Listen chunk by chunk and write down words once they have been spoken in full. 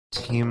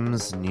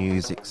Tim's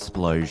News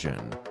Explosion.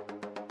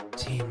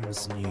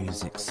 Tim's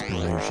News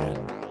Explosion.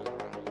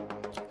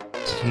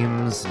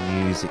 Tim's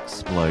News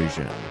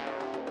Explosion.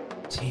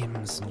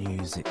 Tim's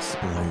News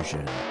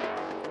Explosion.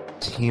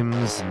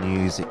 Tim's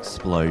News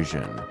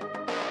Explosion.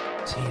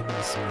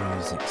 Tim's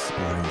News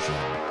Explosion.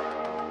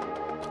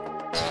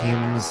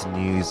 Tim's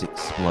News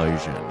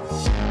Explosion.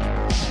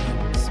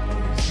 Tim's News Explosion.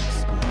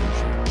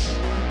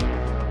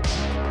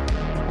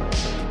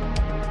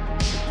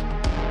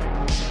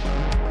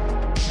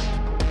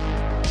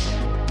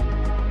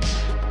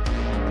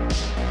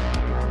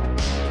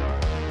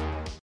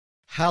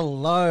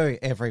 Hello,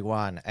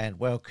 everyone, and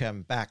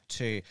welcome back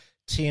to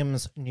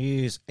Tim's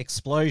News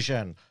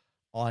Explosion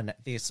on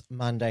this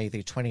Monday,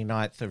 the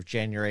 29th of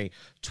January,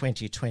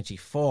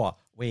 2024.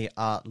 We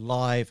are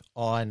live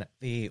on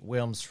the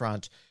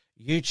Wilmsfront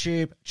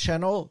YouTube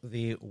channel,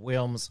 the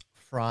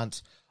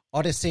Wilmsfront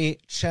Odyssey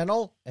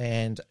channel,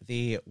 and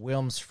the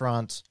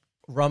Wilmsfront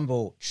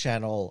Rumble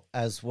channel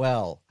as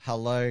well.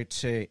 Hello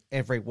to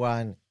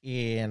everyone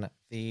in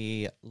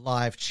the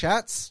live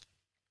chats.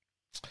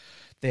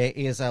 There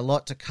is a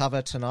lot to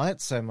cover tonight,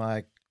 so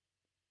my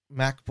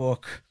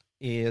MacBook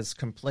is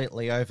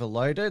completely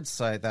overloaded,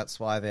 so that's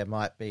why there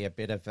might be a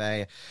bit of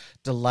a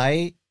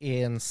delay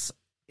in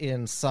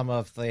some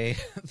of the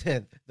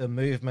the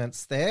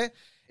movements there.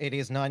 It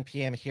is 9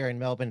 p.m. here in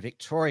Melbourne,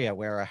 Victoria,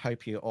 where I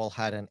hope you all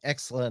had an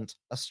excellent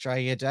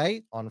Australia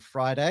Day on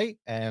Friday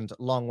and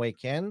long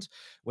weekend,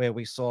 where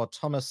we saw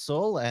Thomas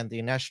Sowell and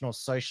the National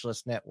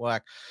Socialist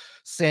Network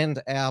send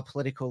our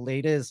political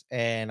leaders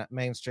and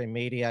mainstream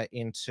media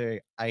into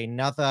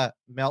another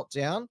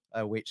meltdown,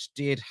 which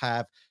did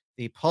have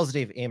the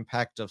positive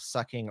impact of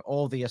sucking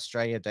all the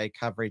Australia Day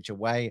coverage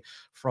away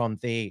from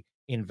the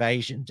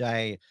Invasion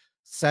Day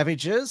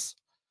savages.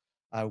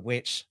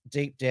 Which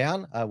deep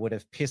down would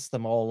have pissed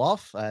them all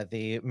off.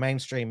 The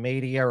mainstream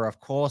media, of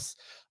course,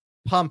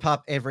 pump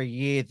up every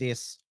year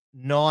this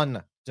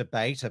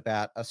non-debate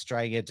about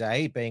Australia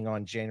Day being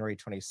on January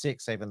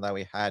 26, even though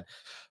we had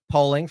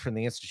polling from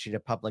the Institute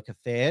of Public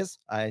Affairs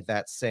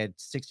that said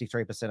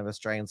 63% of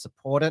Australians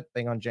support it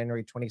being on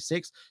January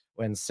 26,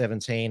 when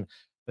 17%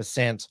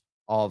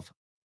 of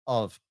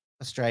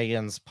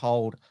Australians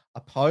polled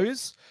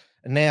oppose.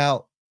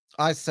 Now,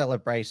 I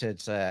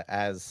celebrated,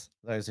 as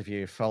those of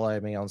you who follow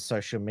me on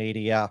social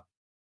media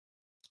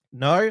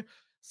know,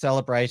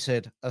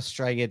 celebrated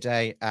Australia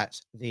Day at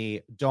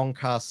the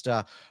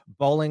Doncaster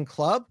Bowling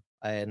Club,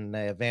 an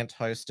event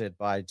hosted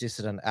by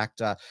dissident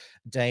actor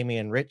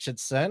Damien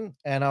Richardson.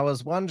 And I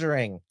was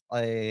wondering,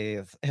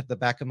 at the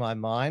back of my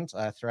mind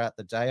throughout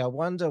the day, I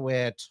wonder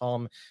where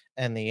Tom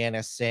and the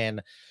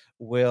NSN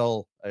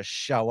will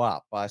show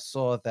up. I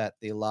saw that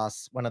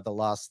one of the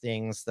last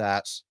things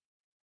that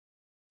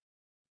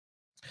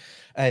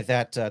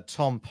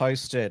Tom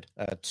posted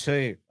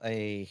to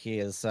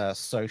his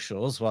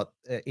socials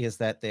is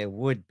that there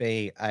would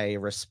be a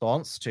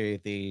response to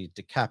the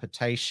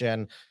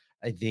decapitation,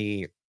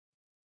 the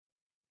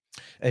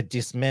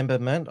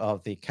dismemberment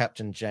of the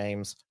Captain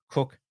James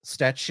Cook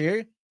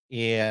statue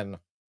in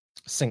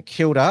St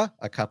Kilda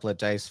a couple of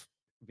days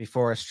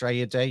before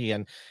Australia Day.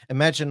 And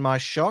imagine my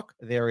shock,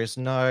 there is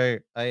no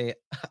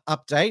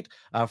update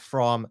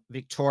from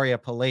Victoria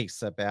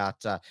Police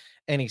about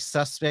any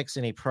suspects,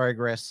 any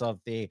progress of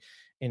the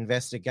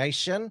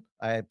investigation.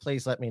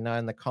 Please let me know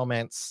in the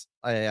comments.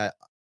 I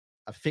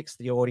fixed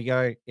the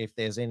audio if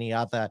there's any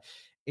other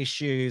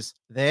issues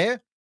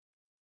there.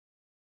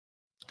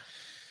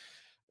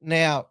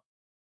 Now,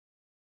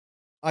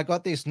 I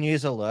got this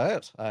news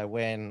alert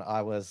when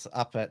I was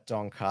up at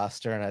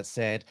Doncaster, and it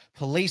said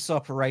police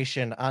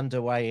operation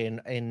underway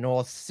in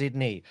North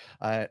Sydney.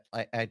 A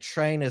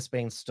train has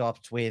been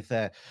stopped with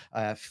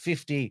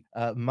 50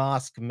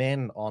 masked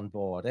men on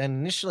board.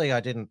 And initially, I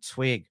didn't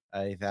twig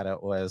that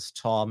it was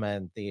Tom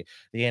and the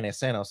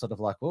NSN. I was sort of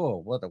like,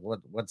 oh,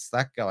 what's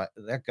that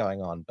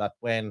going on? But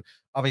when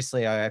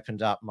obviously I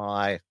opened up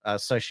my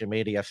social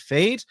media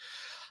feed,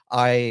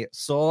 I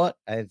saw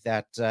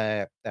that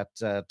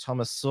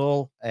Thomas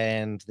Sowell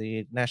and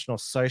the National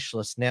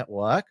Socialist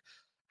Network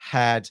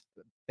had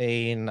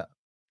been,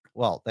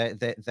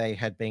 they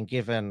had been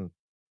given,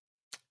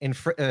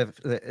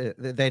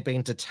 they'd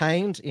been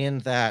detained in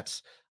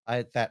that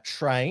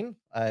train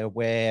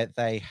where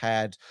they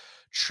had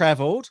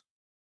travelled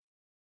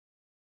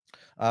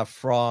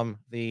from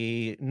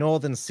the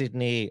northern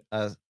Sydney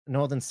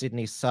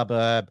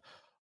suburb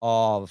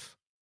of,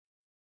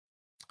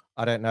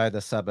 I don't know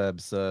the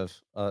suburbs of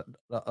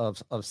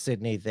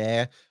Sydney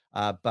there,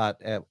 but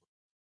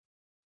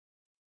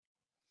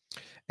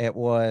it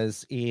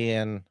was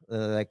in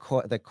they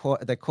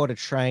caught a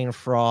train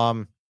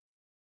from,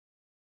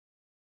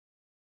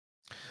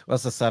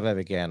 what's the suburb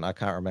again? I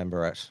can't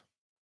remember it.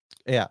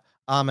 Yeah,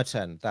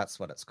 Armiton, that's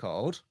what it's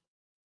called.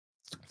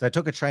 They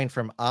took a train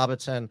from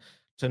Armiton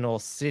to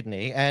North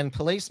Sydney, and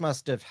police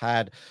must have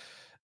had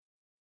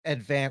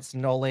advanced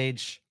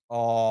knowledge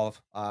of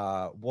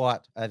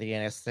what the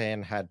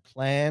NSN had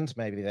planned.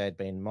 Maybe they'd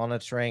been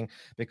monitoring,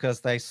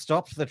 because they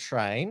stopped the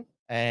train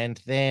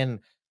and then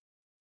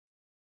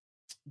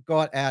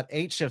got out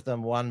each of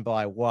them one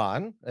by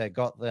one,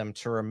 got them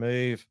to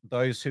remove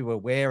those who were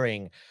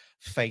wearing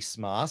face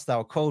masks. They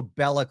were called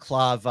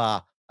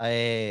balaclava.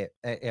 They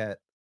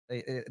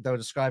were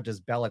described as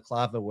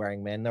balaclava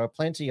wearing men. There were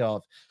plenty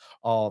of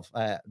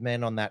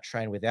men on that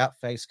train without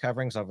face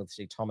coverings.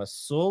 Obviously, Thomas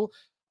Sewell,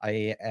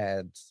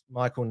 and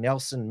Michael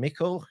Nelson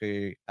Mickle,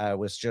 who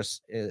was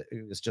just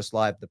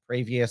live the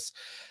previous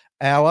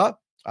hour.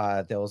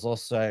 There was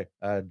also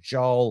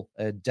Joel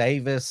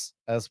Davis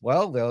as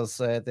well. There was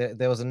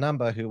a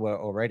number who were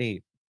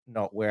already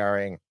not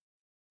wearing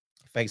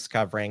face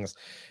coverings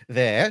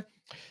there.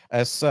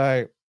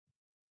 So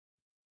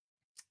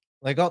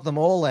they got them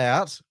all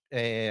out,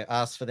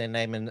 asked for their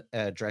name and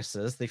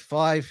addresses. The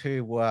five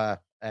who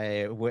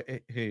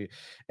it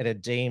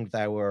had deemed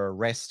they were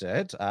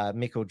arrested.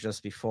 Mickle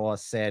just before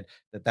said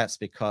that that's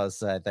because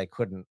they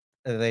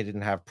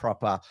didn't have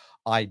proper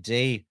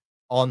ID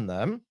on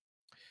them.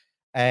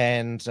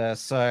 And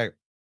so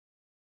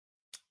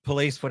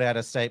police put out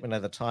a statement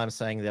at the time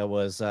saying there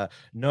was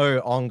no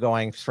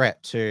ongoing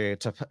threat to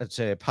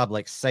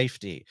public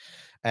safety.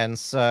 And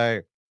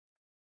so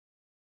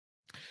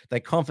they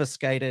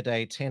confiscated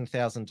a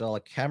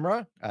 $10,000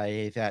 camera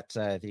that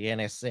the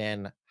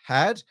NSN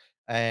had,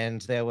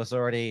 and there was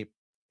already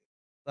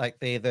like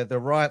the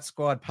riot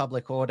squad,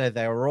 public order,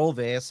 they were all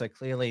there. So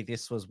clearly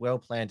this was well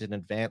planned in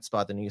advance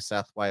by the New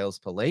South Wales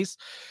police.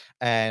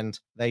 And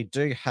they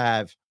do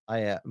have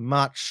a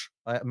much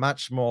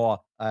more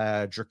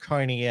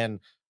draconian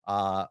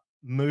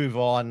move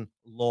on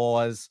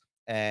laws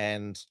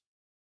and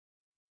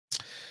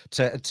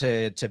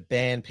to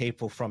ban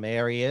people from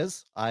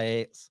areas.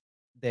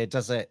 There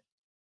does it,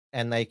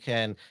 and they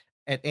can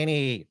at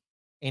any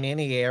in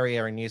any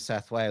area in New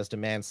South Wales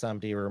demand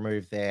somebody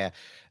remove their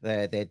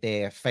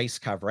face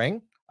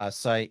covering.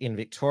 So in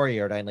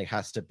Victoria, it only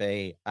has to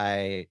be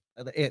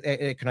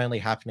it can only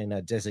happen in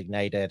a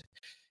designated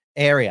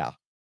area.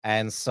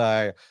 And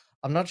so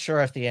I'm not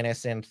sure if the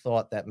NSN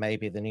thought that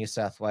maybe the New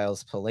South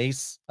Wales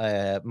police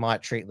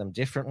might treat them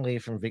differently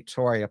from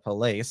Victoria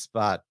police,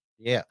 but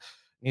yeah,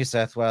 New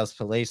South Wales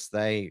police,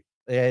 they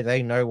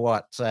know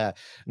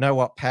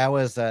what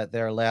powers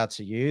they're allowed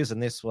to use,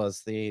 and this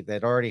was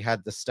they'd already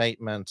had the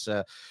statement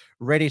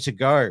ready to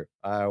go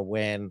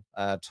when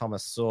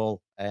Thomas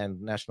Sewell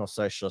and National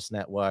Socialist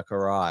Network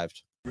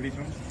arrived. Ready,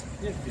 Tom?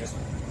 Yeah. Yes.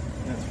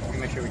 That's fine.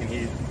 Make sure we can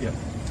hear you. Yeah.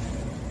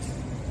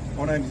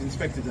 My name is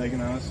Inspector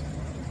Deganars,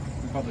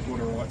 the Public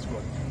Order Rights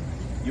Squad.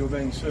 You are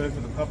being served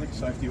with a Public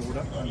Safety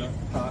Order under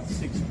Part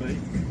 6B,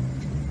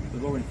 the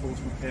Law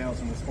Enforcement Powers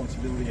and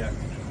Responsibility Act.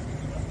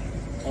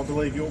 I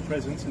believe your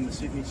presence in the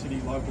Sydney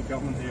City local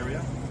government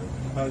area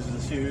poses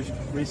a serious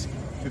risk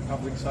to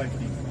public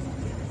safety.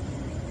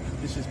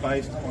 This is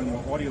based on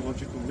your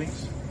ideological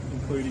links,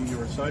 including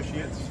your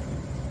associates,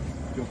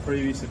 your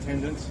previous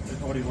attendance at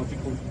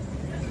ideologically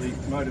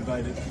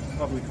motivated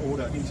public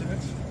order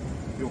incidents,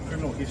 your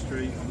criminal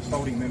history of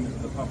assaulting members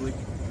of the public,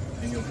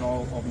 and your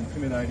goal of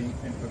intimidating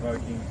and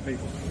provoking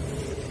people.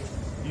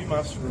 You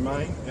must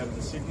remain out of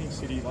the Sydney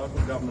City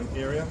local government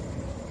area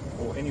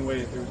or anywhere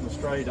there is an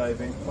Australia Day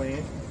event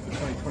planned for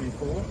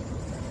 2024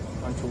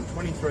 until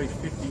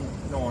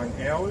 23:59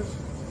 hours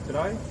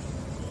today,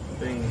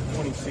 being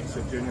 26th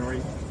of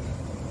January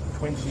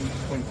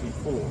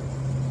 2024.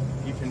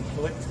 You can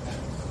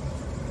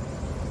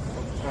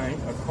obtain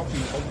a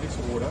copy of this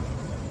order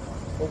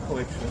for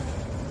collection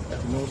at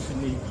the North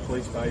Sydney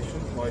Police Station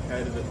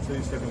located at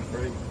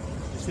 273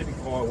 Pacific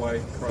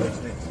Highway, Crows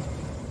Nest.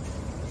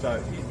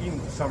 So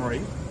in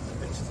summary,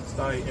 it's to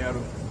stay out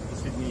of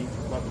Sydney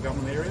local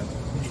government area.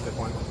 You need to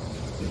find one.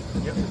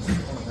 Yep, it's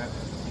on a map.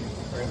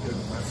 Google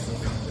Maps,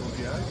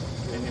 LGA,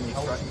 and any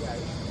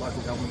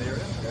local government area,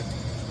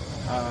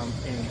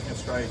 and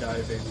Australia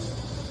Day events.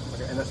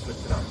 Okay, and that's for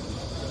today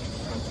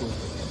until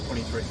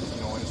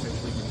 23:59,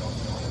 essentially midnight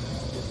tonight.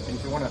 And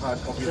if you want a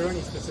hard copy, is there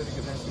any specific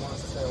events you want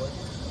us to stay away?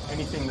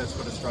 Anything that's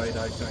got Australia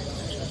Day themes.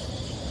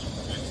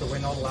 So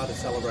we're not allowed to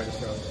celebrate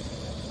Australia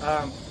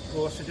Day.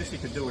 Well, I suggest you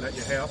could do it at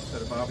your house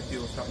at a barbecue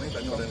or something,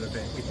 but not at an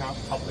event. We can't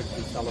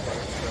publicly celebrate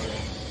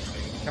Australia.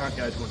 You can't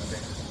go to an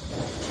event.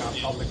 We can't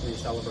publicly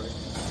celebrate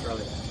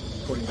Australia,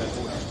 according to that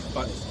order.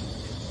 But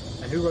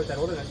and who wrote that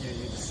order? That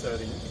you're just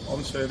serving it?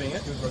 I'm serving it.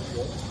 Who wrote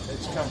the order?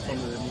 It's come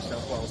from the New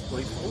South Wales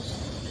Police Force.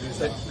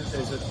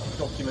 There's a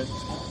document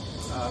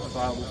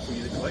available for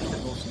you to collect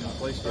at North Sydney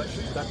Police Station.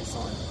 Would that be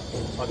signed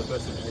by the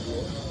person who did the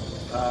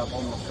order?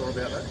 I'm not sure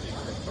about that.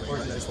 Or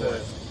is it just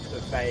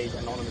the vague,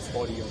 anonymous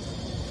body of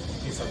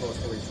New South Wales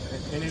Police?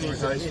 In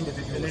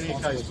any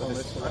case,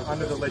 Thomas,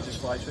 under the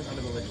legislation,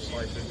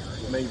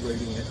 me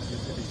reading it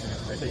is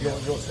ineffective. So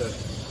you're served?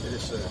 It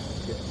is served.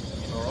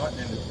 Yeah. All right,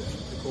 and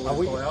are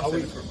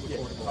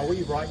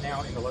we right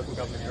now in the local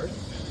government area?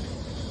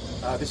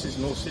 This is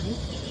North Sydney.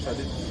 So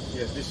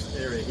this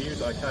area here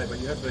is okay, but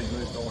you have been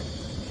moved on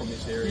from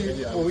this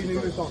area. We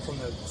moved on from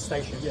the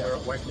station. Yeah. We're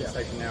away from the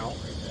station now.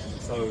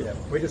 So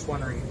we're just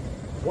wondering,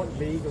 where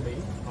legally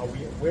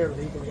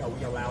are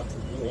we allowed to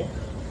walk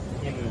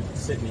in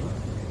Sydney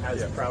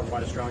as proud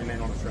white Australian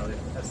men on Australia?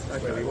 That's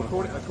where we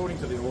want according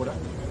to the order.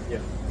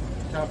 Yeah.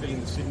 can't be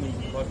in the Sydney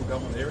local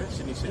government area,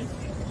 Sydney City.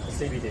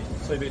 CBD.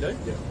 CBD,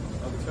 Yeah.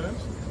 other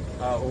terms,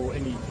 or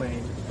any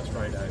planned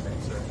Australia Day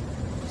events.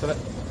 So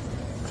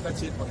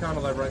that's it. I can't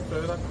elaborate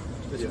further.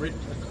 There's a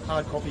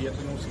hard copy at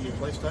the North Sydney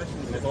Police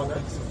Station. You can find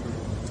that.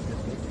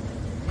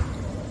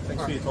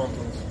 Thanks for your time,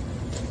 Thomas.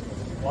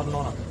 What an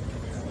honour.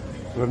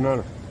 What an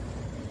honour.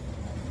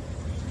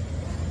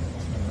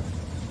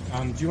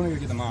 Do you want to go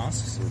get the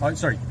masks? Oh,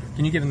 sorry.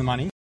 Can you give them the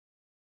money?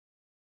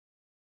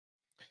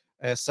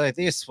 So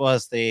this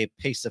was the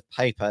piece of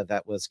paper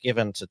that was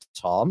given to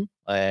Tom,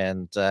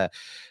 and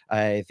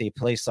the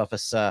police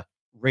officer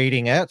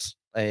reading it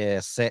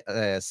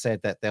said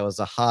that there was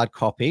a hard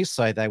copy,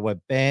 so they were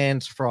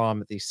banned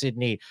from the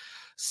Sydney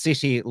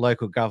City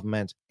local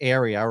government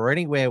area or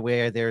anywhere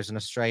where there is an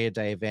Australia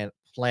Day event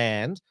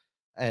planned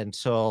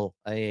until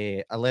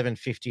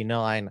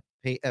 11:59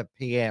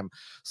 p.m.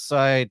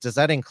 So does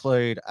that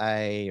include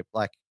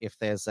if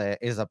there's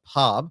a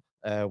pub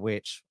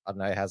which I don't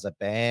know has a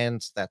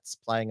band that's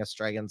playing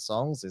Australian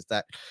songs? Is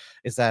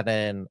that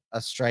an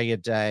Australia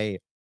Day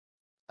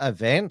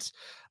event?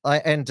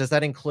 And does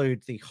that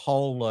include the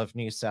whole of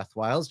New South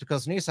Wales?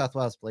 Because New South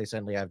Wales Police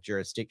only have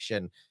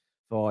jurisdiction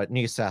for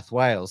New South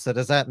Wales. So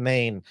does that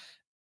mean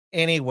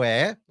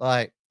anywhere?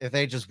 Like if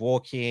they just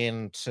walk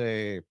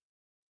into,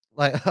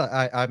 like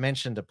I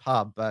mentioned a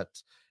pub, but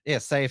yeah,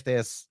 say if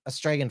there's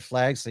Australian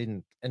flags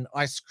in an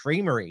ice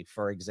creamery,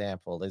 for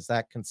example, is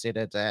that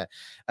considered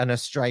an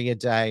Australia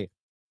Day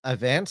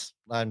event?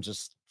 I'm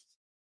just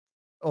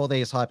all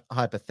these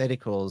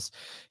hypotheticals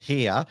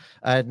here.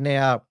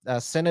 Now,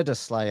 Senator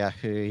Slayer,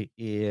 who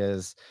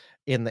is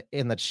in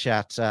the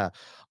chat,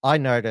 I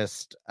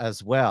noticed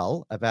as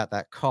well about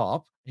that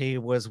cop. He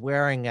was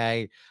wearing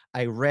a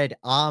red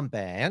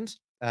armband,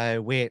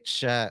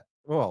 which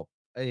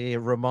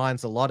it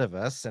reminds a lot of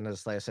us, and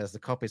as Slayer says, the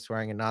cop is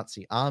wearing a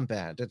Nazi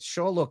armband. It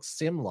sure looks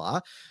similar.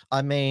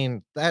 I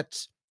mean,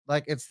 that's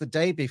like it's the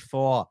day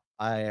before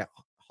a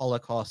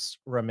Holocaust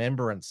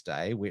Remembrance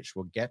Day, which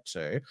we'll get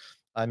to.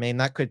 I mean,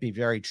 that could be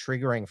very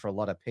triggering for a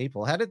lot of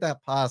people. How did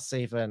that pass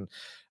even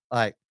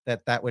like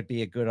that would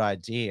be a good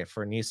idea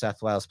for a New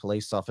South Wales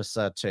police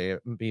officer to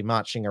be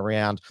marching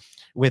around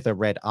with a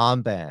red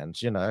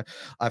armband? You know,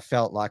 I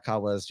felt like I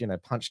was,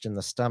 punched in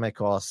the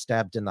stomach or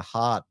stabbed in the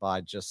heart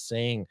by just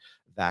seeing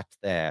that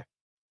there.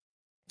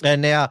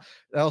 And now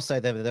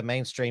also the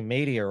mainstream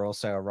media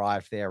also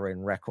arrived there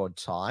in record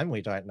time.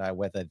 We don't know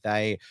whether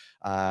they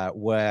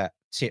were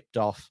tipped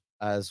off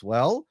as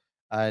well.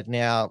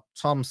 Now,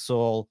 Tom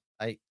Sewell,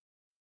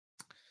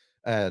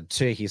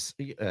 to his,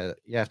 you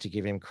have to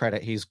give him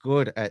credit. He's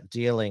good at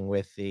dealing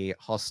with the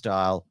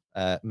hostile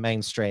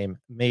mainstream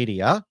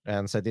media,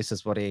 and so this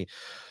is what I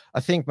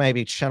think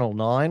maybe Channel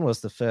 9 was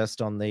the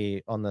first on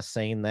the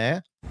scene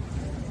there.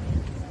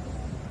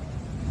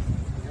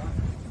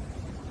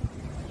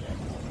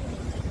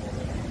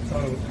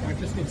 So we've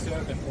just been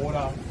served an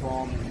order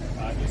from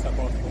New South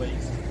Wales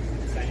Police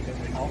saying that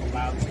we're not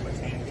allowed to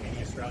attend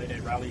any Australia Day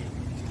rally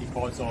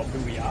because of who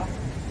we are,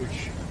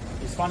 which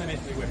is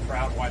fundamentally we're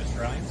proud white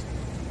Australians.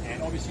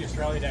 And obviously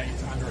Australia Day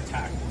is under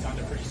attack. It's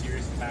under pretty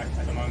serious attack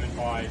at the moment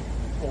by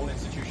all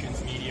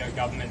institutions, media,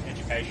 government,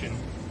 education.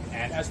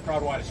 And as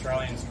proud white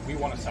Australians, we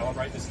want to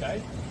celebrate this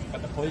day,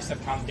 but the police have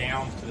come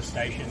down to the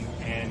station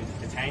and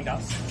detained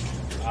us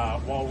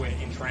while we're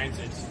in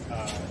transit,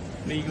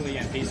 legally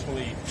and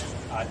peacefully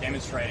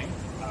demonstrating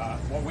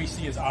what we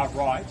see as our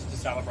right to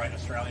celebrate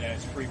Australia Day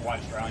as free white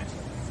Australians.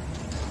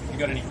 If you've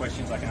got any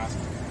questions, I can ask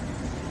them.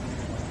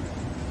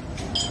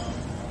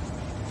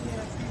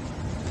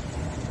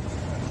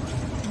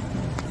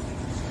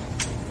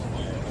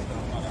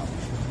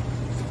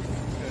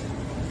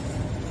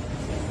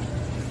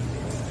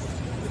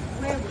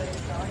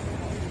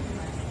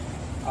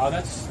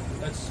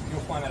 You'll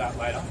find that out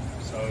later,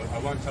 so I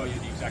won't tell you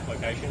the exact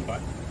location,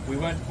 but we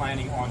weren't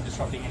planning on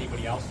disrupting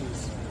anybody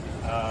else's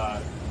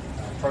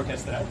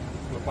protest today.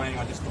 We were planning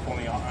on just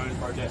performing our own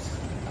protest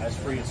as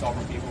free and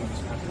sovereign people in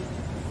this country,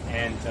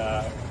 and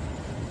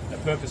the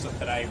purpose of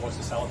today was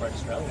to celebrate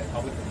Australia Day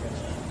publicly.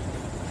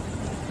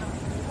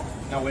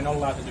 No, we're not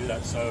allowed to do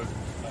that, so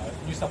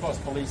New South Wales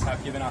Police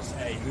have given us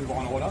a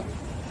move-on order,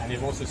 and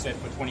they've also said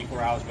for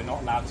 24 hours we're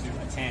not allowed to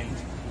attend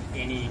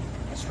any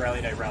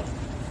Australia Day rally.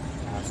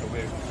 So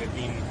we've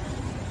been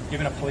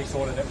given a police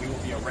order that we will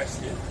be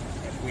arrested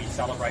if we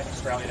celebrate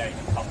Australia Day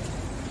in public.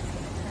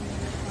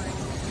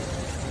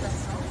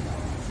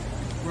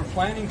 We're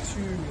planning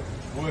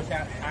to work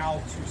out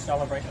how to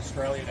celebrate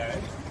Australia Day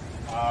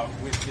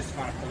with this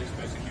kind of police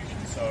persecution.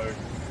 So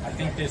I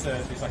think there's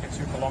like a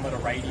 2-kilometre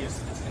radius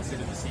that's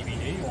considered the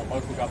CBD or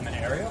local government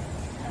area,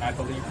 and I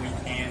believe we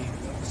can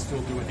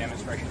still do a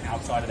demonstration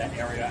outside of that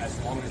area as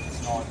long as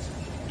it's not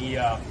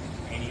near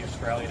any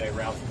Australia Day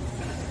rally.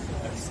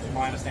 That's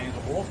my understanding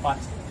of the law, but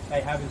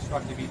they have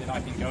instructed me that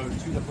I can go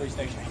to the police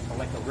station and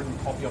collect a written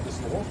copy of this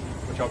law,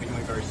 which I'll be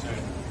doing very soon,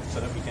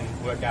 so that we can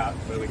work out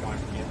where we're going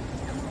from here.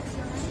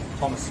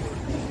 Thomas Sewell.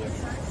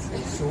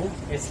 Yeah. Sewell,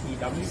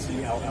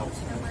 S-E-W-E-L-L.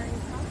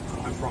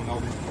 I'm from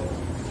Melbourne.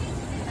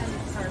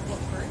 Sorry, what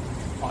group?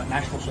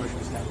 National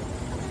Socialist Network.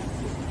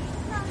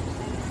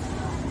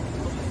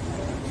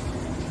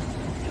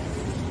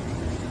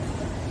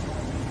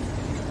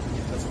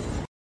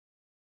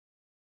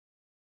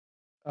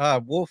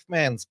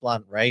 Wolfman's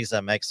blunt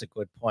razor makes a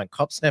good point.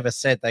 Cops never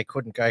said they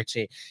couldn't go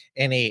to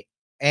any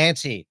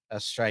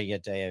anti-Australia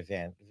Day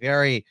event.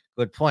 Very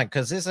good point.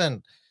 Because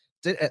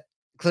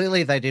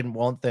clearly they didn't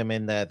want them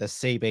in the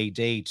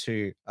CBD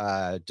to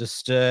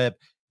disturb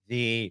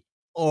the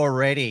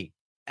already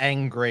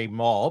angry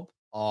mob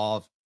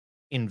of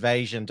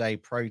Invasion Day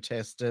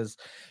protesters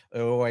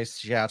who were always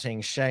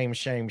shouting "shame,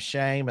 shame,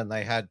 shame," and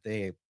they had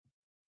the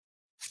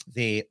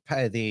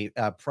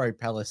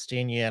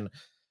pro-Palestinian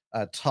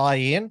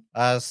tie-in.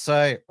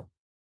 And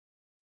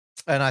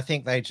I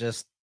think they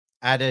just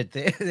added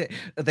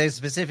they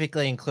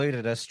specifically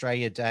included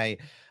Australia Day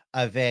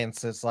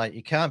events. It's like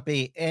you can't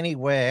be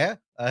anywhere,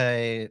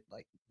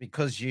 like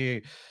because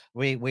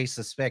we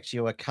suspect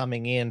you are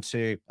coming in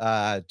to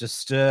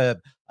disturb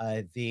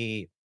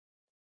the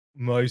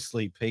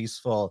mostly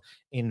peaceful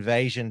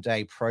Invasion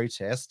Day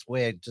protest.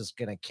 We're just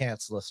going to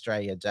cancel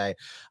Australia Day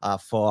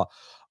for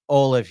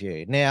all of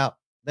you. Now,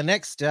 the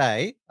next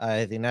day,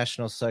 the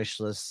National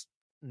Socialist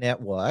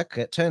Network,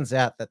 it turns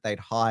out that they'd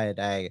hired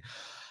a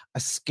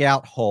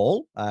scout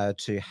hall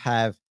to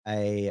have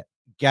a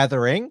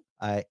gathering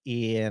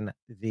in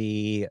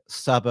the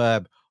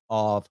suburb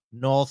of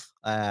North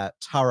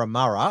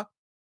Turramurra,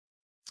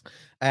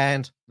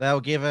 and they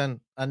were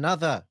given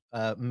another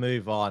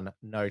move on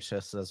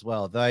notice as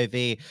well. Though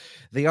the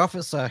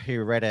officer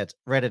who read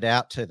it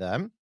out to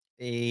them,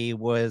 he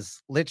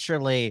was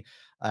literally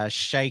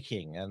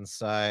shaking, and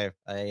so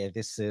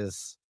this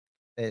is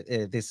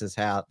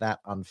how that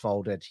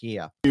unfolded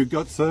here. You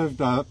got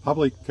served a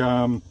public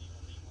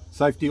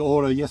safety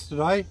order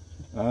yesterday.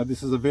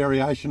 This is a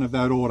variation of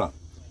that order.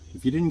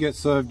 If you didn't get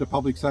served a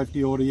public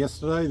safety order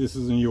yesterday, this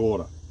is a new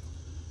order.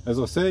 As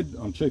I said,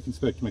 I'm Chief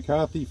Inspector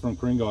McCarthy from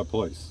Ku-ring-gai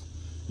Police.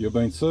 You've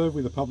been served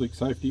with a public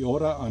safety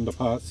order under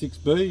Part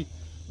 6B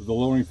of the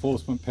Law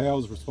Enforcement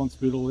Powers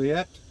Responsibility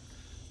Act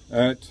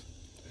at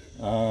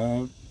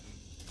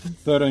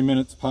 13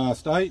 minutes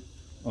past 8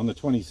 on the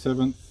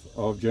 27th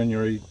of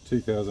January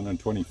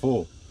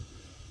 2024.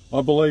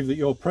 I believe that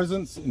your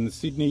presence in the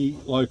Sydney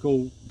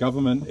local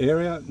government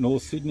area,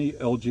 North Sydney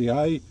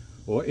LGA,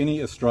 or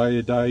any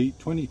Australia Day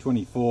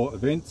 2024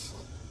 events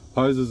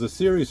poses a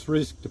serious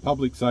risk to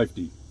public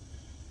safety.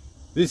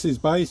 This is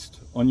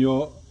based on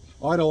your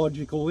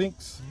ideological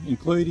links,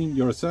 including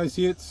your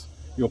associates,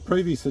 your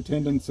previous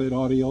attendance at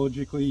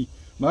ideologically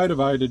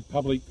motivated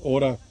public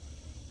order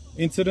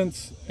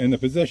incidents, and the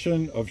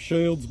possession of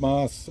shields,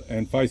 masks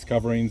and face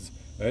coverings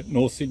at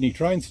North Sydney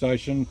train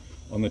station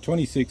on the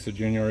 26th of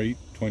January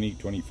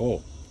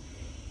 2024.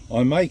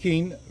 I'm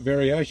making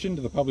variation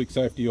to the public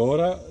safety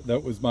order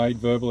that was made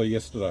verbally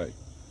yesterday.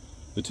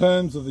 The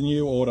terms of the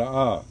new order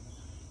are: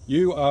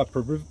 you are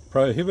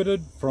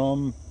prohibited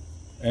from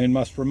and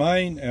must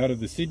remain out of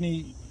the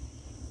Sydney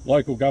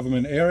local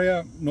government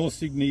area, North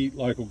Sydney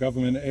local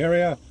government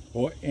area,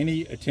 or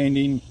any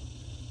attending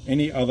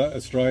any other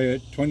Australia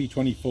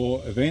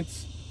 2024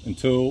 events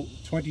until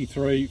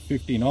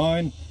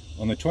 23:59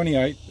 on the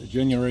 28th of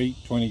January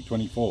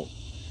 2024.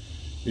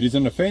 It is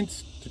an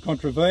offence to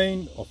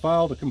contravene or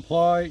fail to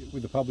comply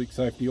with the public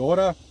safety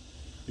order.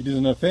 It is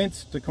an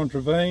offence to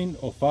contravene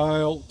or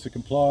fail to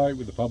comply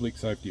with the public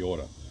safety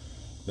order.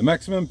 The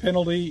maximum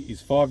penalty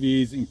is 5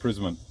 years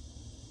imprisonment.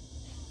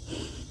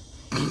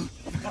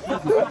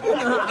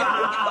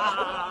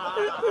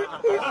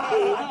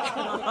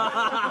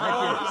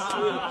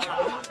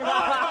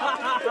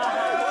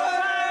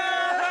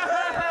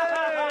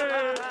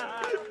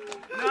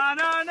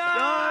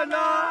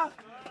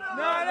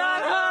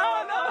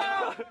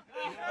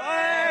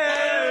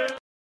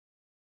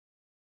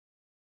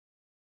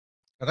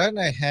 I don't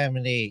know how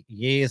many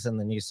years in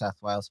the New South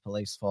Wales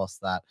Police Force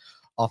that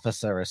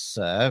officer has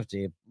served.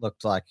 He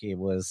looked like he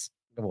was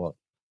in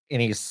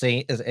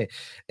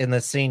in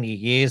the senior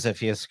years of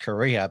his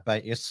career,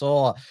 but you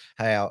saw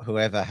how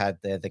whoever had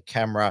the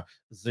camera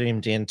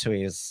zoomed into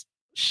his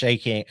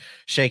shaking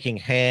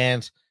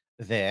hand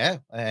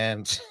there,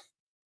 and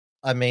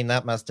I mean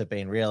that must have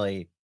been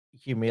really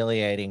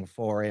humiliating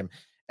for him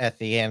at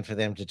the end for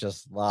them to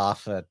just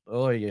laugh at,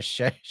 oh, you're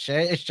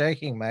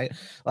shaking, mate.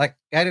 Like,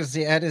 how does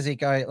he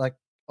go, like,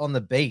 on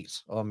the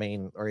beat? I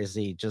mean, or is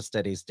he just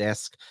at his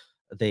desk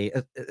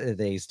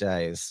these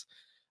days?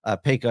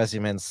 Pete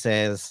Gosman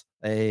says,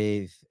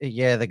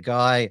 yeah, the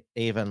guy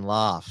even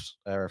laughed,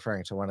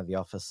 referring to one of the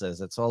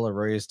officers. It's all a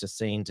ruse to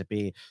seem to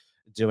be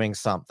doing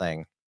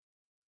something.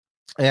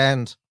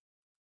 And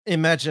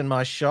imagine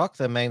my shock.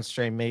 The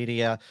mainstream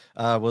media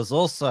was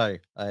also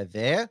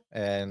there.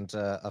 And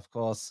of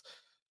course,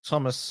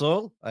 Thomas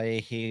Sewell,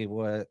 he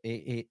was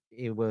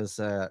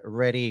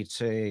ready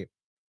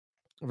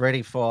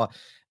for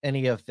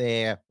any of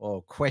their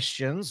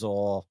questions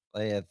or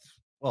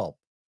well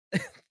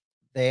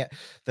their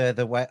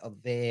the way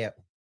their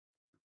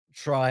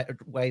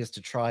ways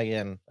to try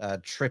and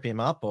trip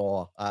him up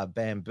or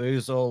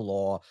bamboozle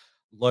or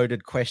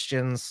loaded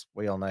questions.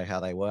 We all know how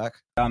they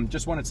work.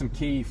 Just wanted some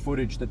key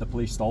footage that the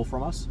police stole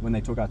from us when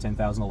they took our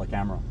 $10,000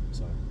 camera.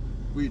 So,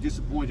 Were you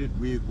disappointed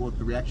with what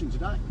the reaction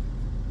today?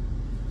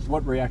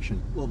 what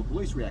reaction? Well, the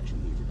police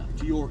reaction here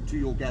today, to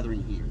your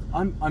gathering here.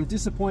 I'm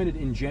disappointed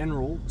in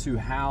general to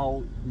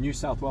how New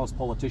South Wales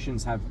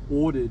politicians have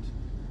ordered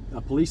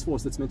a police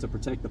force that's meant to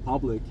protect the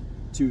public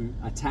to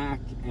attack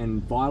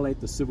and violate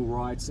the civil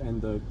rights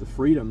and the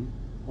freedom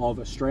of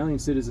Australian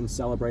citizens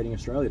celebrating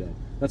Australia Day.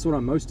 That's what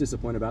I'm most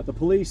disappointed about. The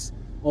police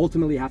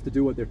ultimately have to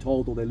do what they're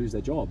told or they lose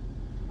their job.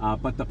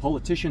 But the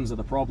politicians are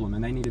the problem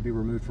and they need to be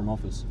removed from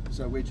office.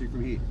 So where to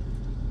from here?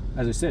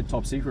 As I said,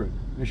 top secret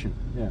mission,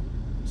 yeah.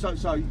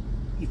 So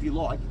if you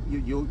like,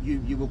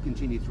 you will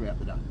continue throughout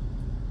the day.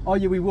 Oh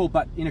yeah, we will,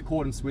 but in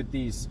accordance with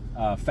these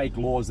fake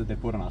laws that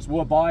they've put on us.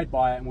 We'll abide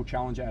by it and we'll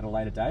challenge it at a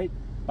later date.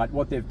 But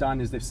what they've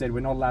done is they've said we're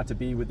not allowed to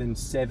be within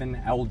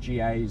 7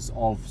 LGAs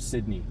of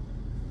Sydney.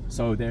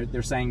 So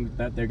they're saying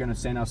that they're going to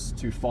send us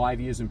to 5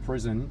 years in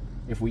prison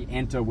if we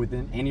enter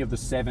within any of the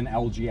 7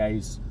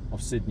 LGAs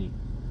of Sydney.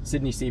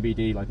 Sydney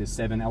CBD, like there's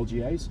 7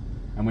 LGAs,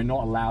 and we're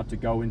not allowed to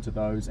go into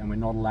those, and we're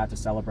not allowed to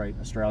celebrate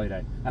Australia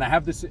Day. And I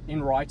have this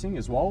in writing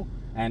as well,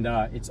 and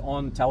it's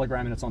on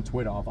Telegram and it's on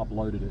Twitter. I've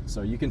uploaded it.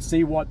 So you can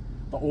see what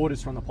the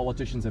orders from the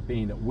politicians have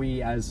been, that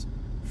we as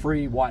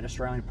free, white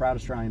Australian, proud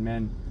Australian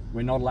men,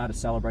 we're not allowed to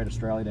celebrate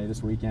Australia Day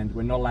this weekend.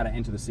 We're not allowed to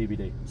enter the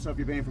CBD. So if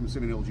you're banned from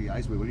 7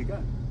 LGAs, where will you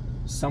go?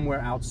 Somewhere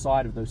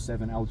outside of those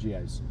 7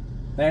 LGAs.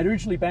 They had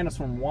originally banned us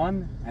from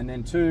 1 and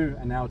then 2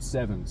 and now it's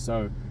 7.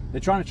 So they're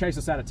trying to chase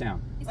us out of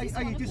town. Are you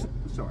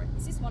sorry?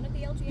 Is this one of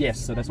the LGAs? Yes,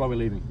 so that's why we're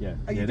leaving. Yeah.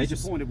 Are you they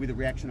disappointed with the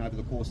reaction over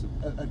the course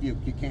of your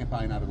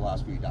campaign over the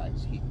last few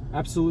days here?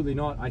 Absolutely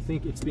not. I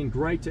think it's been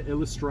great to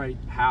illustrate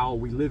how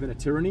we live in a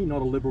tyranny,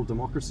 not a liberal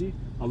democracy.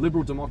 A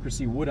liberal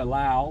democracy would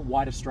allow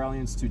white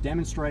Australians to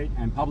demonstrate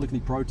and publicly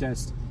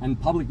protest and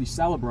publicly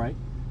celebrate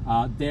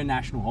their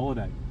national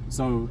holiday.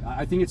 So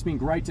I think it's been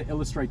great to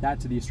illustrate that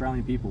to the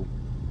Australian people.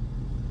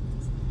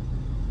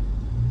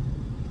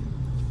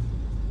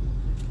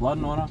 Blood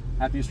and honour.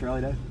 Happy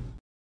Australia Day.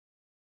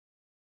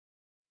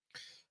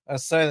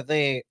 So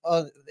the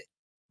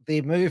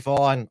move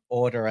on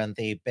order and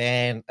the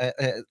ban,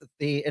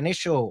 the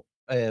initial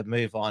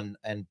move on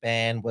and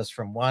ban was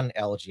from 1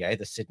 LGA,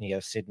 the Sydney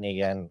of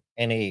Sydney, and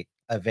any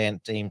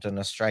event deemed an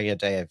Australia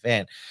Day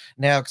event.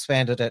 Now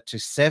expanded it to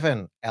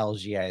 7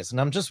 LGAs, and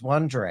I'm just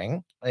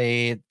wondering,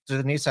 do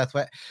the New South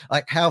Wales,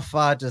 like, how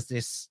far does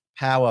this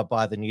power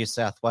by the New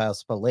South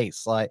Wales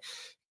Police, like,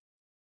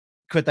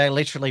 could they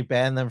literally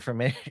ban them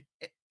from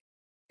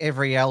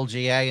every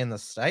LGA in the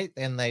state?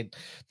 Then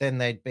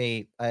they'd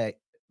be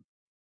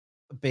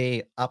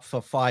up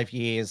for 5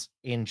 years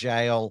in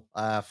jail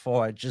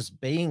for just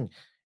being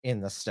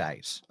in the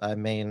state. I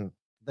mean,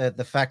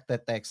 the fact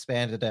that they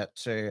expanded it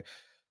to,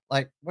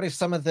 like, what if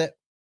some of the,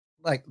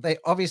 like, they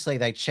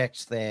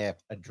checked their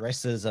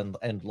addresses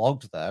and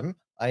logged them.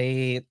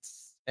 Did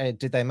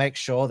they make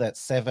sure that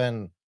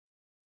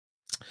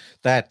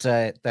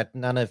that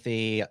none of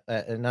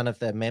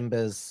the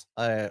members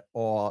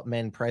or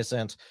men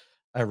present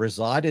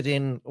resided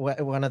in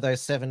one of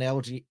those 7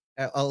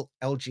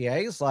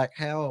 LGAs? Like,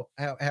 how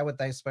were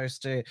they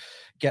supposed to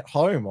get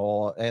home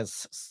or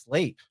as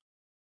sleep?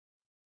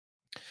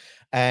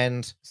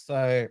 And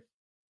so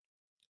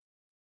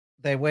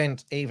they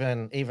went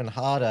even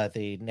harder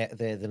the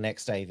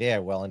next day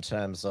there. Well, in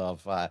terms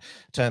of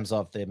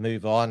the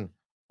move on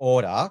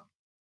order,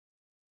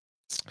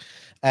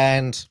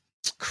 and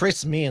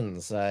Chris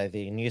Minns,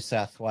 the New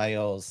South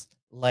Wales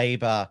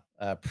Labor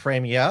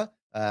Premier,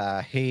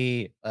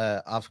 he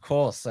of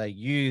course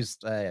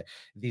used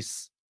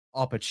this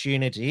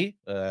opportunity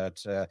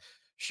to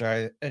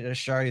show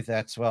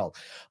that, well,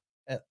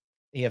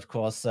 he of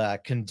course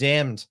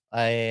condemned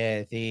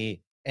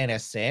the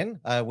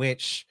NSN,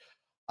 which,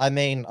 I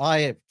mean,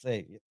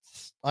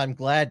 I'm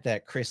glad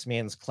that Chris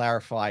Minns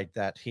clarified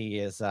that he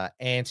is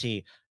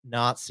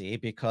anti-Nazi,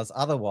 because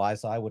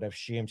otherwise I would have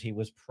assumed he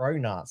was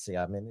pro-Nazi.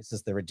 I mean, this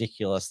is the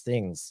ridiculous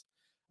things.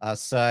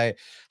 So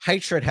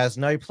hatred has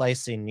no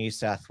place in New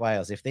South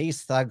Wales. If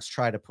these thugs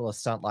try to pull a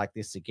stunt like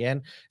this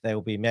again, they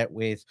will be met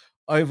with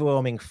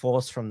overwhelming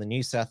force from the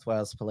New South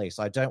Wales Police.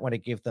 I don't want to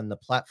give them the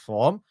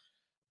platform,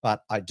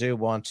 but I do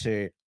want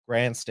to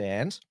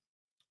grandstand.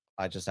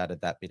 I just added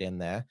that bit in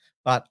there.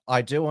 But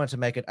I do want to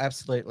make it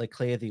absolutely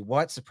clear, the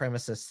white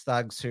supremacist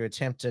thugs who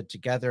attempted to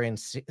gather in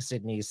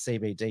Sydney's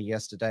CBD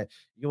yesterday,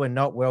 you are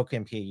not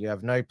welcome here. You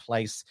have no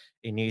place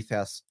in New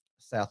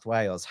South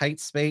Wales.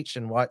 Hate speech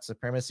and white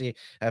supremacy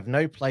have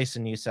no place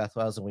in New South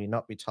Wales and will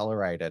not be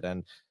tolerated.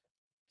 And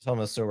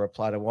Thomas will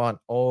reply, to want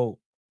all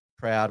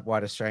proud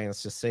white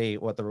Australians to see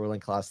what the ruling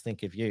class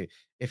think of you.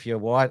 If you're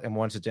white and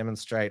want to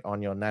demonstrate on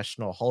your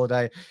national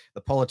holiday, the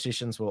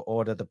politicians will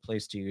order the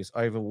police to use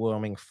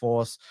overwhelming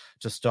force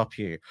to stop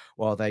you,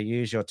 while they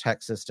use your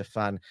taxes to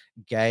fund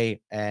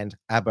gay and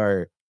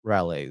abo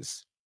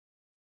rallies.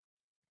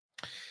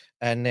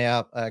 And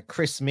now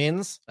Chris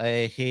Minns,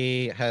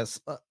 he has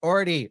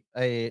already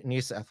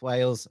New South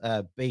Wales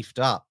beefed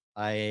up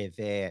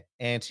their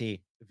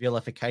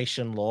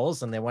vilification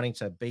laws, and they're wanting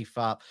to beef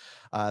up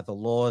the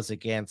laws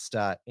against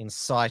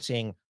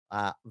inciting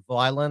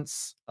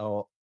violence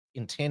or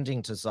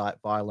intending to cite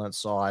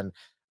violence on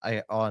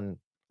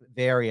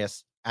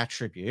various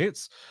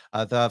attributes.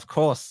 Though, of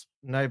course,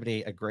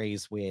 nobody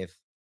agrees with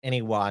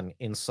anyone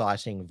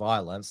inciting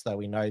violence, though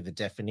we know the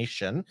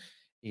definition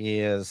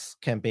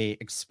can be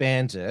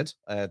expanded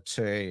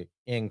to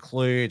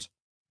include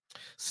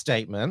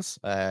statements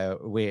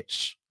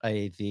which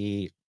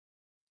the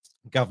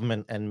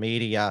government and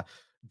media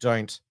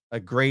don't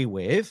agree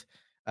with.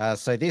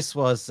 So this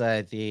was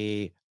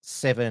the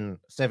seven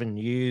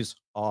News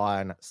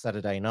on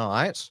Saturday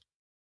night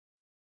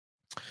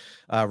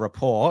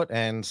report,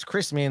 and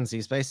Chris Minns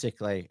is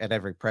basically at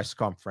every press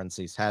conference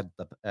he's had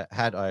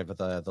over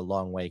the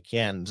long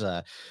weekend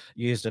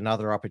used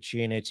another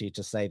opportunity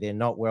to say they're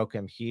not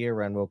welcome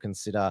here and will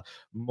consider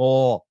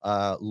more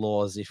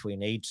laws if we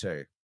need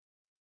to.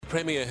 The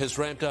Premier has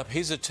ramped up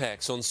his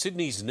attacks on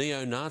Sydney's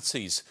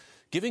neo-Nazis,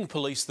 giving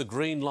police the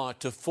green light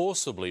to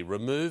forcibly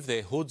remove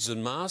their hoods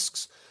and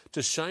masks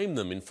to shame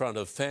them in front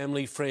of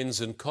family, friends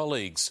and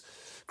colleagues.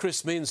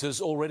 Chris Minns has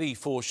already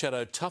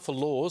foreshadowed tougher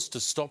laws to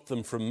stop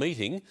them from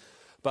meeting,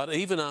 but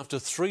even after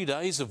 3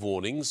 days of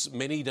warnings,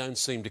 many don't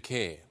seem to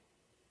care.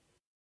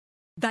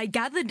 They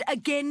gathered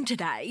again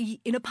today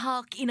in a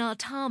park in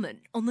Artarmon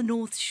on the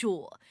North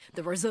Shore.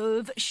 The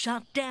reserve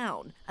shut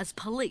down as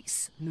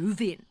police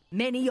move in.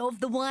 Many of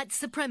the white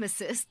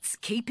supremacists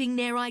keeping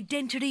their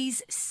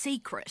identities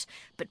secret,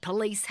 but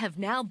police have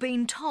now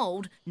been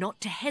told not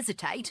to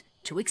hesitate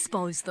to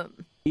expose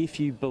them.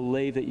 If you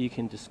believe that you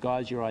can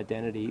disguise your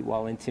identity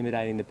while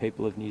intimidating the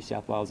people of New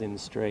South Wales in the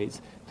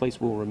streets, police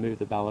will remove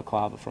the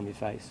balaclava from your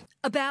face.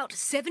 About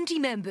 70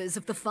 members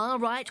of the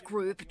far-right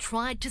group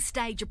tried to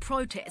stage a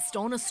protest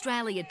on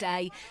Australia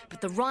Day,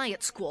 but the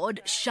riot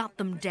squad shut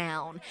them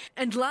down.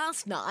 And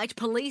last night,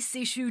 police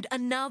issued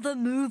another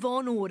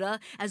move-on order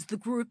as the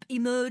group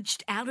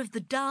emerged out of the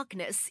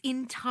darkness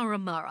in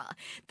Turramurra.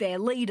 Their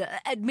leader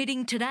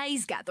admitting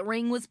today's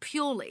gathering was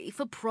purely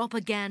for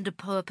propaganda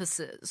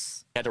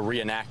purposes. We had to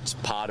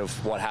reenact part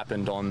of what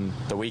happened on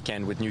the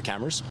weekend with new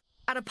cameras.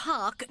 At a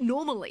park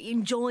normally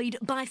enjoyed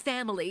by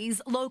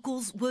families,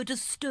 locals were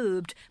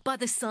disturbed by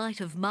the sight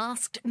of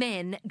masked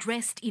men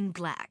dressed in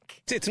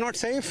black. It's not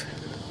safe.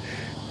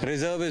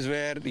 Reserve is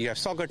where you have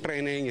soccer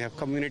training, you have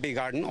community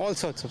garden, all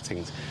sorts of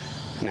things.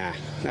 Nah,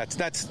 that's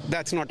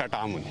not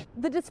Artarmon.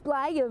 The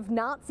display of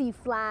Nazi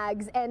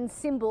flags and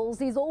symbols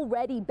is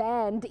already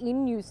banned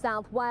in New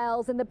South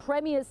Wales, and the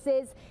Premier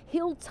says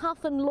he'll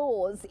toughen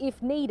laws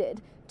if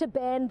needed to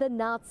ban the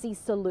Nazi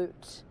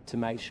salute. To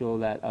make sure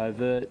that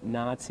overt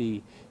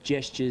Nazi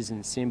gestures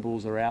and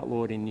symbols are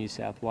outlawed in New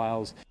South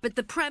Wales. But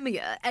the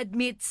Premier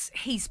admits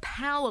he's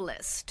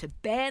powerless to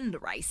ban the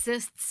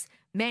racists,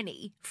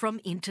 many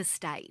from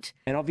interstate.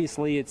 And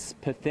obviously it's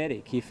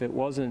pathetic if it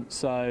wasn't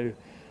so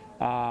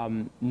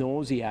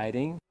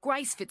nauseating.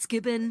 Grace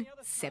Fitzgibbon,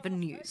 7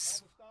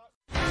 News.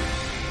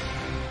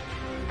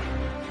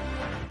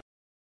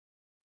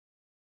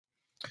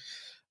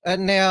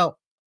 And now,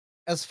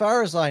 as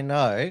far as I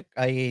know,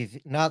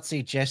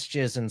 Nazi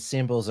gestures and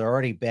symbols are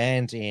already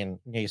banned in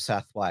New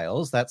South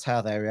Wales. That's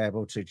how they were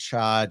able to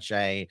charge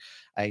a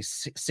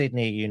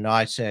Sydney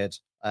United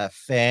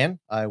fan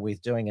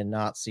with doing a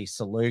Nazi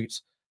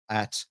salute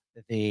at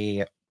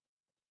the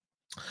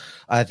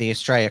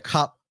Australia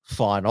Cup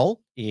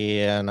final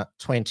in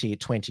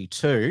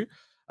 2022.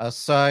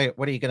 So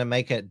what are you going to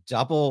make it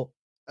double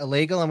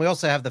illegal? And we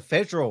also have the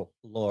federal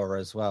law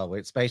as well,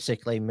 which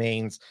basically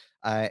means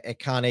it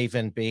can't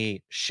even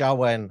be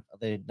showing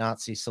the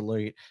Nazi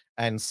salute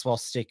and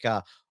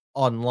swastika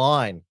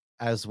online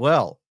as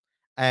well.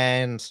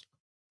 And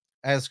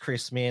as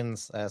Chris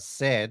Minns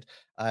said,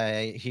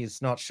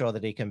 he's not sure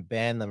that he can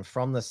ban them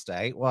from the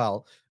state.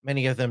 Well,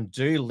 many of them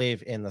do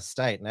live in the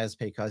state. And as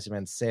Pete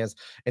Kosiman says,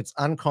 it's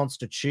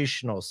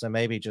unconstitutional. So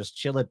maybe just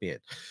chill a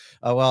bit.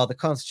 Well, the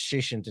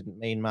Constitution didn't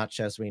mean much,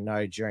 as we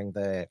know, during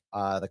the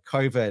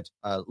COVID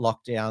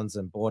lockdowns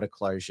and border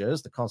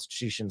closures. The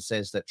Constitution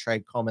says that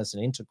trade, commerce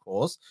and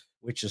intercourse,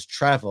 which is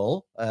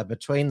travel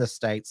between the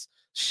states,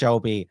 shall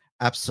be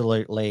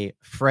absolutely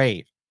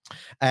free.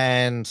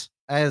 And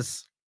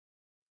as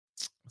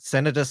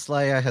Senator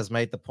Slayer has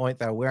made the point,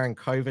 they're wearing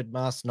COVID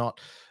masks,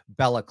 not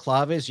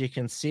balaclavas. You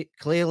can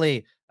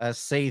clearly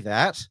see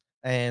that.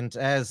 And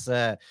as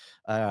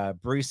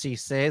Brucey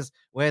says,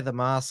 wear the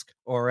mask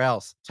or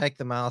else. Take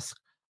the mask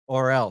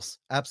or else.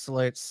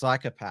 Absolute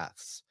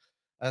psychopaths.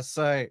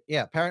 So,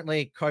 yeah,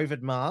 apparently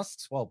COVID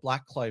masks, well,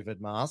 black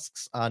COVID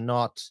masks are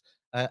not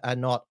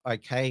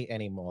okay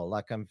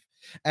anymore.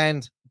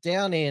 And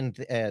down in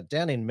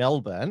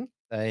Melbourne,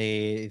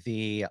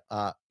 the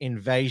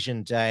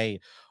Invasion Day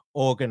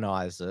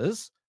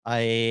organizers,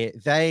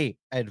 they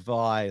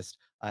advised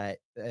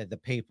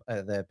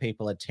the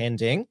people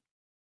attending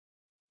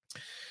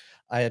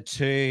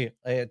to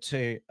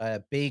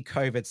be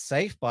COVID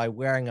safe by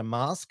wearing a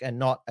mask and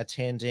not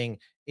attending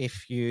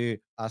if you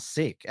are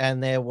sick.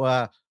 And there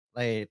were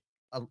they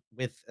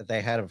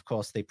had, of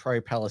course, the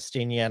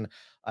pro-Palestinian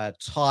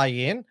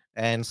tie-in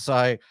And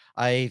so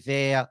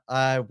there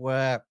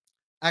were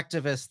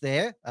activists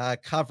there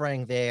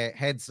covering their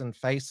heads and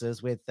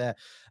faces with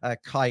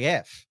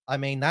KF. I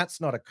mean, that's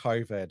not a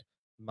COVID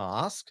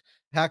mask.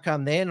 How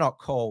come they're not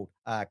called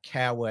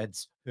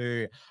cowards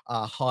who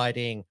are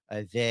hiding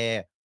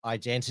their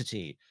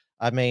identity?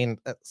 I mean,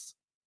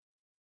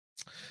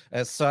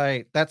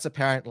 so that's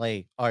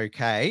apparently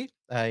okay.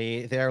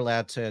 They're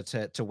allowed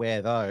to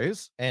wear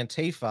those.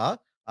 Antifa,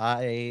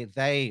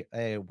 they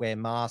wear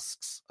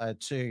masks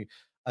to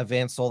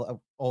events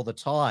all the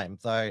time,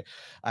 though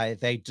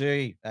they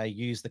do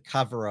use the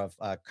cover of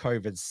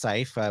COVID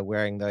Safe,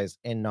 wearing those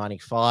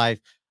N95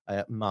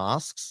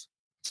 masks.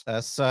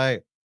 So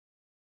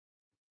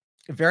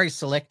very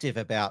selective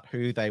about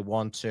who they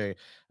want to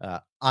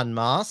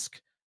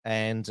unmask.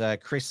 And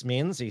Chris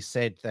Minns, he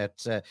said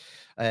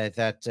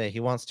that he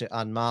wants to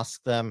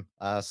unmask them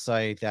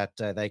so that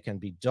they can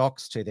be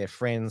doxxed to their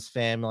friends,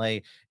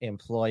 family,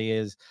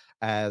 employers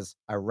as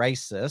a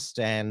racist.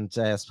 And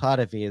as part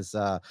of his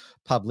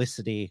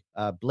publicity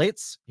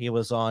blitz, he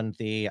was on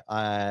the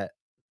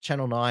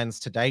Channel 9's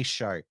Today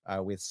Show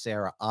with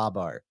Sarah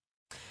Arbo.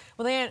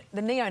 Well,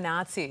 the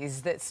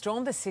neo-Nazis that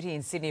stormed the city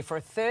in Sydney for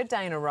a third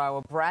day in a row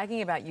are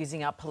bragging about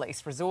using up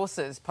police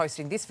resources,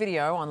 posting this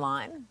video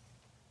online.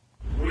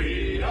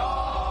 We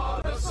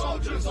are the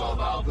soldiers of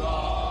our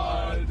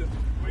blood.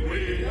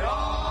 We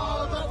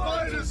are the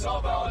fighters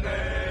of our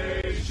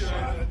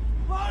nation.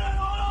 Blood and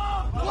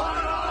honor! Blood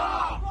and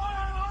honor!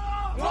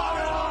 Blood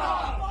and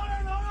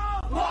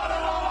honor! Blood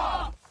and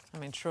honor! I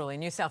mean, truly,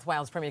 New South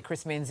Wales Premier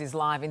Chris Minns is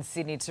live in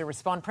Sydney to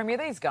respond. Premier,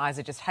 these guys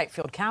are just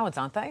hate-filled cowards,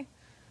 aren't they?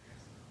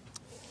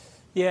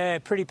 Yeah,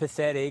 pretty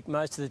pathetic.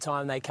 Most of the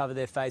time they cover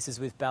their faces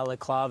with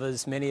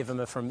balaclavas. Many of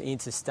them are from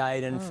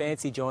interstate and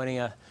fancy joining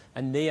a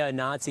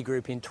neo-Nazi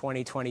group in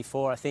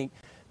 2024. I think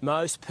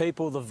most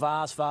people, the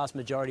vast, vast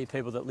majority of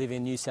people that live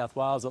in New South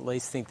Wales at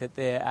least, think that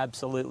they're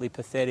absolutely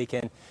pathetic,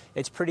 and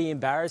it's pretty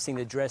embarrassing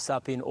to dress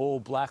up in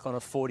all black on a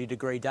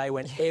 40-degree day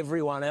when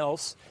everyone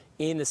else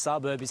in the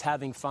suburb is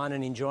having fun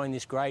and enjoying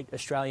this great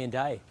Australian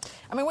day.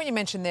 I mean, when you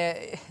mentioned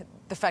there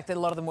the fact that a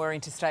lot of them were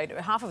interstate,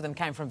 half of them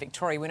came from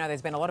Victoria. We know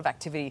there's been a lot of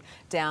activity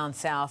down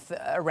south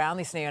around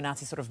this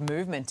neo-Nazi sort of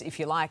movement, if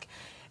you like.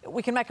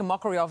 We can make a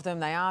mockery of them.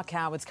 They are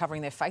cowards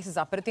covering their faces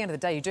up, but at the end of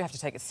the day, you do have to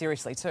take it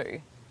seriously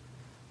too.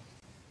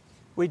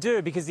 We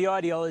do, because the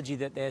ideology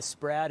that they're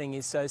sprouting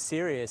is so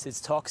serious. It's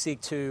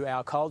toxic to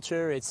our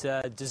culture. It's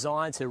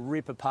designed to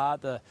rip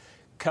apart the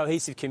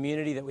cohesive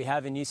community that we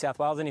have in New South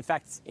Wales and, in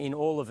fact, in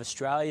all of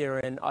Australia.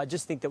 And I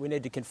just think that we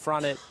need to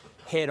confront it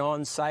head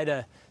on, say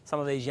to some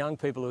of these young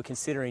people who are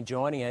considering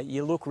joining it,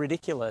 you look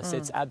ridiculous.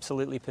 It's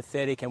absolutely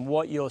pathetic. And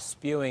what you're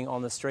spewing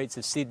on the streets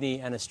of Sydney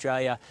and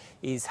Australia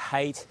is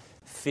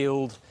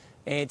hate-filled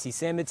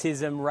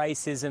anti-Semitism,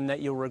 racism that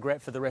you'll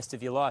regret for the rest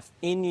of your life.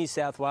 In New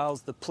South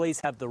Wales, the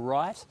police have the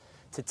right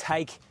to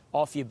take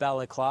off your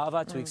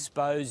balaclava, to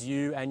expose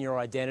you and your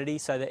identity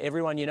so that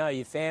everyone you know,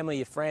 your family,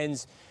 your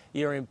friends,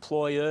 your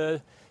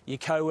employer, your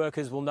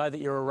co-workers will know that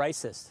you're a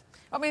racist.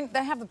 I mean,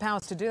 they have the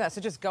powers to do that,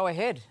 so just go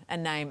ahead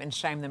and name and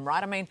shame them,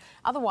 right? I mean,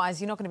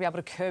 otherwise you're not going to be able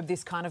to curb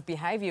this kind of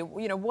behaviour.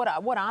 You know, what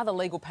are the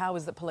legal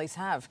powers that police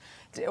have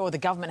or the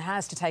government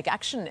has to take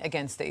action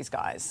against these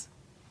guys?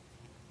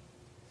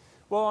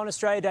 Well, on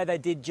Australia Day, they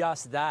did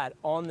just that.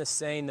 On the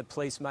scene, the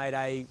police made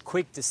a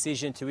quick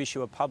decision to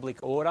issue a public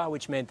order,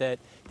 which meant that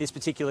this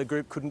particular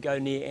group couldn't go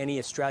near any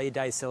Australia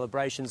Day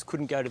celebrations,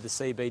 couldn't go to the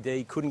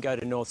CBD, couldn't go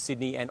to North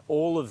Sydney, and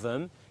all of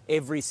them,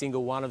 every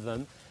single one of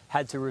them,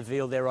 had to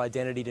reveal their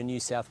identity to New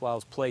South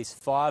Wales Police.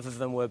 5 of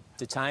them were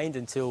detained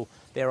until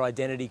their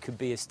identity could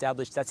be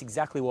established. That's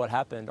exactly what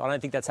happened. I don't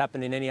think that's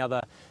happened in any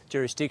other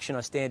jurisdiction.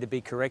 I stand to be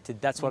corrected.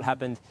 That's what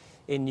happened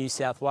in New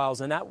South Wales,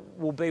 and that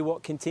will be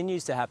what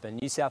continues to happen.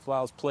 New South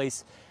Wales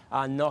Police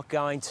are not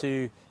going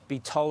to be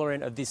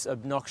tolerant of this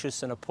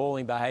obnoxious and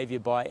appalling behaviour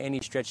by any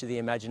stretch of the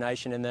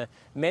imagination. And the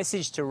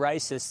message to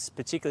racists,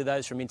 particularly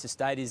those from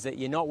interstate, is that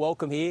you're not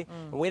welcome here,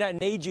 and we don't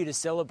need you to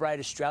celebrate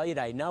Australia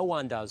Day. No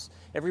one does.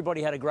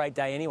 Everybody had a great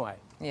day anyway.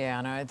 Yeah,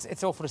 I know.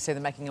 It's awful to see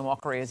them making a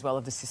mockery as well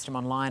of the system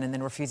online and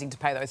then refusing to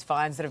pay those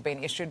fines that have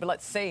been issued. But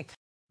let's see.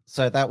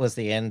 So that was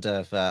the end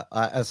of,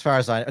 as far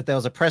as there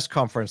was a press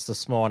conference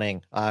this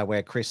morning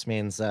where Chris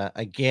Minns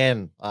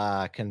again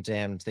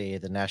condemned the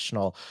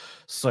National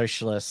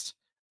Socialist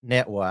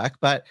Network.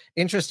 But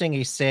interesting,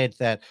 he said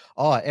that,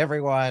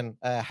 everyone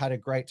had a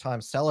great time,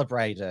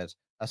 celebrated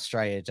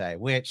Australia Day,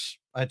 which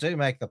I do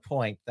make the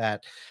point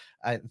that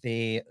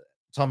the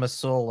Thomas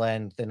Sewell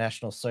and the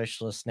National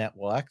Socialist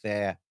Network,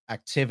 their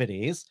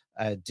activities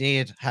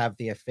did have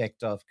the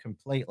effect of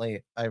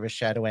completely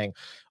overshadowing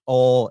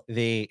all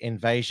the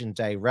Invasion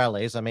Day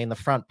rallies. I mean, the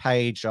front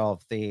page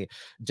of the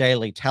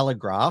Daily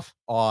Telegraph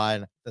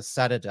on the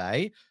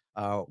Saturday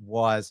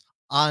was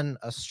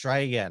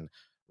un-Australian.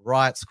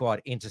 Riot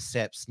squad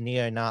intercepts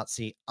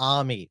neo-Nazi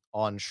army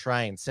on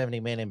train, 70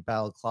 men in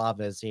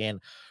balaclavas in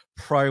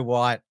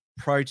pro-white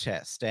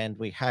protest. And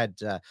we had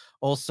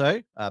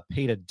also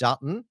Peter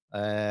Dutton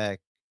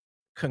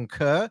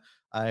concur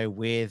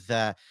with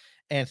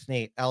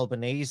Anthony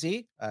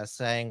Albanese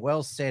saying,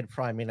 well said,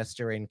 Prime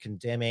Minister, in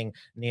condemning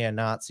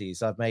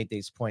neo-Nazis. I've made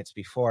these points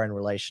before in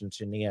relation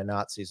to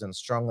neo-Nazis and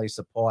strongly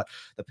support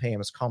the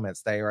PM's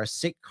comments. They are a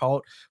sick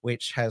cult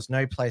which has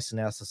no place in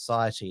our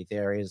society.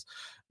 There is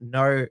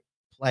no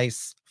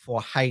place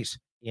for hate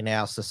in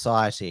our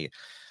society.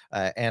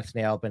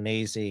 Anthony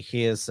Albanese,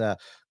 here's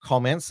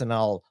comments, and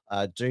I'll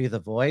do the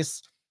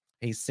voice.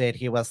 He said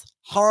he was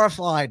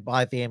horrified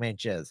by the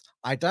images.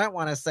 I don't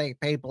want to see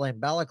people in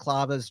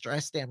balaclavas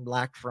dressed in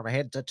black from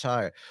head to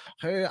toe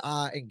who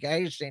are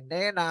engaged in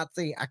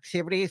neo-Nazi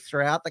activity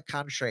throughout the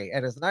country.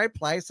 It is no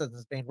place that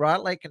has been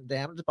rightly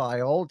condemned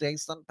by all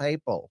decent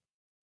people.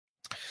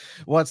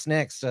 What's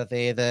next? Are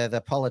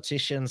the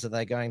politicians, are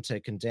they going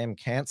to condemn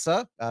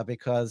cancer?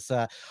 Because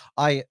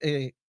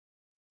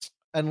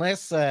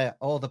unless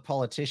all the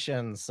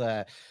politicians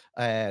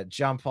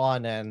jump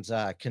on and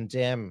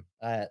condemn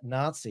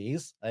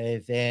Nazis,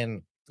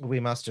 then we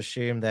must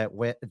assume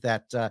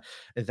that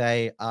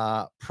they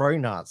are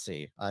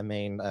pro-Nazi. I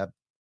mean,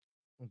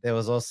 there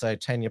was also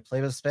Tanya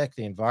Plibersbeck,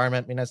 the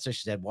environment minister.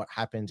 She said what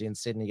happened in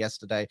Sydney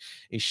yesterday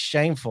is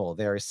shameful.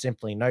 There is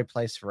simply no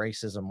place for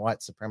racism,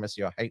 white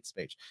supremacy, or hate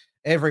speech.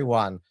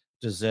 Everyone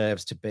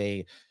deserves to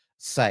be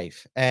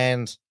safe.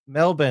 And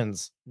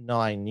Melbourne's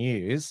 9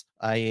 News,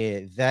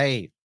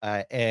 they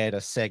aired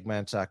a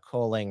segment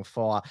calling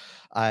for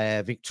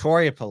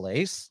Victoria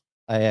Police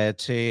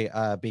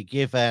to be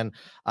given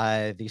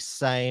the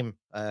same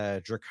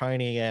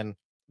draconian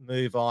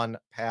move on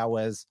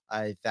powers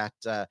that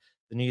the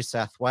New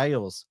South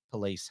Wales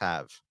police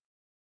have.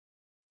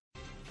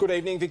 Good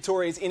evening.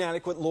 Victoria's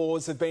inadequate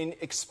laws have been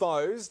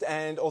exposed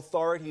and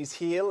authorities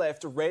here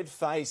left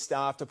red-faced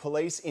after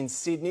police in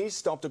Sydney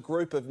stopped a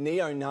group of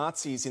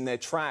neo-Nazis in their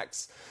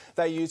tracks.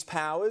 They used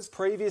powers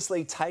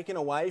previously taken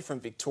away from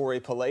Victoria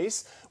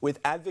Police,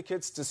 with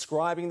advocates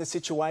describing the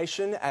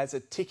situation as a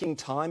ticking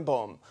time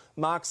bomb.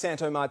 Mark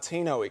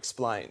Santomartino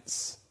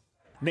explains.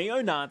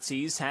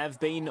 Neo-Nazis have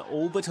been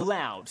all but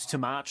allowed to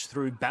march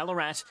through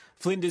Ballarat,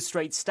 Flinders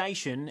Street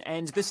Station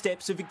and the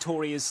steps of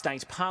Victoria's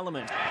State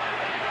Parliament.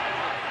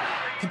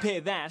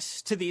 Compare that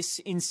to this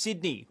in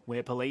Sydney,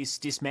 where police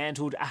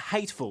dismantled a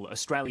hateful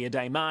Australia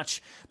Day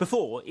march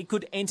before it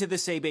could enter the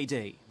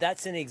CBD.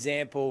 That's an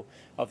example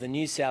of the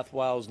New South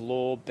Wales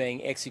law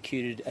being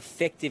executed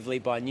effectively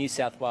by New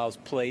South Wales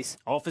police.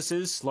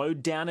 Officers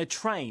slowed down a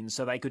train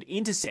so they could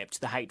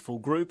intercept the hateful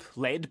group,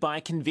 led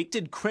by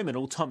convicted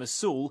criminal Thomas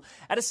Sewell,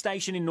 at a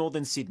station in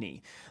northern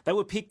Sydney. They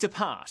were picked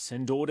apart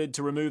and ordered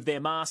to remove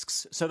their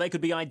masks so they could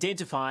be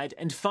identified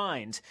and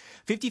fined.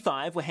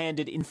 55 were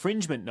handed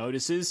infringement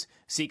notices.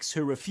 6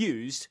 who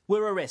refused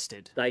were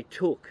arrested. They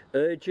took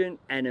urgent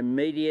and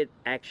immediate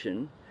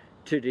action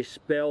to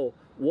dispel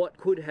what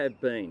could have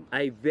been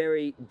a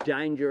very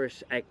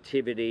dangerous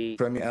activity.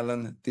 Premier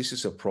Allen, this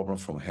is a problem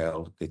from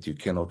hell that you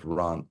cannot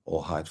run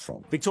or hide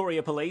from.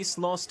 Victoria Police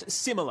lost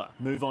similar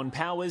move-on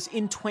powers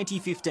in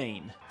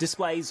 2015.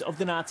 Displays of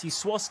the Nazi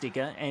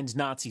swastika and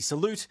Nazi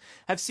salute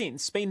have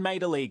since been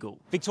made illegal.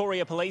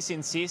 Victoria Police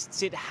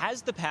insists it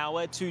has the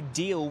power to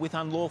deal with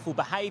unlawful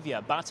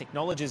behaviour, but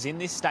acknowledges in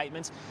this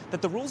statement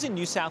that the rules in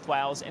New South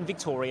Wales and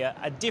Victoria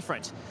are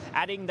different,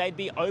 adding they'd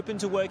be open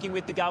to working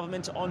with the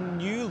government on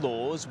new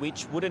laws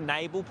which would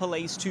enable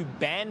police to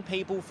ban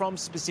people from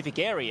specific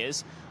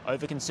areas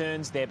over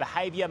concerns their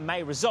behaviour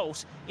may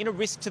result in a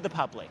risk to the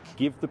public.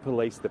 Give the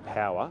police the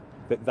power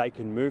that they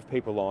can move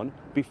people on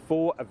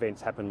before events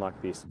happen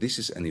like this. This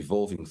is an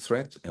evolving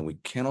threat and we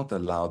cannot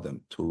allow them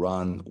to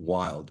run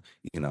wild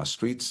in our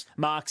streets.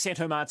 Mark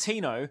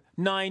Santomartino,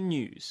 9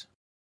 News.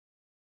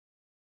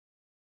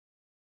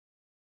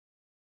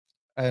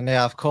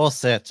 Now, of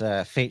course, it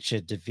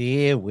featured De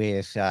Vere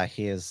with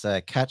his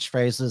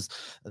catchphrases.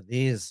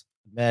 These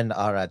men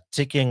are a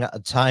ticking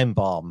time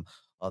bomb.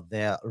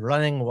 They're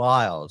running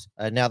wild.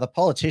 Now, the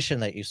politician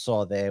that you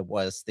saw there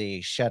was the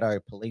Shadow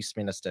Police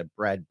Minister,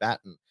 Brad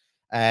Batten.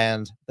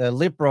 And the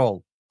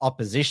Liberal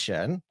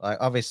opposition,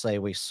 obviously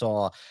we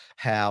saw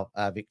how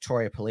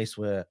Victoria Police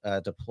were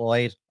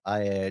deployed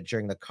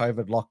during the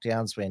COVID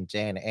lockdowns when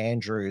Dan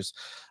Andrews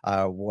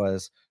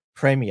was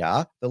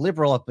Premier. The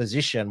Liberal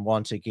opposition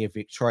want to give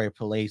Victoria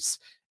Police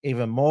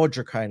even more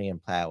draconian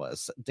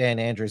powers. Dan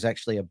Andrews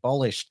actually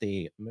abolished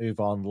the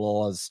move-on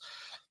laws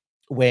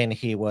when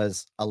he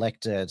was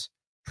elected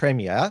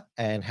Premier,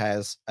 and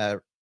has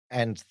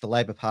and the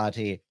Labor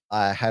Party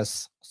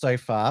has so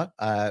far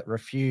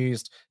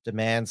refused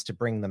demands to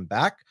bring them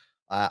back.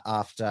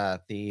 After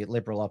the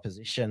Liberal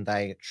opposition,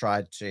 they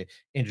tried to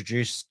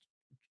introduce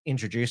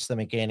them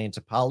again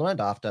into Parliament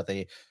after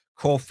the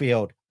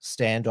Caulfield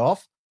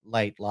standoff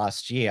late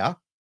last year.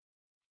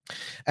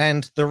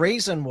 And the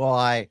reason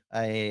why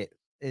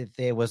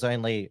there was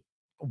only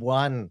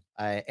one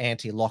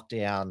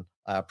anti-lockdown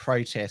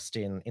protest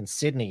in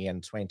Sydney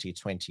in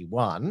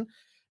 2021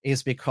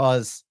 is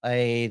because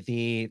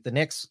the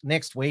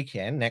next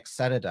weekend, next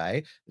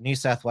Saturday, the New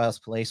South Wales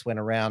Police went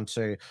around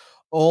to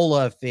all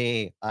of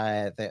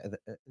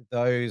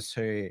those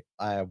who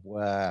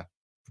were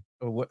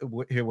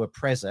who were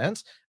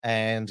present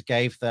and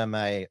gave them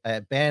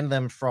banned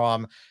them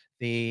from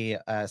the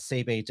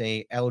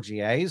CBD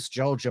LGAs.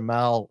 Joel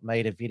Jamal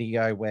made a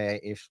video where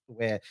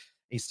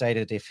he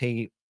stated if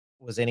he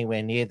was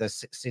anywhere near the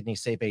Sydney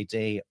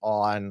CBD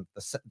on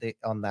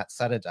on that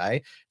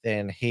Saturday,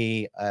 then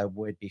he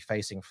would be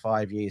facing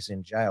 5 years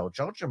in jail.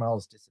 Joel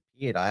Jamal's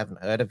disappeared. I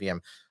haven't heard of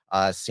him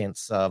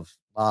since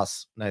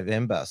last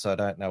November, so I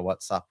don't know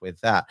what's up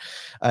with that.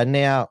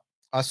 Now,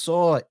 I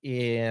saw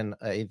in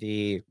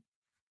the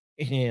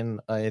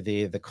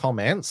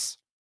comments.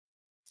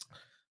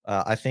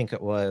 I think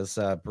it was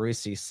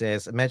Brucey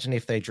says, imagine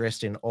if they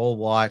dressed in all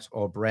white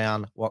or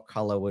brown, what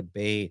color would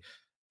be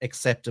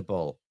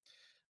acceptable?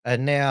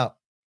 And now,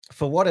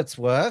 for what it's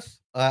worth,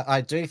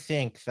 I do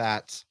think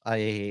that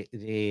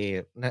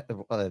the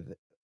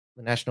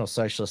National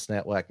Socialist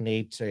Network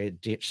need to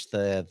ditch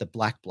the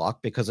black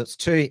bloc, because it's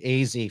too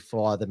easy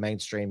for the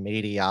mainstream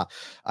media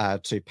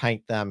to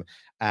paint them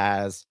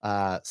as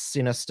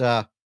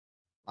sinister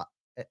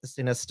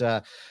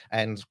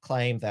and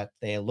claim that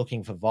they're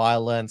looking for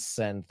violence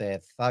and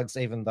they're thugs,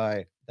 even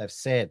though they've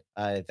said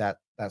that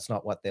that's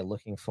not what they're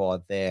looking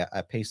for. They're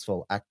a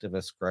peaceful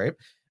activist group.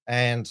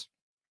 And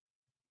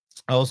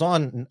I was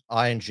on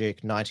Iron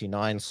Duke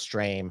 99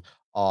 stream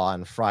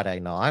on Friday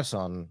night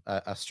on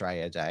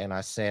Australia Day, and I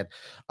said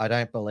I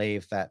don't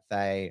believe that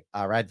they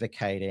are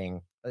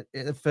advocating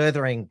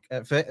furthering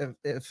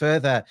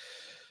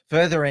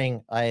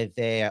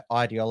their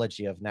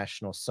ideology of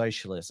National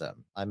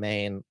Socialism. I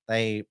mean,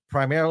 they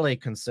primarily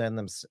concern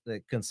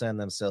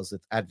themselves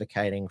with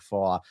advocating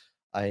for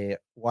a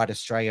white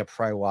Australia,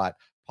 pro-white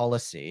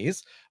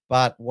policies,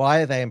 but why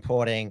are they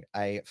importing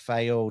a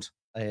failed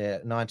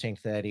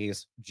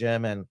 1930s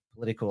German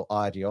political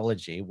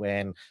ideology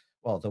when,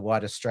 well, the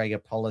White Australia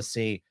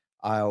policy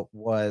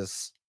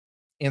was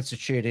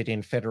instituted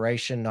in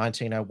Federation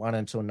 1901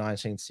 until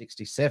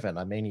 1967.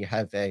 I mean, you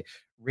have a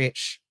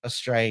rich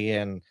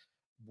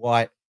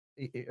white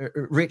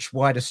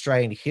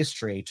Australian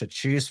history to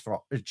choose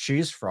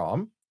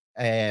from,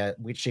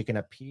 which you can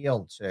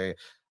appeal to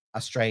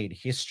Australian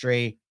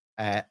history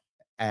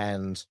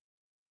and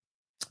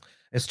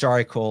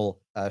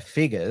historical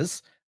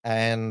figures.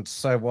 And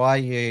so why are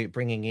you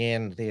bringing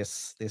in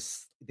this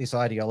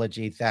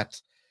ideology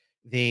that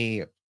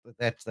the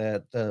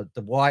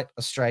white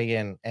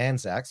Australian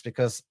Anzacs,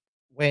 because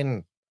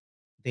when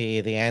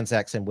the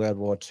Anzacs in World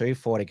War II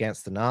fought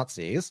against the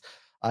Nazis,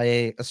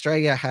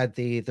 Australia had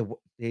the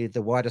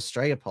white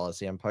Australia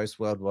policy, and post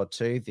World War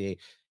II, the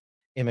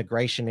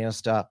immigration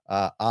minister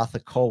Arthur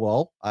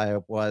Corwell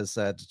was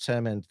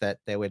determined that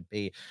there would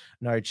be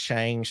no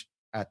change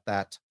at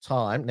that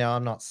time. Now,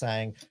 I'm not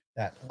saying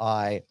that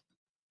I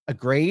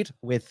agreed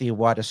with the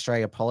White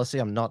Australia policy.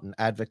 I'm not an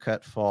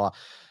advocate for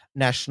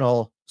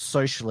National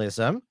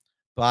Socialism,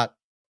 but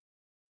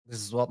this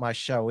is what my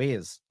show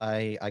is.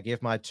 I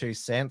give my 2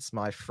 cents,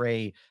 my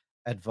free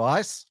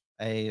advice.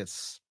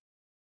 It's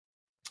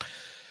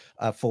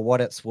for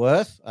what it's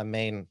worth. I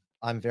mean,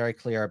 I'm very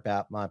clear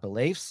about my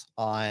beliefs.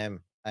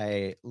 I'm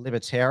a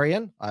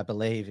libertarian. I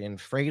believe in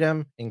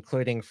freedom,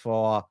 including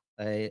for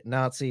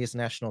Nazis,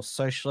 National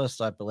Socialists.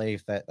 I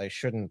believe that they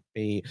shouldn't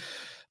be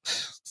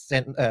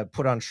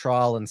put on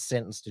trial and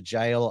sentenced to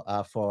jail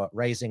for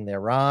raising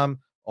their arm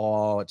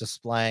or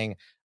displaying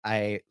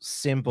a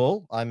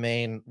symbol. I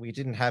mean, we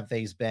didn't have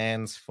these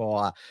bans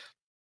for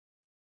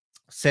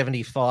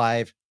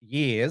 75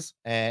 years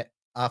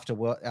after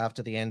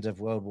the end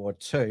of World War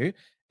II,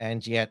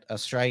 and yet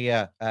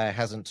Australia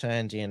hasn't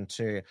turned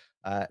into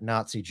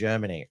Nazi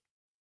Germany.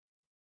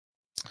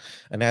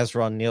 And as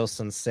Ron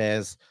Nielsen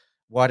says,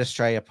 White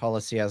Australia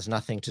policy has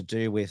nothing to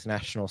do with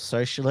National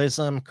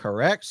Socialism.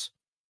 Correct.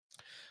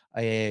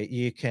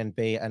 You can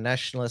be a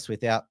nationalist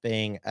without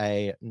being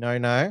a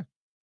no-no.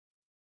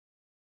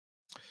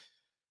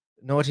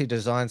 Naughty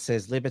Design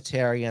says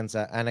libertarians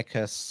are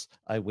anarchists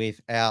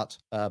without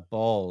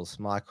balls.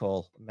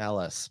 Michael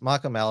Malice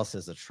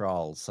is a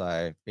troll,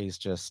 so he's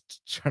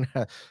just trying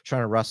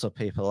to rustle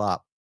people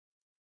up.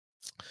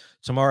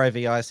 Tomorrow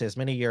VI says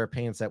many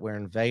Europeans that were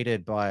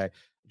invaded by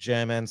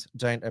Germans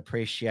don't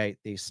appreciate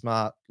the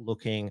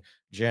smart-looking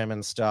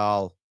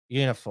German-style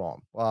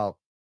uniform. Well,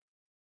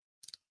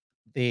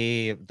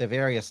 the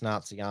various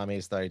Nazi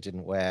armies, though,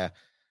 didn't wear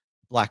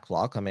black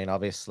bloc. I mean,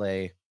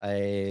 obviously,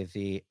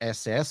 the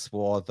SS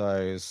wore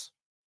those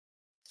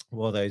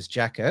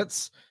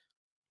jackets.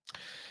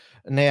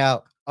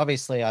 Now,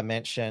 obviously, I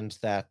mentioned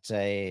that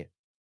the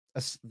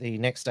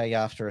next day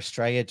after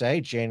Australia Day,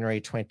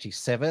 January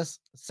 27th,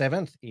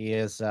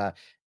 is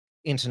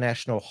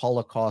International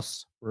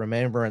Holocaust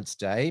Remembrance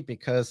Day,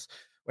 because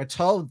we're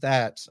told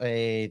that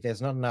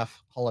there's not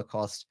enough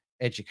Holocaust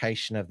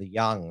education of the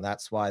young.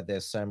 That's why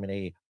there's so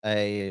many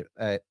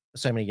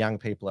young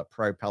people at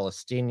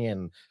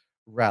pro-Palestinian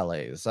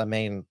rallies. I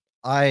mean,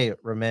 I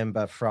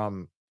remember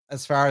from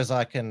as far as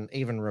I can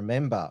even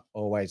remember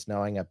always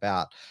knowing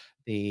about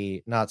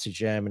the Nazi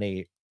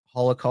Germany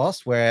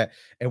Holocaust, where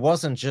it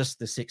wasn't just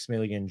the 6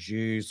 million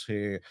Jews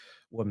who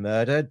were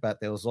murdered, but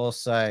there was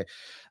also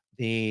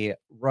the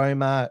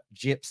Roma,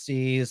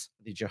 Gypsies,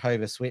 the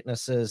Jehovah's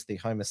Witnesses, the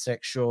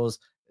homosexuals,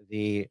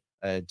 the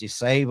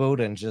disabled,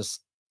 and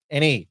just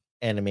any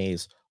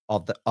enemies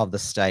of the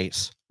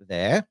state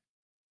there.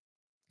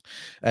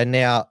 And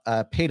now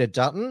Peter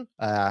Dutton,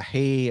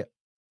 he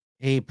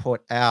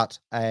put out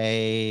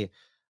a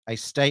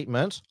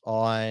statement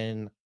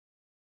on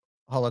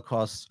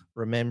Holocaust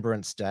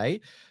Remembrance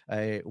Day,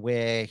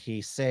 where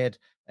he said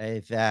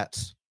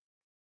that,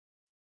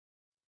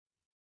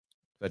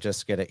 I'll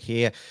just get it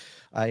here.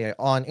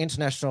 On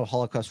International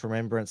Holocaust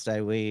Remembrance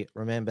Day, we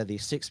remember the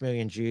 6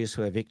 million Jews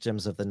who are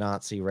victims of the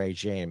Nazi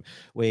regime.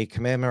 We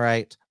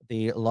commemorate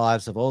the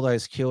lives of all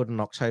those killed on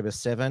October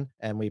 7,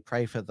 and we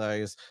pray for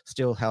those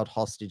still held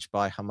hostage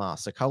by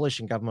Hamas. The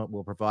coalition government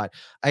will provide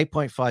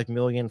 $8.5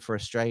 million for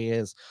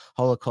Australia's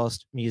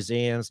Holocaust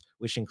museums,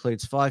 which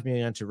includes $5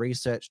 million to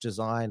research,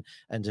 design,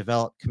 and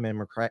develop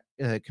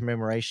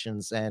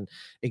commemorations and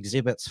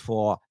exhibits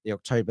for the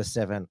October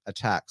 7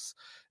 attacks.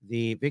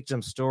 The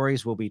victims'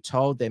 stories will be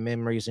told, their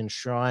memories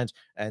enshrined,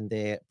 and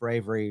their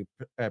bravery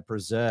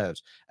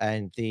preserved.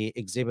 And the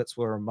exhibits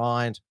will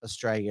remind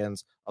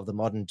Australians of the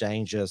modern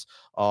dangers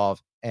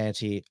of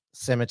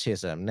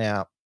anti-Semitism.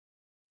 Now,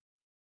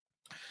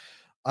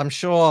 I'm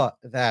sure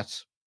that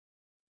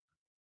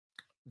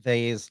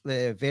there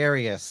are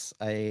various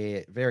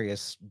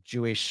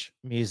Jewish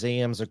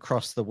museums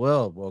across the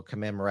world will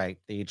commemorate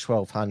the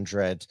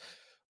 1200,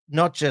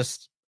 not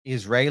just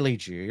Israeli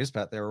Jews,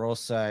 but there are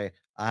also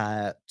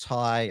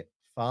Thai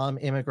farm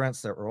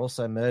immigrants that were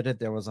also murdered.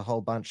 There was a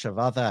whole bunch of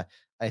other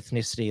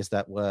ethnicities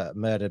that were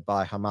murdered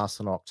by Hamas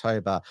on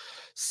October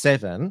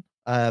 7.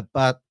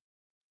 But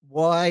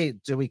why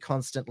do we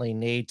constantly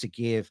need to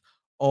give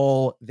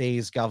all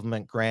these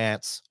government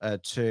grants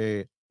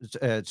to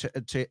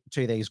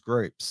these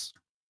groups?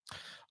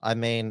 I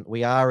mean,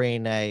 we are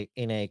in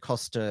a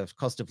cost of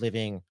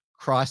living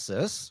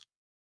crisis.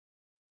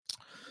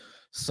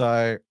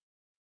 So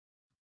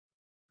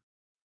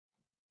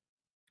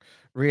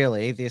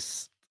really,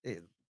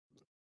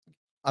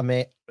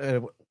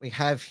 we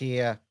have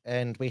here,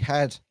 and we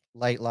had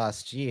late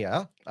last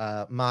year,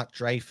 Mark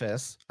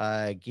Dreyfus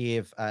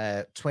give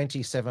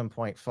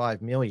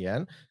 $27.5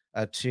 million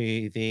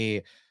to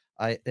the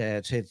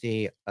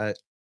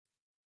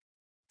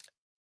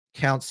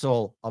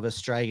Council of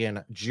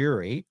Australian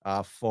Jury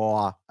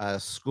for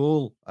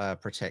school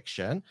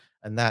protection,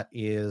 and that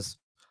is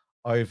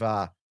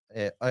over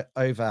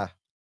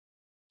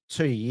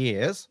 2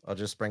 years. I'll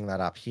just bring that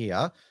up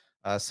here.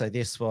 So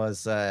this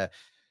was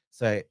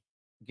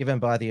given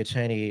by the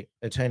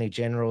Attorney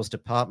General's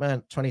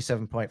Department,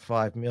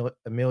 $27.5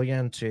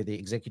 million to the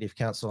Executive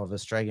Council of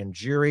Australian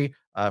Jury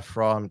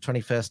from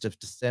 21st of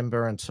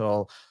December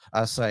until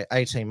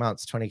 18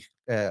 months,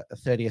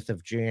 30th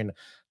of June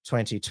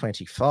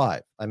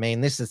 2025. I mean,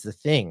 this is the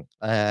thing.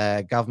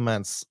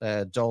 Governments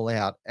dole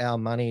out our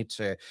money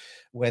to,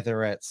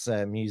 whether it's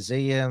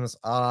museums,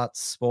 arts,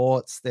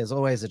 sports, there's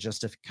always a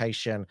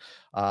justification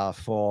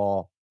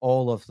for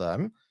all of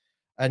them.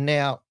 And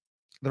now,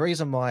 the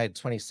reason why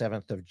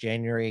 27th of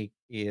January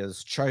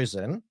is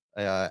chosen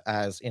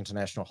as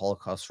International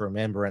Holocaust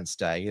Remembrance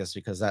Day is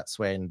because that's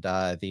when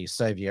the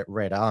Soviet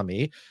Red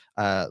Army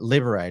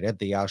liberated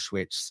the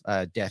Auschwitz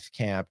death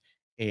camp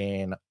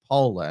in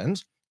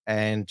Poland.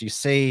 And you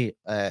see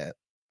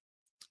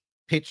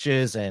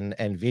pictures and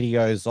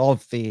videos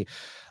of the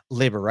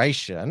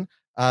liberation.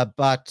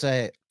 But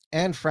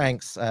Anne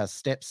Frank's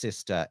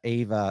stepsister,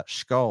 Eva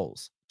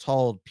Scholes,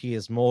 told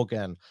Piers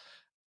Morgan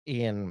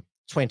in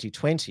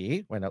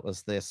 2020, when it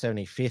was the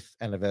 75th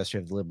anniversary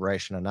of the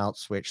liberation in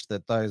Auschwitz,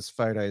 that those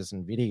photos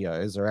and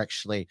videos are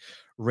actually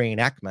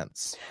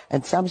reenactments.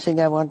 And something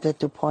I wanted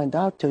to point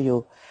out to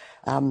you,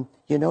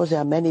 you know,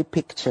 there are many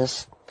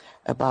pictures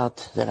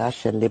about the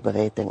Russian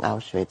liberating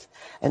Auschwitz,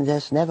 and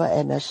there's never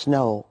any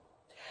snow.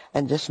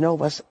 And the snow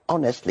was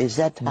honestly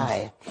that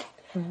high.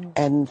 Mm-hmm.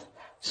 And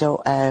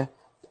so I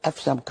have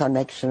some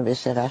connection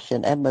with the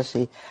Russian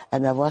embassy,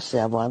 and I was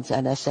there once,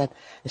 and I said,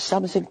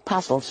 something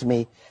puzzles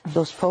me.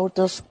 Those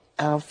photos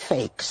are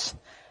fakes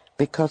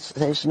because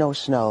there's no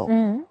snow.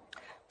 Mm-hmm.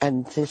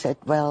 And they said,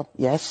 well,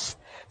 yes,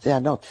 they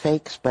are not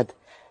fakes, but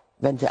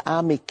when the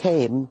army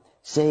came,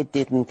 they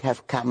didn't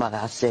have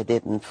cameras, they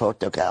didn't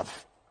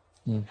photograph.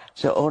 Mm.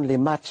 So only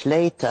much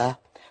later,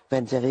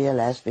 when they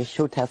realized we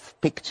should have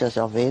pictures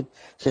of it,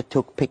 they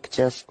took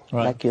pictures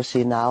like you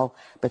see now,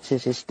 but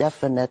this is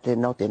definitely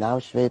not in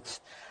Auschwitz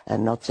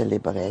and not the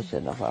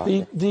liberation of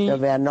Auschwitz. There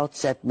were not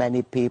that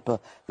many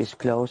people with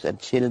clothes and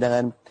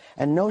children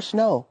and no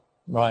snow.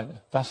 Right,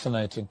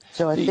 fascinating.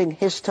 So I think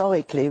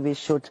historically we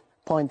should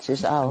point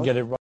this out. And get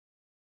it right.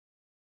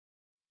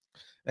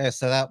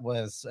 So that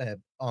was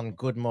on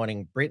Good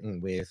Morning Britain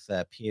with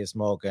Piers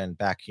Morgan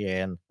back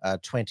in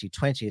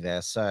 2020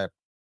 there. So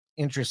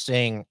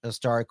interesting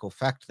historical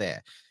fact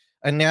there.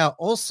 And now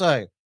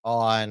also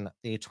on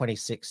the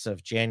 26th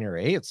of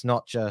January, it's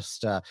not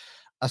just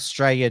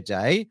Australia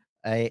Day,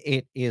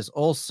 it is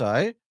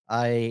also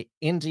a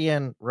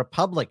Indian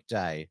Republic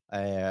Day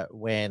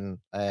when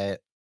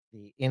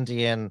the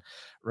Indian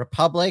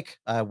Republic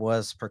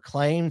was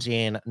proclaimed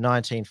in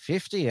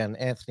 1950, and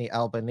Anthony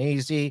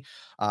Albanese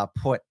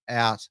put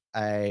out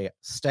a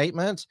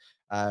statement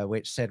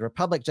which said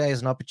Republic Day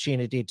is an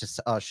opportunity to,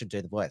 I should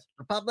do the voice.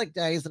 Republic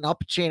Day is an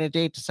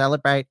opportunity to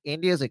celebrate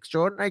India's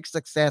extraordinary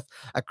success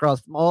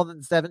across more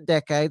than 7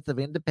 decades of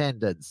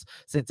independence.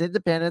 Since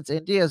independence,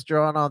 India has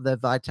drawn on the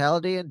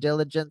vitality and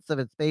diligence of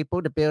its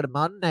people to build a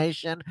modern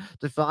nation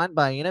defined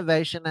by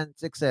innovation and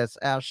success.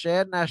 Our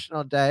shared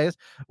national days,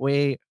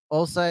 we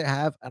also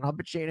have an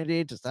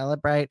opportunity to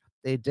celebrate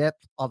the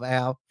depth of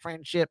our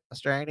friendship.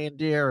 Australia and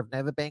India have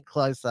never been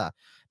closer.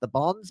 The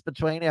bonds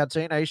between our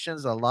two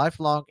nations are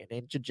lifelong and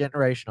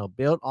intergenerational,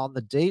 built on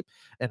the deep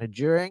and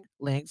enduring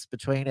links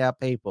between our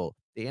people.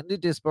 The Indian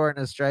diaspora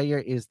in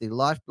Australia is the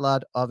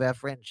lifeblood of our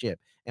friendship.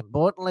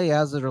 Importantly,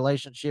 ours is a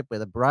relationship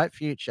with a bright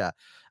future.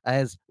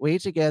 As we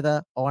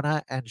together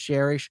honour and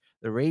cherish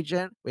the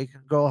region, we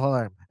can go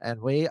home,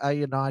 and we are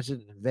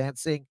united in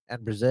advancing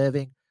and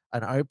preserving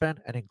an open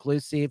and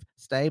inclusive,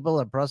 stable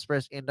and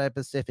prosperous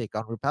Indo-Pacific.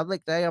 On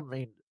Republic Day,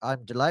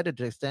 I'm delighted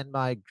to extend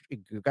my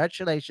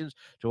congratulations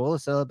to all who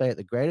celebrate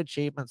the great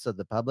achievements of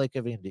the Republic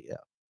of India.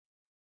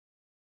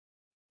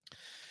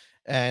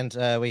 And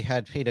we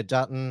had Peter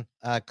Dutton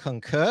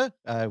concur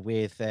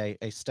with a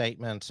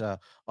statement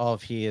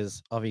of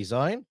his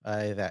own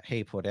that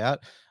he put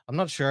out. I'm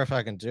not sure if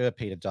I can do a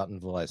Peter Dutton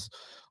voice.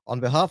 On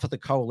behalf of the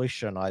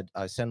coalition,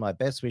 I send my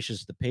best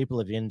wishes to the people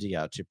of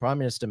India, to Prime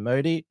Minister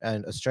Modi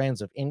and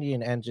Australians of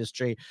Indian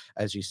ancestry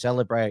as you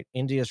celebrate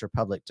India's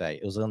Republic Day.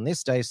 It was on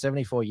this day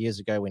 74 years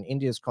ago when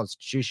India's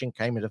constitution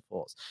came into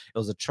force. It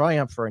was a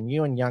triumph for a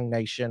new and young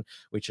nation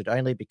which had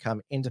only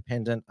become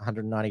independent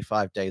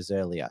 195 days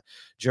earlier.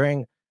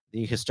 During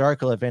the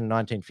historical event in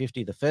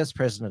 1950, the first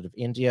president of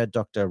India,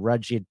 Dr.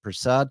 Rajendra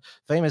Prasad,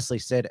 famously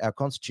said, "Our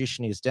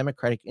constitution is a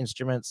democratic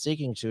instrument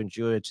seeking to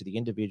ensure to the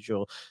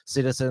individual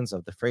citizens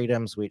of the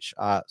freedoms which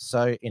are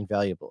so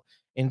invaluable."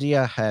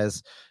 India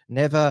has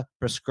never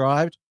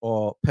prescribed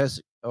or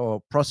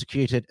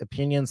prosecuted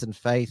opinions and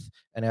faith,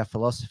 and our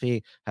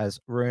philosophy has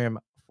room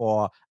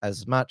for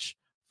as much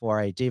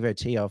for a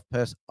devotee of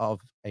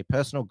a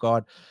personal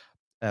God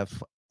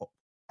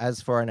as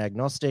for an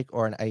agnostic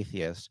or an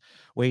atheist.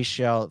 We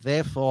shall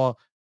therefore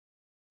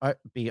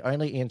be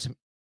only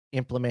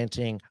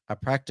implementing a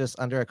practice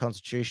under a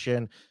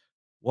constitution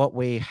what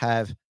we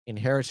have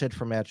inherited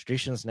from our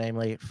traditions,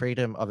 namely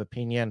freedom of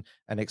opinion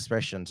and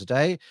expression.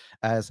 Today,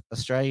 as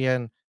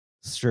Australian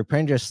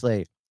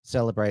stupendously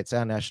celebrates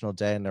our national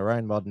day and our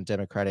own modern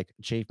democratic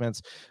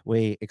achievements,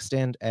 we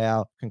extend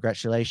our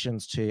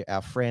congratulations to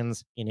our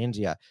friends in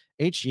India.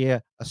 Each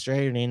year,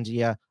 Australia and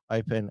India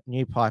open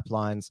new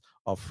pipelines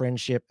of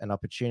friendship and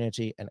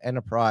opportunity and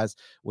enterprise,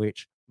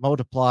 which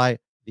multiply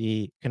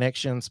the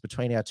connections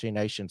between our two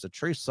nations, a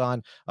true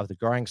sign of the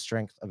growing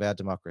strength of our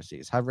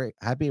democracies.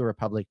 Happy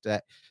Republic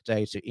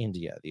Day to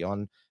India, the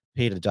on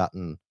Peter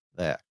Dutton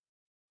there.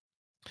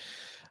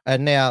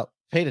 And now,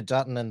 Peter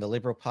Dutton and the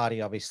Liberal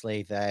Party,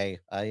 obviously, they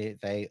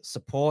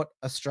support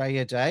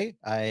Australia Day.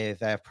 They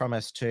have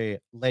promised to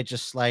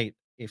legislate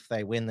if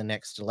they win the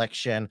next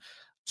election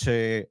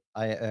to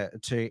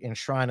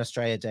enshrine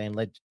Australia Day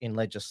in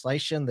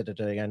legislation, that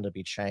it'll only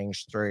be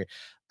changed through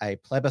a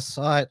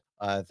plebiscite.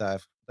 A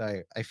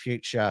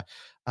future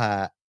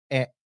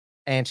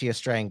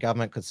anti-Australian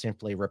government could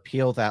simply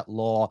repeal that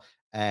law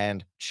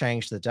and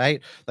change the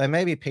date. Though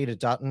maybe Peter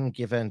Dutton,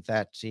 given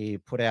that he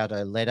put out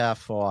a letter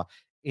for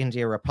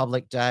India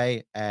Republic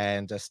Day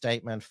and a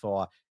statement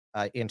for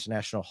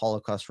International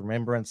Holocaust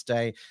Remembrance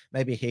Day,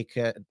 maybe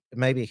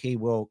he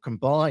will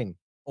combine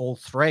all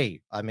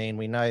three. I mean,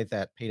 we know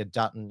that Peter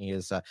Dutton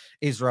is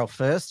Israel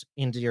first,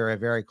 India a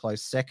very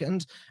close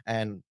second,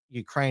 and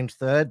Ukraine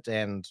third,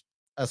 and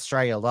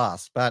Australia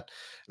last. But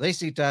at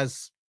least he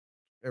does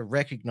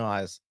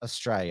recognize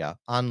Australia,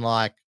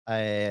 unlike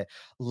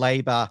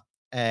Labor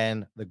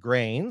and the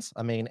Greens.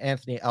 I mean,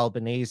 Anthony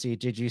Albanese,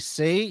 did you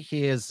see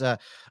his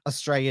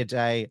Australia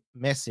Day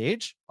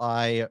message?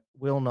 I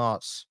will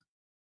not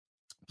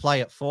play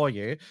it for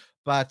you,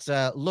 but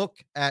look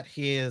at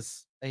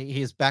his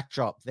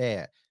backdrop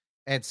there.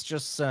 It's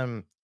just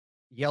some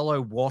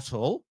yellow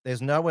wattle.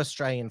 There's no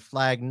Australian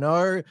flag.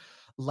 No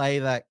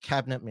Labor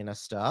cabinet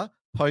minister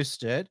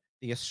posted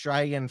the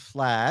Australian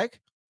flag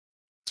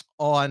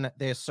on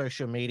their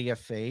social media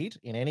feed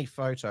in any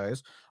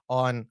photos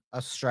on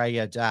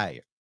Australia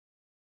Day.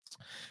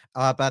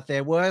 But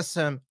there were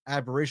some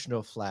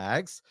Aboriginal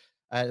flags.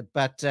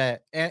 But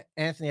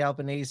Anthony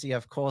Albanese,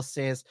 of course,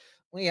 says,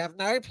 "We have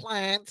no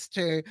plans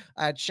to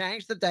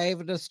change the day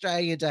of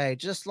Australia Day,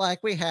 just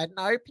like we had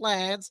no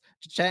plans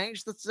to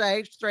change the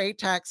stage 3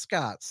 tax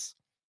cuts."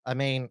 I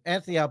mean,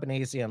 Anthony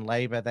Albanese and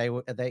Labor,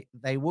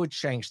 they would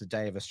change the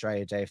day of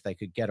Australia Day if they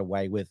could get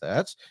away with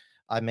it.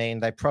 I mean,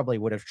 they probably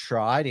would have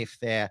tried if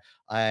their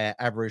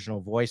Aboriginal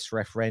voice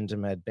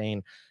referendum had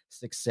been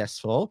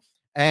successful.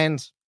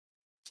 And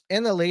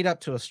in the lead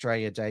up to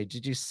Australia Day,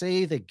 did you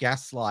see the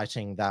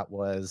gaslighting that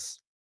was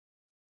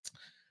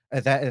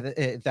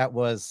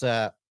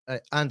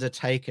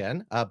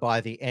undertaken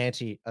by the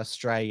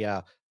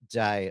anti-Australia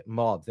Day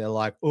mob. They're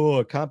like,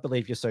 oh, I can't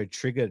believe you're so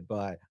triggered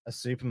by a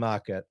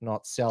supermarket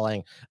not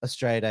selling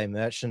Australia Day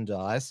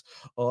merchandise.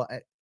 Or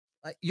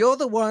you're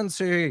the ones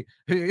who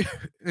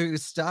who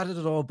started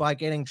it all by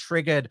getting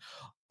triggered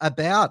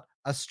about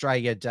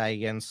Australia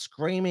Day and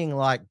screaming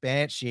like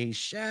banshees,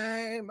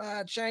 shame,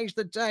 change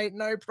the date,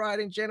 no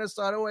pride in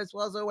genocide, always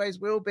was, always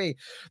will be.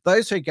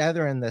 Those who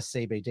gather in the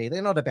CBD,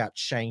 they're not about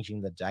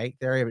changing the date.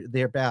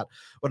 They're about,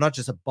 well, not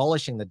just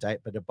abolishing the date,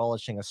 but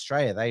abolishing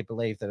Australia. They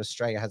believe that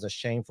Australia has a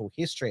shameful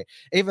history,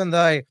 even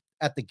though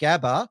at the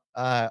Gabba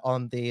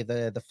on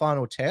the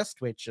final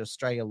test, which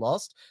Australia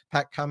lost,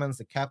 Pat Cummins,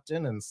 the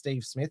captain, and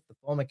Steve Smith, the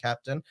former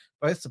captain,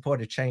 both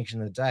supported changing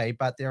the day,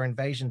 but their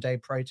Invasion Day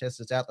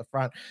protesters out the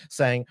front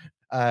saying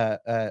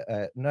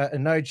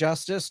no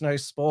justice, no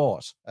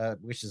sport,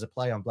 which is a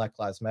play on Black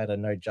Lives Matter,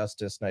 no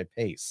justice, no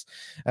peace.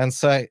 And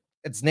so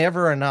it's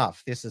never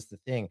enough. This is the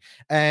thing.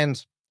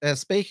 And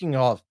speaking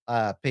of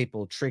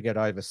people triggered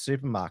over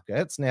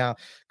supermarkets, now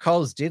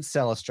Coles did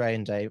sell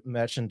Australian Day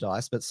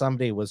merchandise, but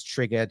somebody was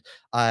triggered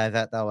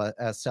that they were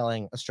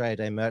selling Australia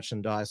Day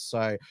merchandise.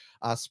 So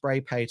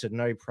spray painted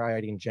no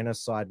pride in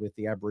genocide with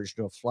the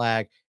Aboriginal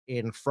flag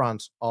in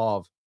front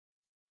of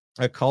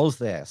Coles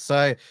there.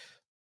 So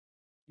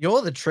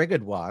you're the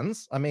triggered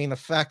ones. I mean, the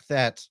fact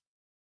that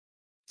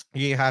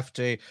you have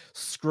to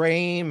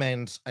scream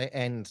and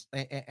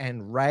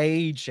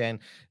rage and,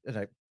 you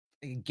know,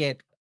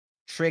 get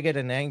triggered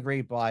and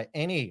angry by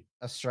any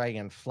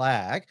Australian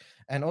flag.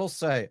 And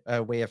also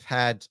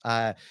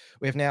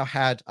we've now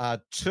had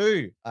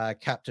two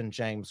Captain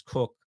James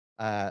Cook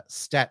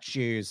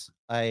statues,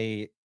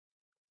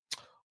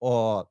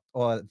 or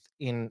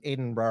in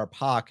Edinburgh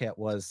Park, it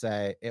was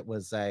a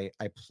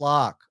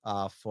plaque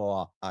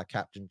for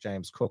Captain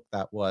James Cook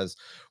that was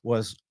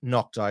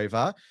knocked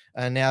over.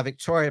 And now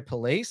Victoria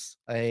Police,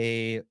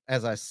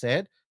 as I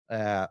said,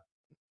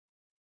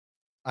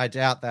 I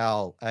doubt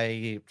they'll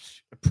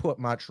put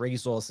much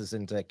resources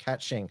into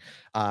catching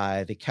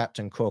the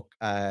Captain Cook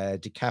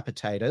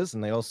decapitators,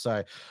 and they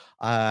also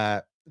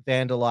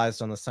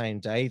vandalized on the same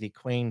day the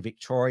Queen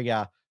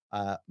Victoria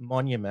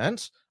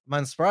monument.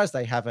 I'm surprised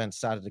they haven't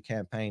started a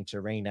campaign to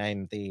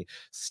rename the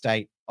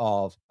state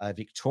of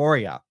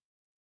Victoria.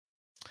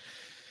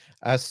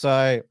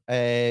 So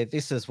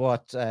this is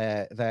what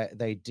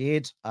they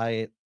did.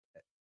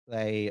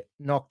 They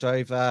knocked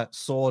over,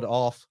 sawed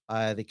off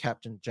the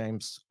Captain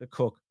James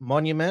Cook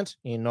monument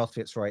in North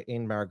Fitzroy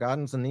in Yarra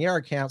Gardens, and the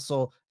Yarra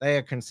Council, they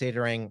are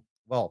considering,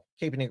 well,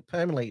 keeping it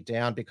permanently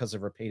down because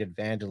of repeated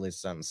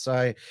vandalism.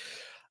 So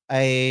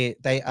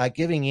they are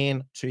giving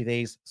in to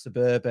these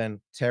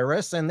suburban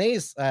terrorists, and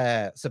these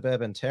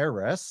suburban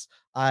terrorists,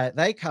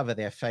 they cover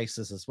their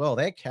faces as well.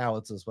 They're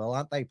cowards as well.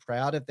 Aren't they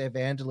proud of their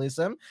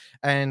vandalism?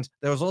 And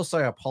there was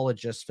also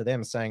apologists for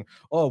them saying,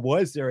 oh, why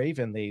is there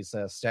even these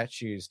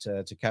statues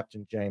to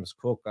Captain James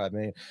Cook? I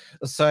mean,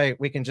 so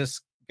we can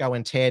just go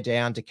and tear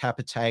down,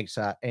 decapitate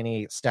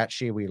any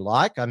statue we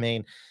like. I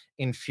mean,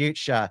 in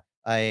future,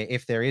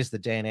 if there is the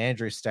Dan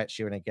Andrews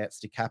statue and it gets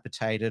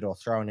decapitated or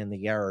thrown in the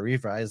Yarra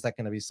River, is that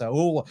going to be so,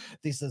 oh,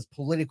 this is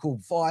political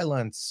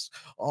violence?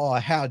 Oh,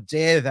 how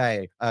dare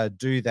they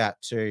do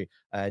that to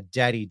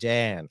Daddy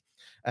Dan?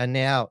 And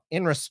now,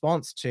 in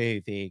response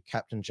to the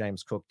Captain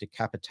James Cook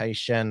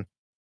decapitation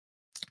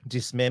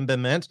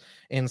dismemberment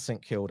in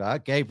St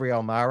Kilda,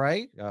 Gabriel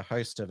Murray,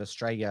 host of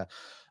Australia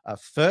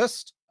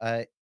First,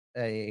 a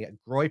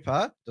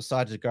groyper,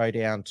 decided to go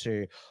down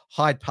to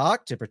Hyde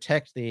Park to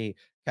protect the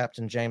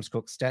Captain James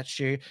Cook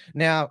statue.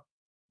 Now,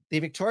 the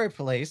Victoria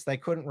Police, they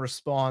couldn't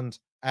respond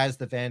as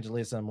the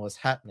vandalism was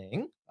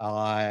happening.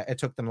 It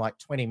took them like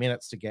 20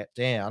 minutes to get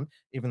down,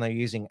 even though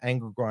using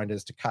angle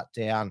grinders to cut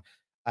down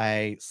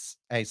a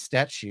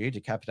statue,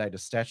 decapitate a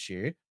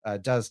statue,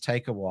 does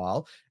take a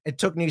while. It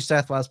took New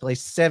South Wales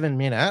Police 7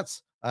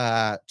 minutes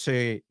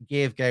to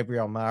give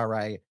Gabriel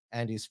Murray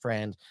and his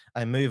friend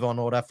a move on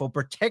order for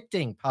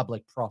protecting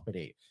public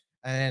property.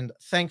 And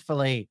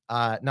thankfully,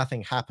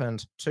 nothing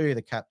happened to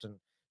the Captain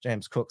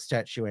James Cook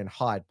statue in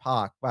Hyde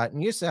Park. But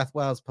New South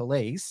Wales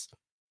Police,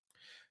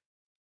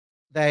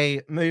 they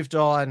moved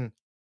on.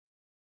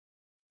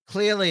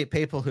 Clearly,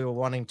 people who are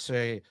wanting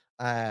to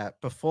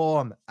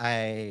perform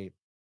a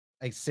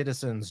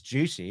citizen's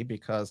duty,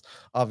 because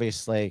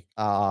obviously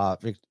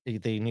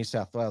the New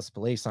South Wales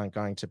Police aren't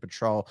going to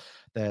patrol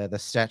the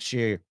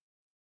statue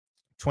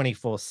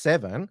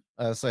 24/7.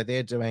 So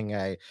they're doing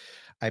a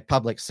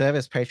public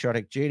service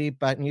patriotic duty,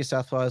 but New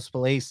South Wales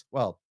Police,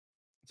 well,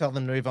 tell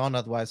them to move on,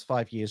 otherwise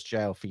 5 years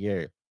jail for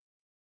you.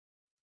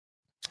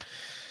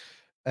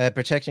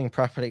 Protecting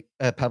public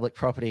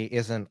property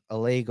isn't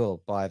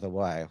illegal, by the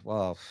way.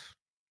 Well,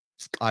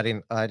 I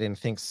didn't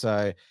think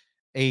so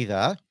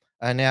either.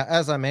 Now,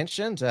 as I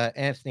mentioned,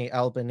 Anthony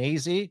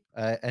Albanese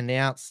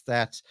announced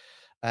that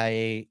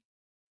he'd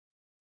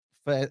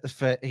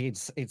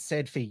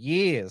said for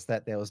years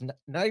that there was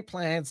no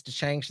plans to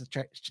change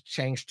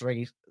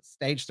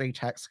stage 3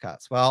 tax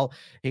cuts. Well,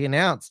 he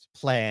announced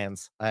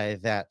plans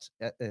that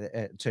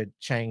to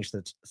change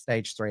the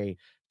stage 3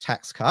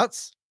 tax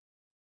cuts.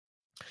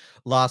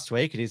 last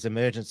week at his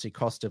emergency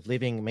cost of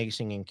living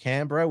meeting in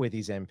Canberra with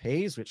his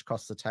MPs, which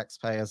cost the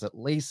taxpayers at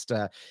least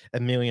 $1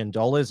 million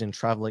in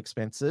travel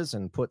expenses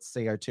and puts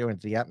CO2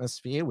 into the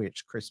atmosphere,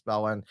 which Chris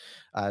Bowen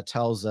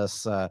tells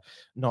us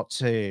not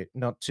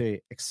to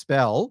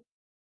expel.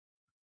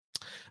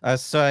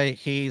 So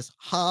he's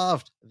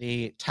halved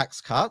the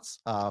tax cuts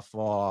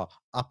for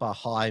upper,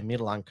 high,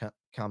 middle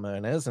income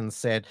earners and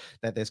said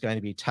that there's going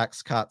to be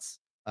tax cuts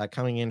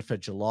coming in for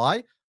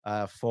July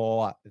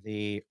for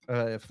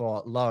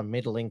lower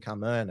middle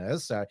income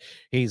earners. So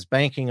he's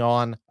banking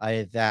on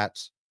that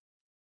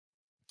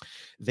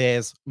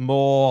there's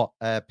more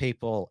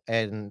people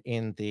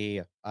in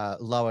the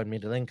lower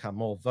middle income,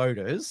 more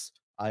voters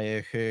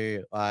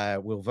who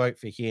will vote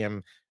for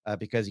him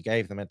because he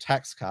gave them a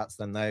tax cuts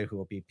than those who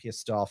will be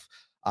pissed off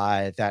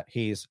that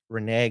he's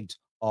reneged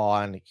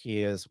on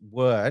his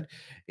word.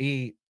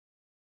 He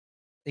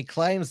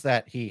claims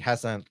that he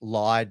hasn't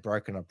lied,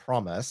 broken a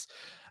promise,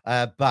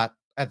 but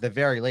at the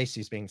very least,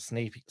 he's being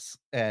sneaky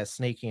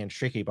and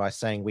tricky by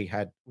saying we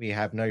have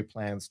no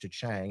plans to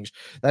change.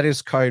 That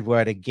is code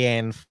word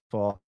again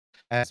for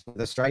as with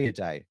Australia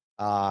Day.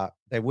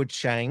 They would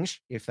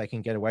change if they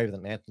can get away with it.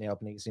 And Anthony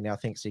Albanese now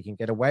thinks he can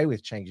get away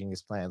with changing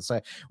his plans. So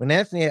when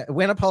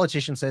a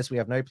politician says we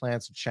have no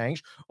plans to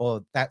change, or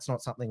that's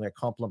not something we're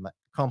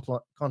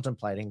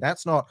contemplating,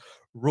 that's not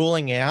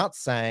ruling out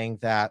saying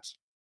that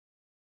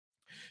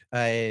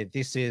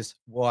this is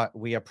what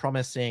we are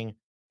promising.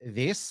 And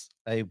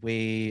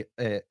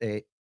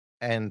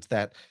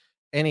that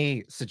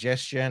any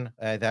suggestion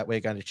that we're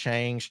going to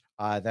change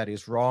that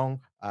is wrong.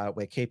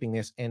 We're keeping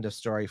this, end of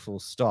story, full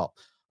stop.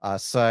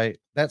 So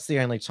that's the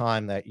only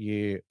time that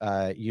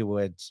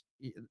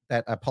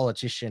that a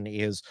politician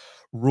is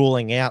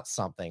ruling out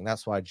something.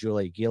 That's why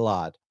Julie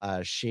Gillard,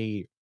 her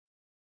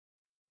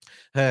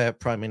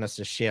prime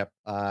ministership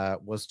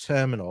was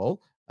terminal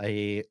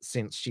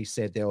since she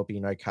said there will be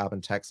no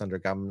carbon tax under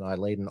government I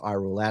lead, and I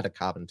rule out a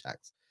carbon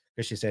tax.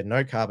 Because she said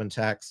no carbon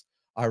tax,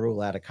 I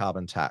rule out a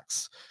carbon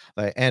tax.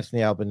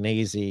 Anthony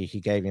Albanese,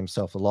 he gave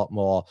himself a lot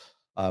more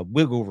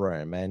wiggle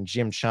room. And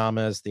Jim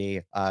Chalmers,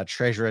 the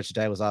treasurer,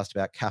 today was asked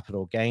about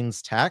capital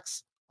gains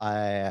tax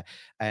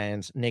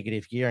and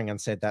negative gearing, and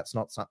said that's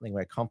not something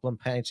we're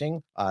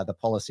contemplating. The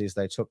policies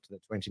they took to the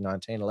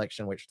 2019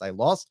 election, which they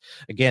lost,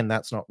 again,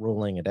 that's not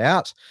ruling it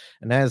out.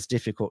 And as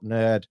difficult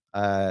nerd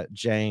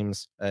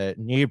James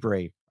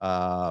Newbury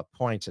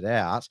pointed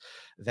out,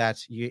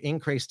 that you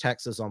increase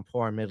taxes on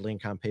poor and middle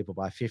income people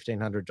by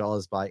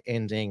 $1,500 by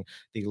ending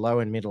the low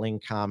and middle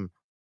income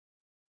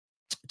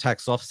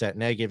tax offset,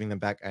 now giving them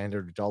back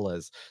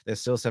 $800. There's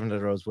still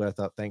 $700 worth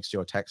up thanks to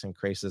your tax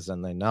increases,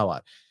 and they know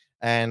it.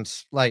 And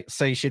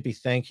so you should be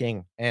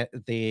thanking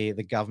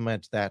the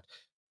government that,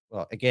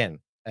 well, again,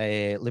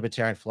 a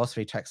libertarian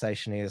philosophy,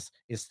 taxation is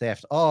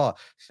theft. Oh,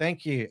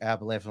 thank you, our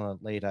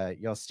benevolent leader.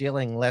 You're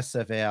stealing less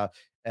of our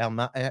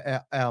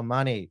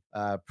money.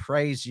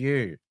 Praise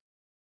you.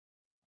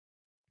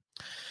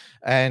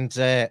 And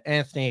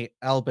Anthony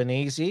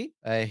Albanese,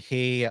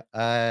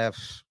 there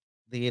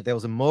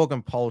was a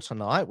Morgan poll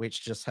tonight,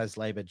 which just has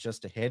Labor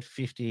just ahead,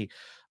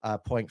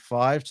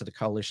 50.5 to the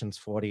coalition's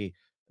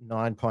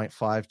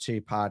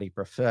 49.52 party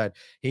preferred.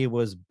 He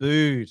was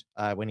booed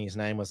when his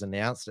name was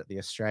announced at the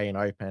Australian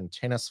Open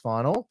tennis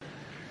final.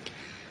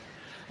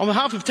 On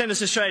behalf of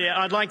Tennis Australia,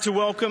 I'd like to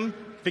welcome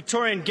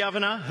Victorian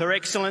Governor, Her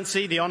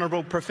Excellency, the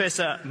Honourable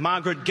Professor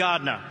Margaret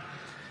Gardner,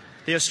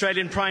 the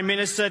Australian Prime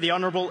Minister, the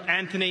Honourable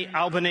Anthony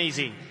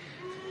Albanese,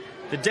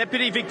 the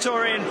Deputy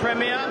Victorian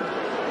Premier,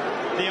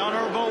 the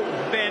Honourable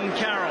Ben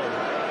Carroll.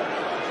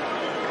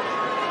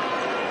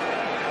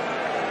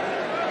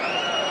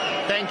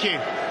 Thank you.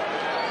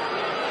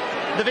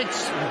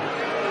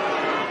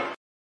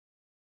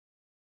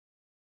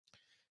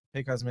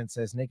 Pete Osmond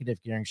says negative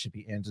gearing should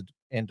be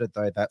ended,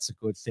 though that's a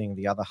good thing.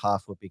 The other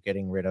half would be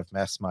getting rid of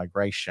mass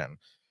migration.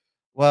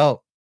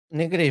 Well,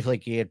 negatively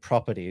geared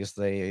properties,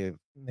 they're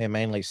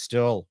mainly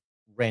still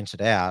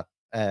rented out.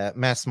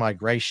 Mass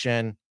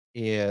migration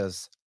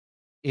is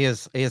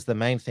the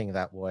main thing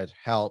that would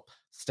help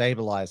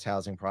stabilize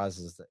housing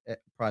prices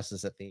at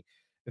the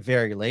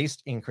very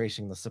least,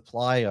 increasing the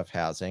supply of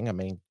housing. I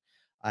mean,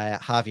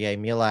 Javier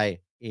Milei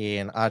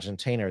in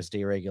Argentina has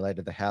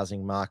deregulated the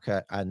housing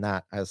market, and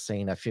that has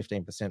seen a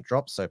 15%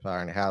 drop so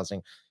far in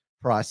housing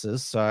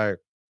prices. So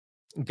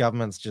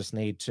governments just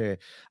need to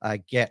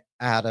get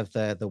out of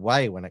the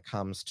way when it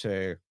comes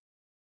to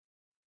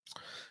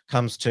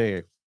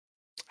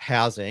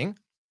housing.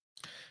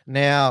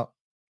 Now,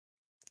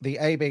 the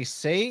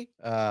ABC,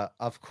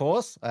 of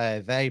course,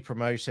 they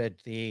promoted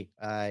the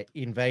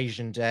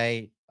Invasion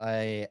Day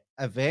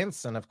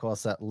events, and of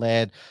course that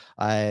led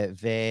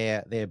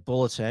their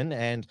bulletin,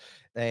 and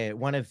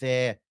one of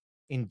their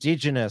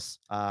Indigenous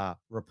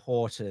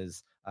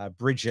reporters,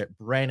 Bridget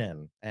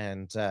Brennan,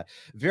 and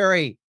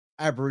very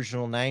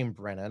Aboriginal name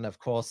Brennan. Of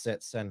course,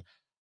 it's an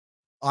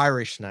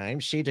Irish name,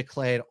 she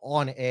declared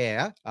on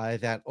air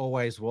that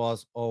always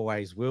was,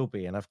 always will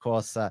be. And of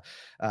course, the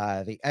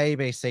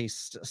ABC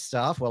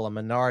staff, well, a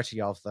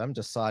minority of them,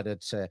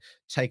 decided to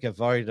take a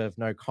vote of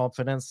no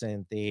confidence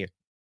in the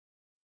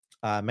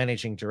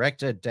managing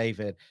director,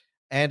 David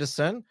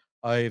Anderson,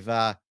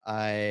 over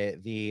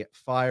the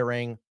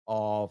firing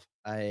of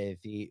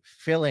the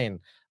fill-in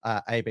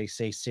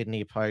ABC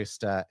Sydney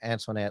Post,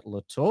 Antoinette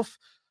Lattouf.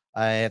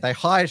 They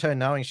hired her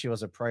knowing she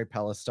was a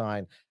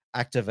pro-Palestine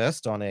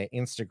activist on her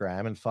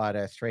Instagram and fired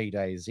her 3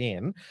 days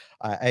in.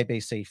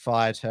 ABC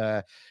fired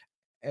her.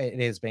 It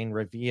has been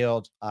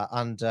revealed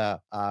under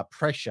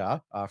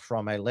pressure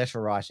from a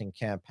letter writing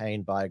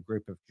campaign by a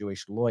group of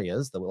Jewish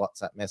lawyers. The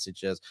WhatsApp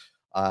messages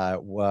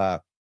were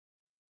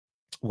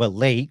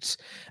leaked,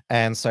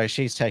 and so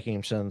she's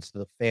taking him to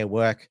the Fair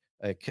Work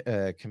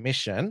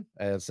Commission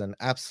as an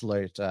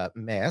absolute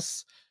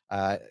mess.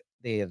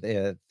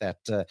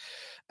 That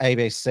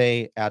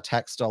ABC, our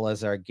tax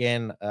dollars are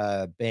again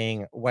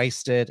being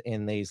wasted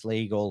in these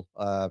legal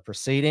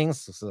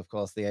proceedings. So, of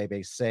course, the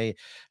ABC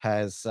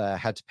has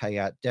had to pay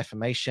out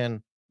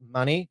defamation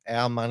money,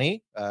 our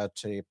money,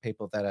 to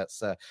people that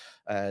it's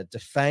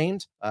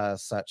defamed,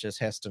 such as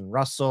Heston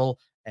Russell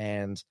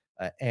and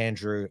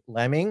Andrew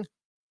Lemming.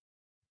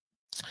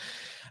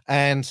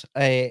 And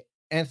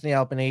Anthony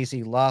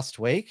Albanese last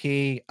week,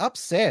 he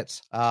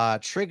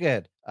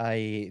triggered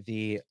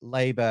the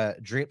Labor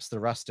drips, the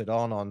rusted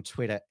on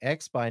Twitter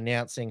X, by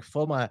announcing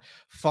former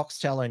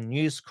Foxtel and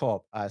News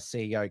Corp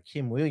CEO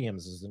Kim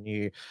Williams as the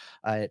new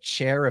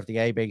chair of the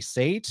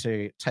ABC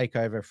to take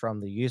over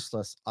from the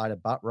useless Ida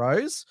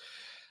Buttrose.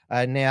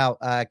 Now,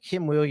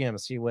 Kim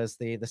Williams, he was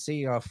the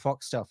CEO of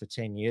Foxtel for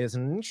 10 years.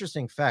 And an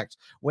interesting fact,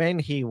 when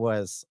he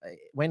was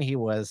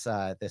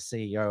the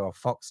CEO of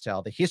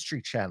Foxtel, the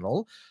History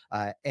Channel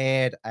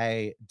aired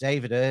a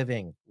David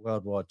Irving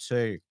World War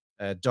II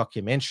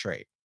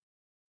documentary,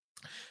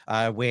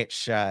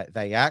 which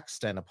they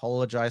axed and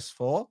apologized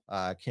for.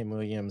 Kim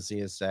Williams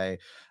is a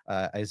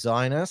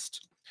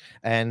Zionist.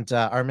 And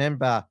I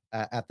remember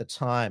at the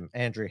time,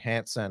 Andrew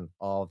Hansen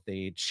of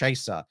The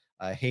Chaser,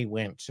 he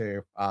went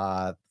to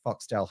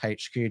Foxtel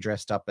HQ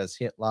dressed up as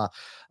Hitler,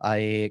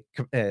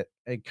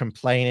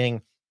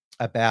 complaining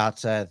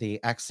about the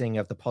axing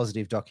of the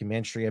positive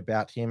documentary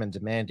about him and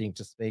demanding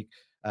to speak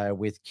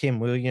with Kim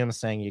Williams,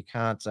 saying you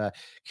can't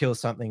kill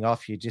something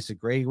off you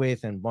disagree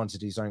with, and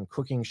wanted his own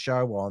cooking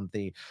show on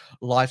the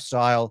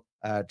Lifestyle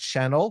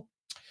channel.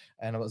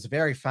 And it was a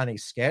very funny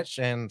sketch,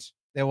 and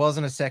there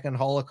wasn't a second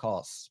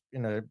Holocaust. You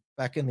know,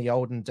 back in the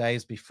olden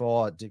days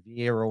before, De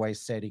Vere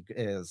always said he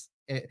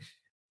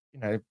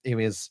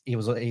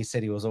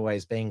said he was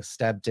always being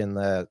stabbed in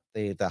the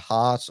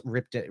heart,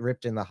 ripped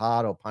in the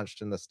heart, or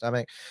punched in the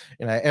stomach.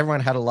 You know, everyone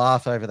had a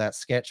laugh over that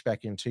sketch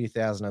back in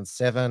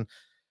 2007.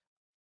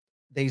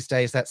 These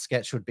days, that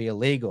sketch would be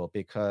illegal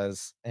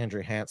because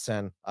Andrew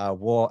Hansen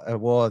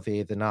wore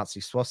the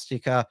Nazi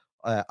swastika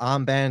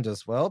armband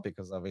as well,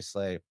 because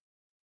obviously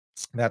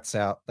that's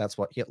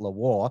what Hitler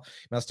wore.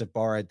 He must have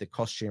borrowed the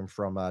costume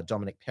from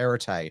Dominic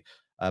Perrottet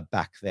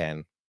back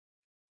then.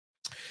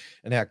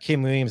 And now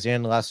Kim Williams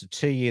only lasted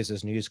 2 years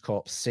as News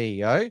Corp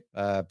CEO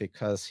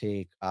because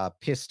he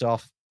pissed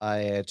off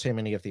too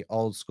many of the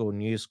old school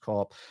News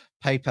Corp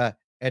paper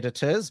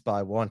editors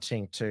by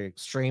wanting to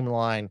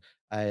streamline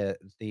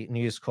the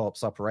News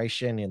Corp's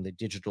operation in the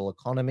digital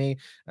economy.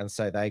 And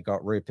so they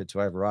got Rupert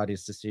to override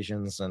his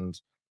decisions, and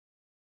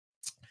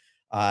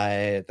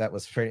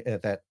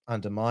that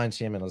undermined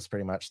him, and it was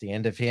pretty much the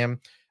end of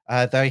him.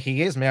 Though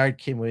he is married,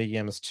 Kim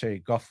Williams, to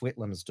Gough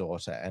Whitlam's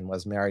daughter, and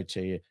was married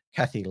to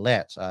Kathy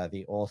Lett,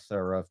 the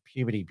author of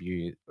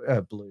Puberty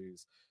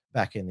Blues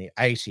back in the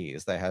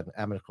 80s. They had an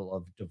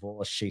amicable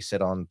divorce. She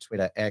said on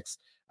Twitter X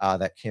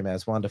that Kim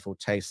has wonderful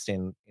taste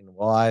in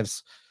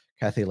wives.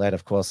 Kathy Lett,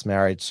 of course,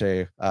 married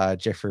to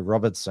Jeffrey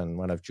Robertson,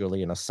 one of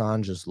Julian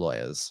Assange's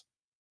lawyers,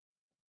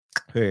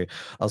 who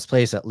I was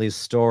pleased that Liz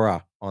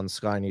Storer on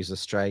Sky News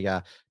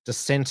Australia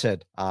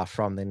dissented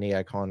from the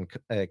neocon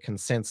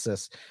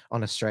consensus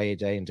on Australia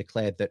Day and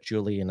declared that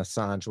Julian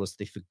Assange was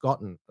the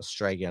forgotten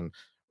Australian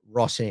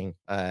rotting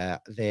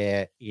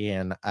there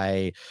in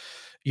a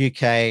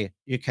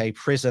UK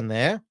prison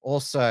there.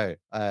 Also,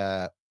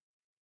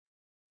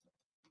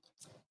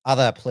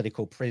 other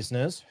political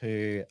prisoners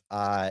who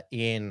are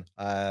in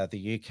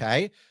the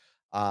UK.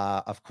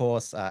 Of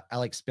course,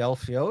 Alex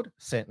Belfield,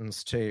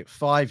 sentenced to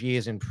 5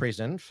 years in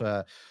prison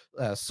for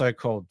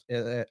so-called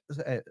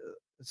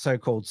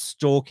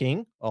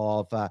stalking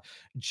of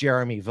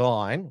Jeremy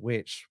Vine,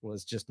 which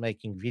was just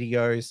making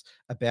videos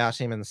about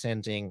him and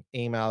sending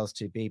emails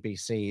to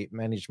BBC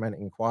management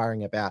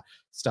inquiring about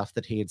stuff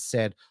that he had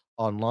said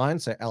online.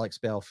 So Alex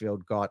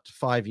Belfield got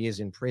 5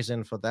 years in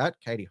prison for that.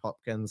 Katie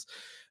Hopkins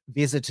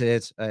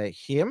visited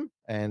him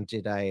and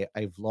did a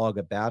vlog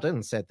about it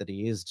and said that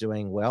he is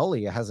doing well.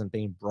 He hasn't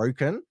been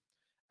broken,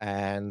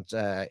 and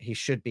he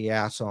should be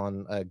out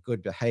on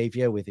good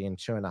behavior within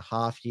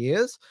 2.5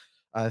 years.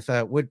 So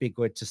it would be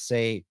good to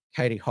see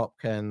Katie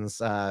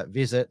Hopkins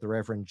visit the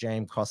Reverend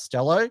James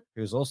Costello,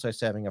 who's also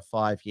serving a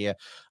 5-year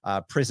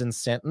prison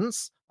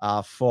sentence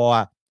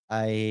for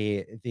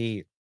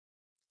the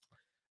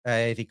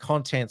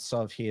contents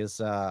of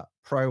his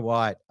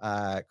pro-white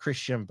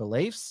Christian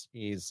beliefs,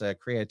 his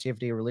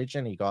creativity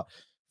religion. He got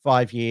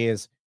 5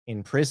 years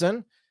in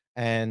prison.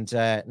 And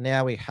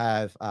now we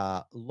have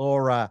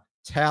Laura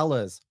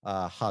Towler's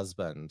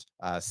husband,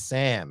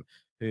 Sam,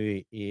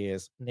 who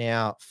is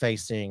now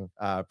facing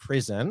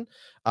prison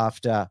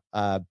after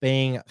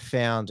being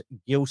found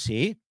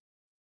guilty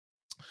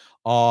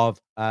of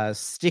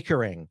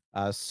stickering.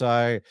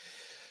 So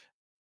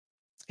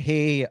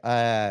he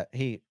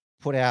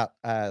put out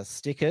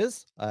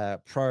stickers,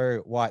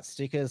 pro-white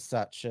stickers,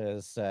 such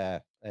as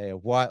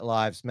 "White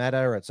Lives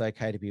Matter." It's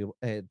okay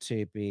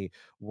to be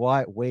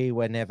white. We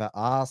were never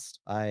asked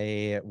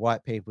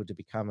white people to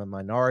become a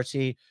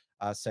minority.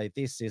 So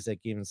this is a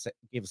give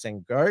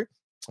and go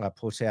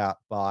put out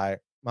by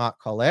Mark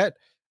Collette.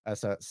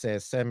 So it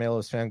says Sam Miller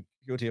was found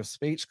guilty of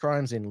speech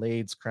crimes in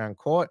Leeds Crown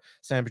Court.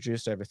 Sam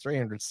produced over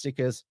 300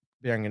 stickers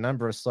bearing a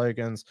number of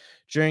slogans.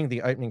 During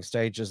the opening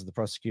stages of the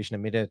prosecution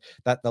admitted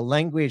that the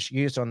language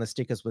used on the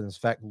stickers was in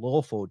fact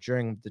lawful.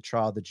 During the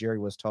trial, the jury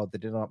was told that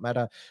it did not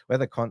matter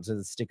whether contents of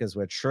the stickers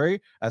were true,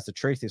 as the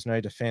truth is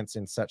no defense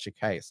in such a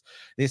case.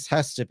 This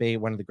has to be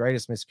one of the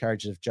greatest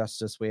miscarriages of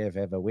justice we have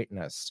ever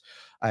witnessed.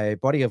 A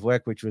body of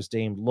work which was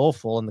deemed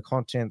lawful and the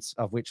contents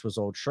of which was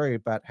all true,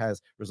 but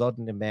has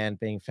resulted in a man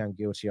being found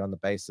guilty on the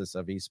basis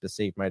of his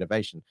perceived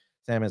motivation.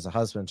 Sam is a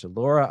husband to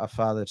Laura, a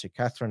father to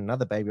Catherine,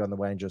 another baby on the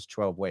way in just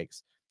 12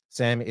 weeks.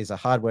 Sam is a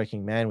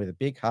hardworking man with a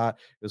big heart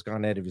who's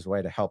gone out of his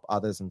way to help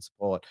others and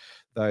support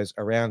those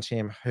around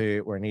him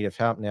who were in need of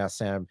help. Now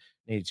Sam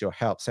needs your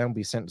help. Sam will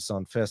be sentenced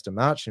on 1st of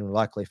March and will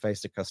likely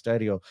face a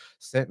custodial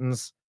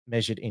sentence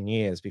measured in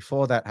years.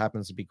 Before that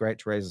happens, it'd be great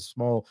to raise a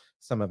small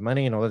sum of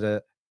money in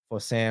order for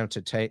Sam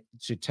to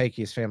take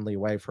his family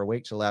away for a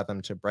week, to allow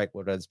them to break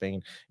what has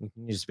been and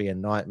continues to be a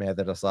nightmare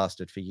that has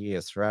lasted for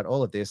years. Throughout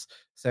all of this,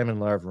 Sam and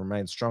Laura have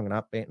remained strong and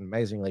upbeat, and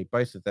amazingly,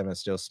 both of them are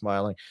still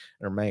smiling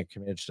and remain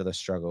committed to the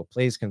struggle.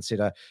 Please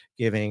consider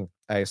giving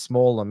a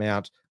small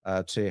amount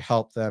to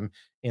help them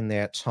in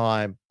their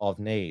time of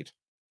need.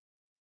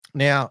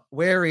 Now,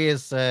 where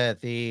is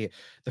the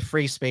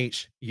Free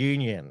Speech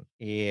Union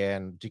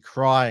in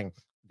decrying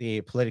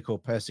the political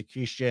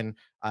persecution,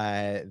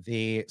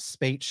 the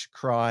speech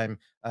crime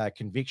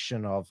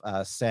conviction of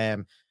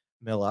Sam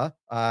Miller?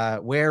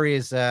 Where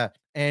is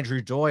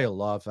Andrew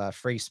Doyle of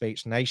Free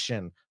Speech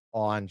Nation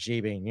on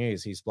GB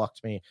News? He's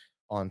blocked me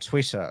on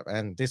Twitter.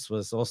 And this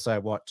was also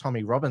what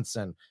Tommy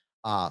Robinson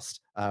asked.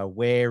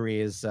 Where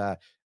is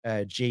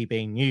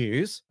GB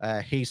News?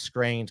 He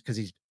screened, because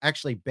he's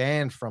actually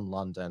banned from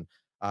London,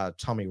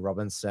 Tommy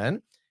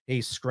Robinson. He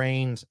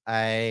screened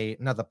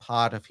another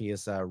part of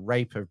his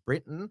Rape of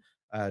Britain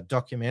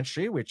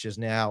documentary, which is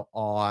now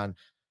on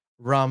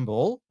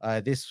Rumble.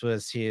 This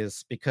was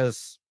his,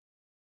 because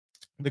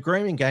the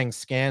grooming gang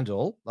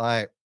scandal,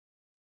 like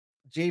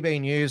GB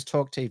News,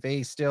 Talk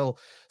TV, still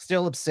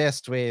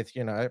obsessed with,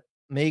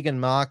 Meghan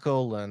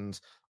Markle and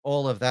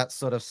all of that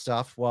sort of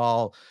stuff,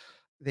 while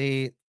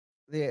there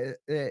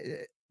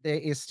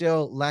is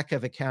still lack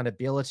of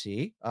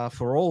accountability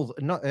for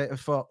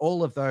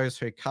all of those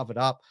who covered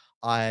up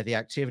the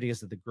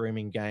activities of the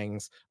grooming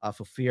gangs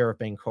for fear of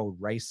being called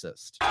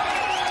racist.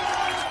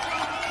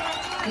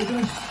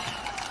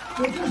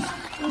 We'll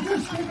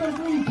just give a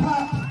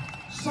recap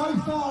so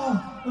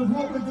far of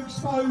what we've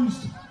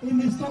exposed in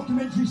this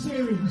documentary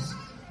series.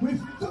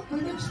 We've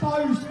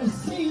exposed a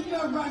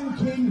senior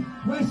ranking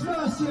West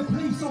Mercia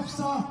police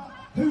officer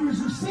who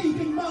was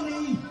receiving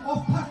money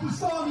off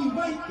Pakistani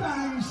rape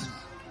gangs.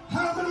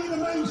 How many of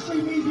the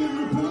mainstream media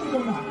reported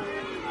on that?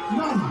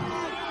 None.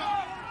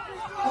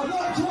 I'd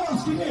like to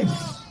ask you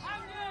this.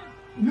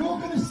 You're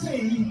going to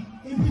see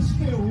in this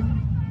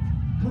film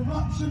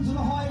corruption to the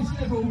highest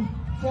level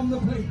from the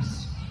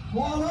police.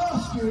 What I'll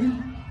ask you,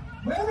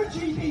 where are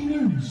GB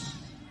News?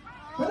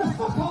 Where the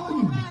fuck are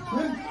you?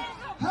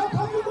 How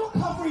come you're not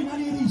covering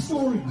any of these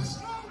stories?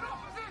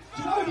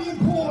 Do you know the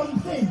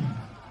important thing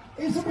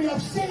is that we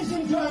have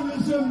citizen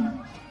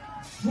journalism,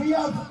 we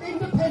have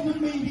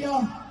independent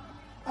media,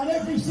 and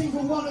every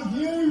single one of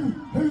you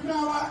who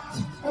now act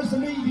as the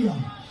media.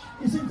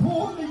 It's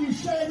important that you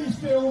share this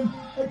film.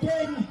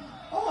 Again,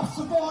 our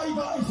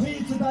survivor is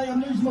here today.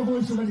 I'm losing my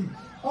voice already.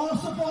 Our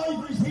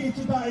survivor is here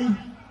today.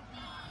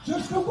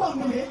 Just for 1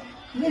 minute,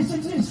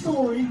 listen to this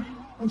story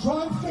and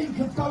try and think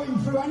of going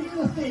through any of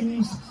the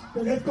things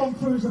that they've gone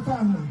through as a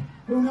family.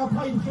 We'll now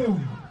play the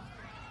film.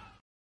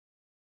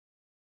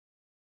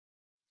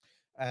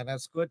 And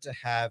it's good to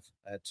have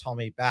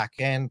Tommy back.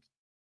 And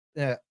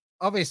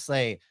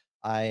obviously,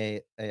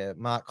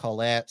 Mark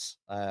Collette,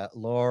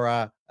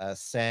 Laura,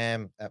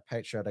 Sam,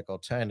 Patriotic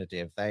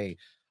Alternative, they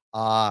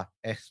are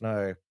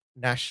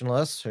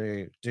ethno-nationalists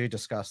who do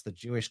discuss the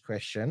Jewish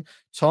question.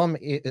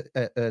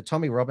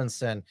 Tommy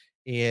Robinson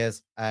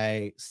is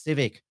a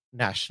civic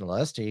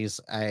nationalist. He's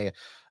a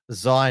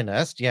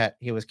Zionist, yet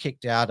he was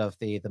kicked out of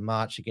the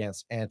march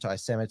against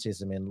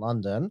anti-Semitism in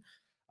London.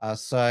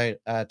 So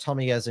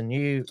Tommy has a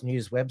new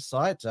news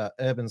website,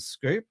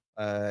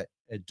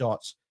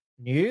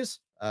 urbanscoop.news.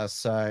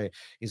 So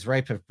his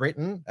Rape of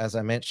Britain, as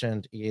I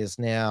mentioned, is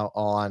now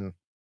on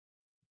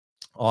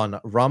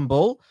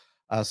Rumble.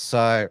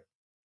 So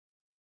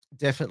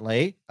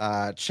definitely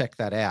check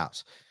that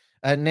out.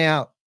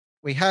 Now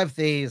we have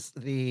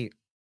the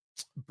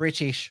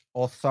British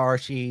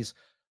authorities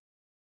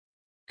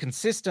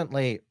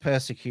consistently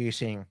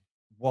persecuting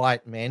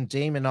white men,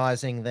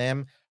 demonizing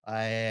them.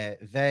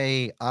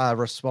 They are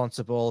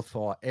responsible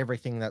for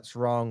everything that's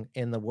wrong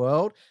in the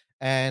world.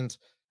 And it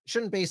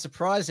shouldn't be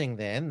surprising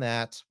then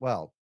that,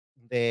 well,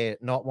 they're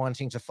not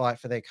wanting to fight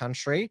for their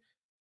country.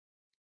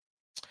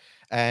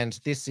 And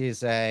this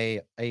is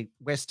a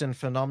Western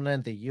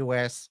phenomenon. The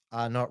US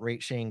are not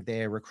reaching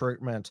their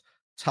recruitment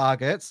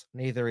targets,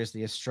 neither is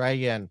the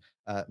Australian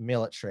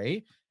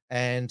military.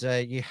 And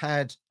you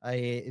had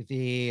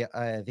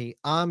the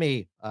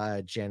Army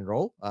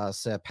General,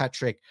 Sir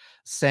Patrick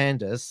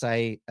Sanders,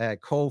 say,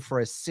 call for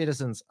a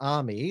citizens'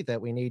 army,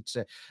 that we need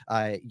to,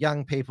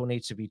 young people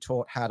need to be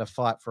taught how to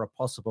fight for a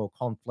possible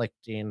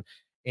conflict in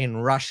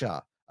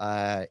Russia.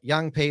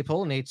 Young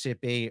people need to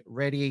be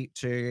ready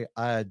to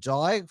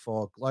die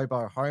for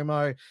global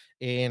homo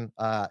in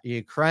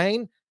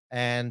Ukraine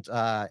and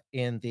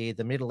in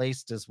the Middle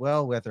East as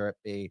well, whether it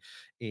be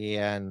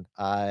in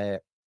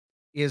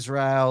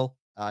Israel,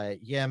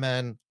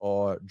 Yemen,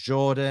 or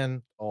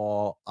Jordan,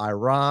 or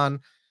Iran.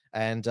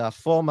 And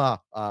former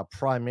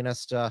Prime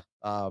Minister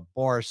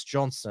Boris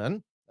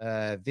Johnson,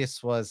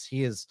 this was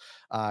his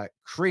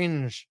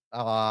cringe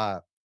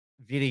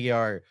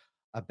video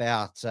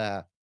about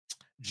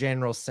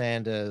General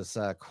Sanders'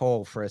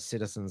 call for a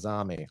citizens'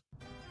 army.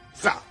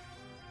 Sir,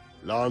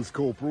 Lance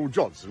Corporal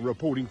Johnson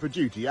reporting for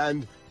duty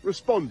and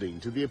responding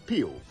to the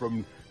appeal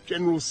from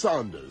General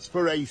Sanders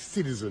for a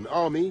citizen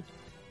army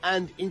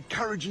and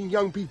encouraging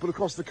young people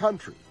across the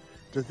country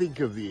to think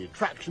of the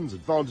attractions,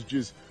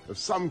 advantages of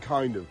some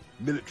kind of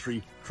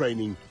military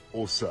training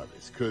or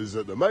service. Because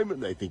at the moment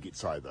they think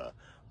it's either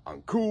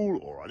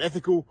uncool or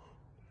unethical,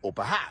 or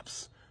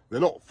perhaps they're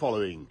not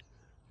following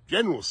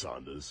General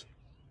Sanders,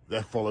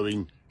 they're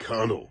following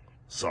Colonel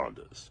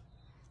Sanders.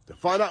 To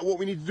find out what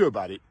we need to do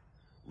about it,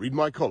 read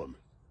my column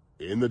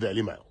in the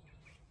Daily Mail.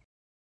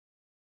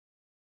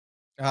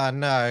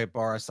 No,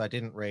 Boris, I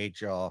didn't read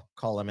your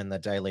column in the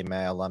Daily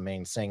Mail. I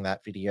mean, seeing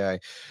that video,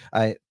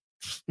 I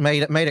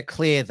made it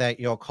clear that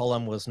your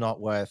column was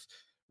not worth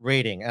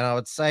reading. And I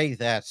would say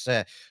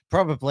that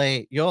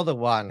probably you're the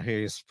one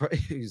who's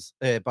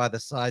by the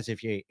size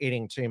of you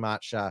eating too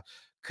much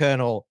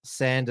Colonel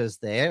Sanders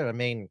there. I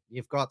mean,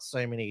 you've got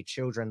so many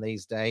children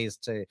these days,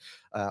 to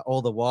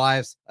all the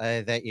wives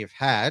that you've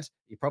had.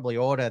 You probably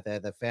order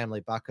the family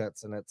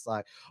buckets, and it's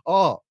like,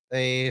 oh,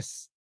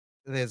 there's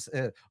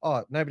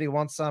oh, nobody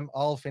wants some.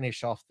 I'll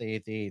finish off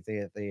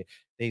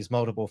these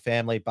multiple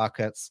family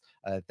buckets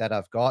that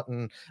I've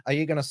gotten. Are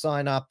you going to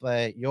sign up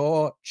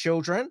your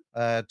children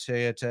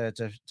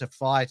to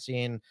fight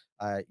in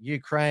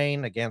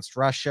Ukraine against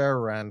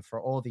Russia and for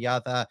all the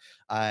other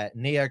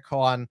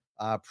neocon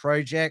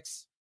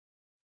projects?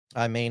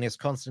 I mean, is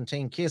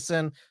Konstantin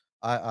Kisin,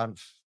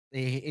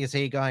 is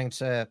he going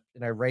to,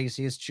 raise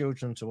his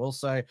children to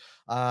also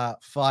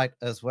fight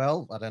as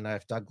well? I don't know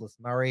if Douglas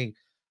Murray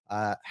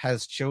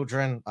has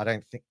children. I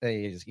don't think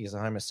he's a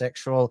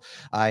homosexual.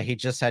 He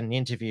just had an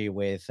interview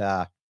with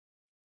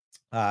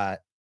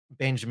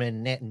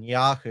Benjamin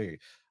Netanyahu,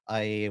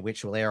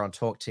 which will air on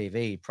Talk TV.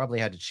 He probably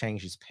had to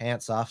change his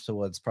pants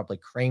afterwards, probably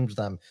creamed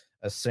them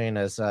as soon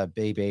as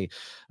Bibi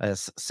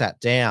sat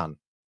down.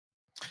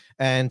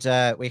 And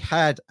we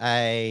had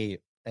a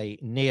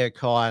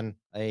neocon,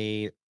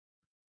 a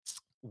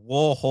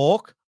war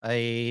hawk,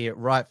 a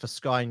write for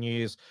Sky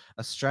News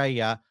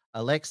Australia,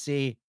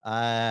 Alexei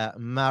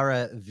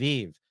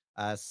Maraviv,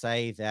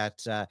 say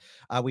that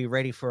are we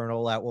ready for an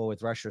all-out war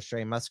with Russia?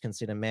 Australia must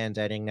consider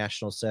mandating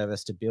national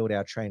service to build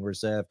our trained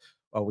reserve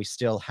while we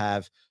still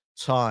have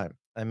time.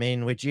 I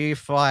mean, would you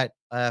fight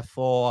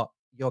for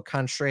your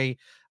country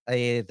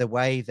the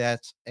way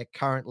that it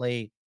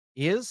currently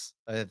is,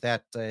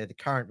 that the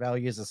current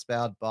values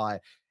espoused by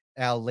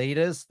our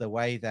leaders, the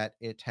way that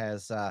it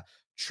has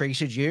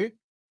treated you?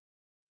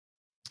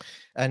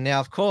 And now,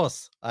 of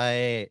course,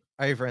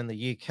 over in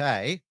the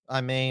UK,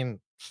 I mean,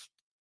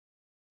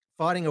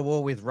 fighting a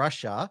war with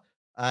Russia,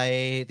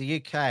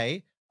 the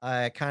UK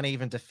can't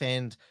even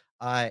defend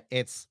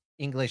its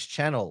English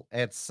Channel.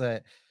 It's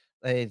the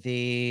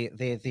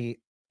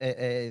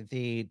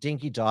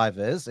dinky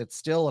divers. It's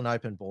still an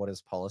open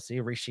borders policy.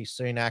 Rishi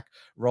Sunak,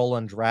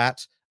 Roland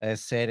Rat,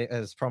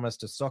 has promised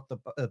to stop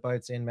the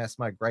boats in mass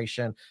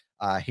migration.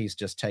 He's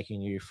just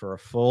taking you for a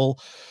fool,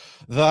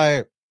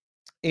 though.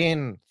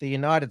 In the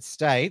United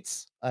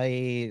States,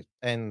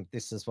 and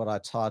this is what I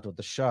titled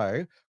the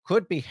show,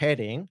 could be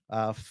heading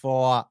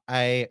for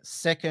a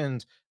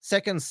second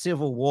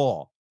civil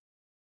war,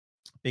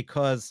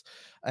 because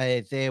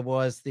there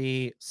was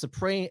the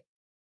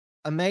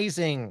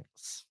amazing,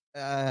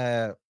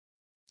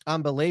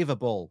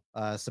 unbelievable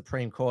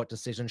Supreme Court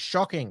decision,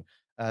 shocking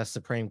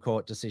Supreme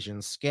Court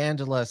decision,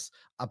 scandalous,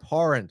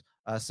 abhorrent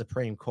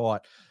Supreme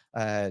Court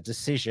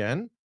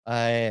decision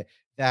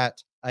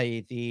that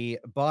the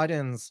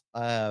Biden's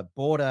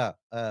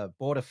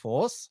border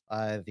force,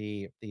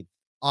 the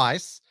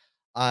ICE,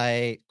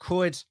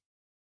 could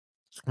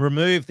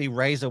remove the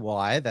razor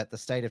wire that the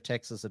state of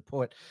Texas had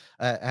put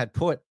at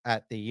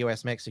the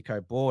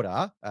U.S.-Mexico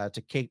border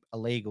to keep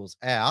illegals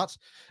out,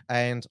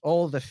 and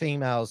all the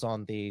females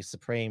on the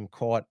Supreme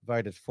Court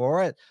voted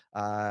for it.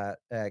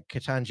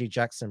 Ketanji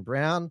Jackson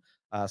Brown,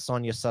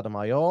 Sonia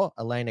Sotomayor,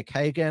 Elena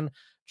Kagan,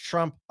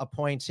 Trump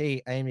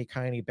appointee Amy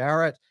Coney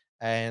Barrett,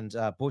 and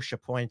Bush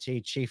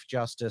appointee Chief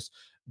Justice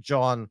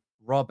John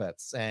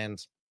Roberts.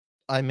 And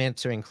I meant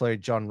to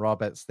include John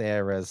Roberts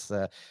there as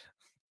a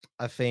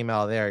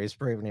female there. He's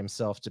proven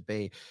himself to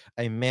be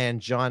a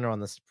mangina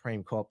on the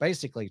Supreme Court,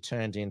 basically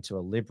turned into a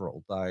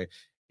liberal, though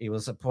he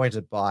was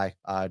appointed by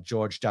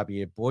George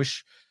W.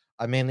 Bush.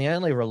 I mean, the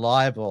only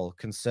reliable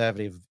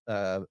conservative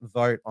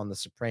vote on the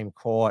Supreme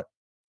Court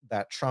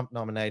that Trump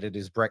nominated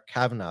is Brett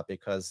Kavanaugh,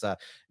 because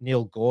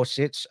Neil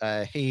Gorsuch,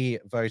 he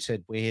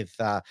voted with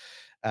the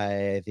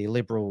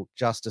Liberal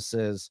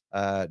justices,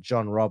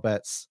 John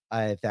Roberts,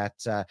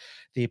 that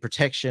the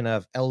protection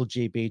of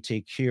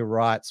LGBTQ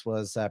rights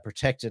was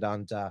protected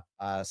under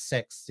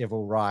sex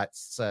civil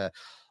rights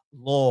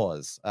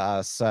laws.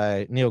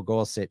 So Neil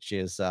Gorsuch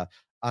is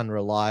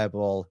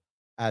unreliable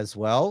as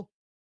well.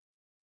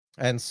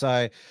 And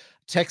so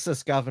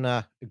Texas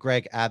Governor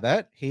Greg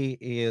Abbott, he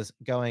is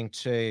going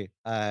to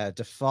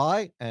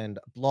defy and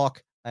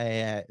block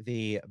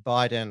the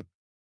Biden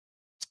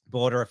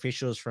border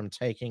officials from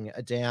taking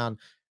down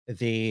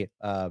the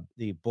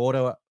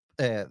border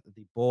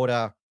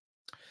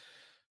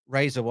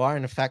razor wire.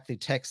 And in fact, the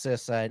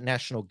Texas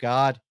National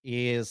Guard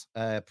is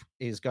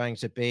going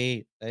to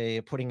be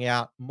putting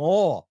out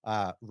more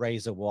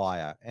razor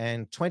wire.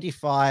 And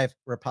 25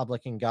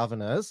 Republican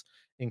governors,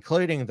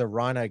 including the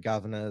rhino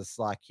governors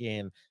like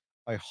in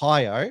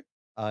Ohio,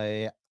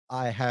 I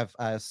have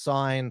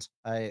co-signed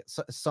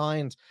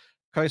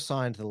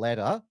the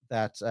letter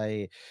that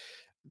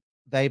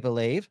they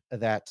believe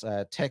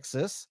that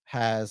Texas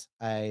has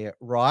a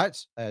right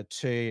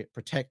to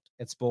protect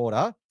its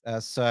border.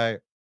 So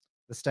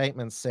the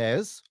statement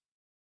says,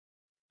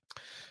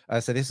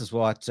 so this is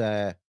what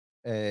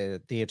the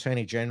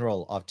Attorney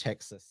General of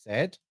Texas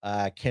said,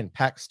 Ken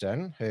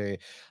Paxton, who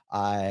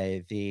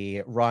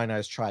the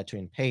rhinos tried to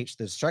impeach.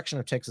 The destruction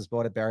of Texas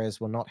border barriers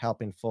will not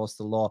help enforce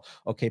the law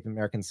or keep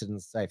American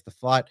citizens safe. The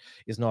fight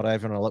is not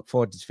over, and I look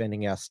forward to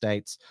defending our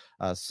state's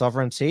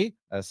sovereignty.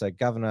 So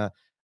Governor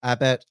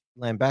Abbott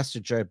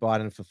lambasted Joe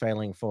Biden for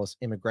failing to enforce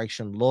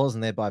immigration laws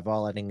and thereby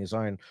violating his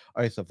own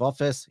oath of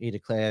office. He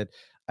declared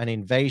an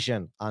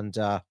invasion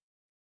under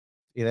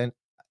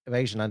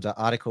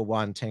Article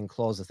 1, 10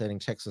 clause of 13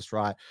 Texas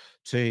right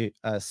to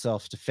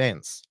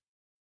self-defense.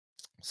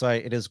 So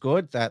it is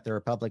good that the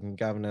Republican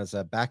governors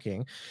are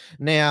backing.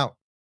 Now,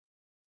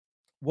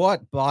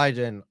 what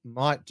Biden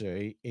might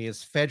do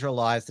is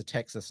federalize the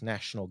Texas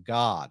National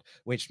Guard,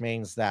 which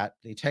means that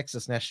the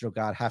Texas National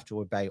Guard have to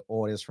obey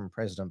orders from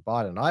President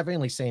Biden. I've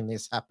only seen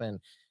this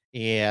happen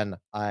in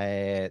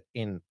the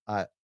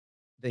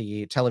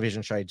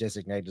television show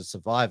Designated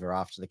Survivor.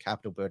 After the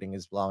Capitol building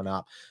is blown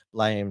up,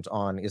 blamed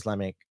on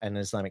an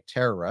Islamic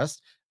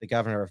terrorist, the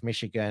governor of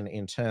Michigan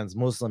interns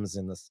Muslims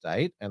in the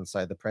state, and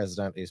so the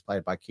president, who's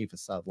played by Kiefer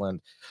Sutherland,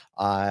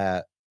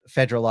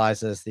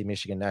 federalizes the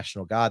Michigan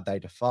National Guard. They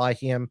defy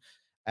him,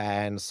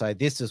 and so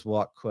this is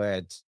what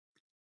could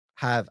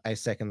have a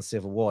second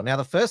civil war. Now,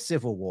 the first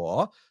civil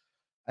war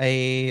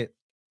made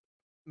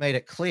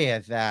it clear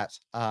that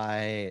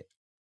the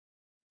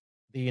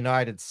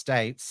United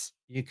States,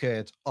 you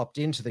could opt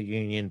into the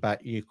Union,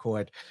 but you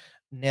could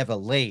never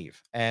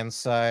leave. And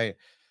so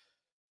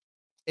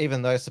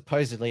even though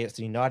supposedly it's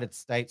the United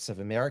States of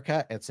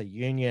America, it's a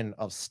union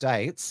of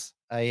states,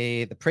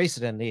 the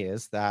precedent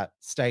is that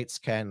states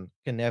can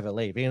never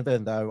leave,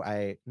 even though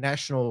a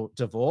national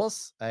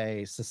divorce,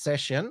 a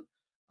secession,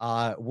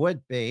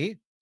 would be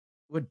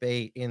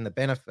in the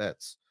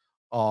benefits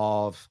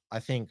of, I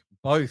think,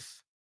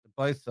 both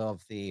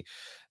of the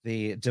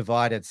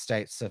divided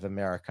states of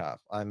America.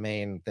 I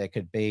mean, there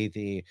could be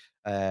the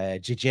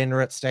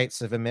degenerate states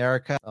of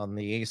America on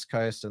the East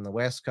Coast and the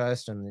West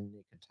Coast, and then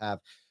you could have,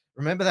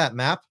 remember that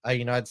map,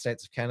 United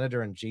States of Canada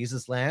and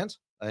Jesus Land?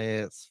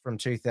 It's from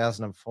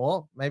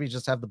 2004. Maybe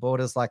just have the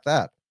borders like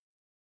that.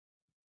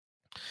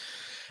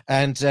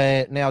 And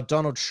now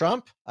Donald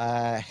Trump,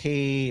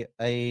 he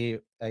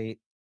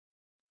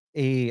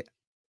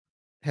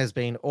has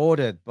been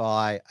ordered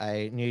by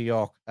a New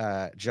York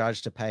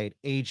judge to pay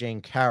E.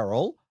 Jean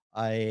Carroll,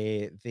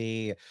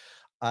 the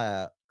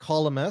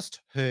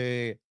columnist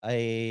who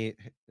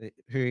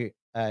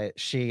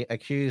she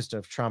accused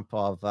of Trump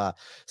of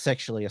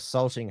sexually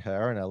assaulting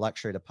her in a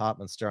luxury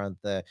apartments during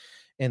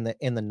in the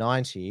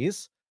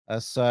 90s.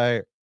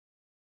 So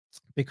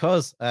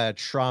because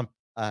Trump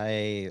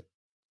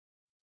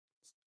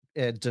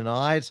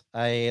denied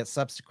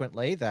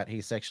subsequently that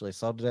he sexually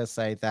assaulted her,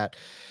 say that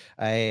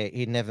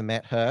he never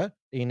met her,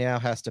 he now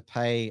has to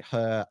pay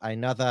her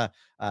another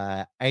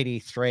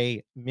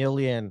 $83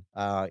 million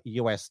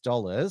US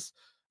dollars,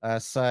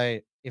 So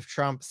if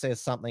Trump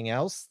says something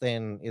else,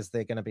 then is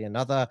there going to be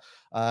another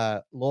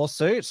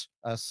lawsuit?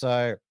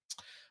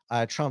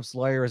 Trump's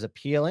lawyer is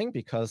appealing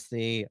because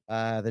the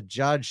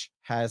judge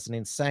has an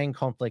insane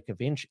conflict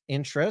of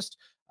interest.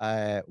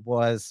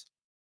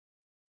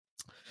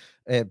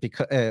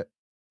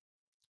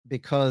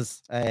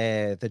 Because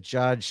the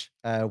judge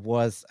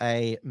was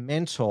a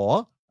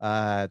mentor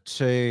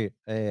to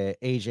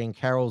E. Jean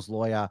Carroll's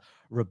lawyer,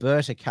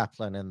 Roberta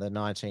Kaplan, in the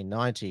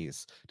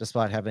 1990s.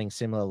 Despite having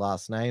similar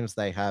last names,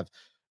 they have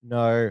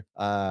no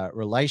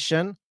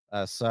relation.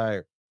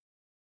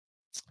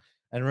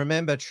 And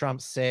remember, Trump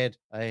said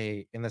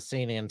in the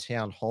CNN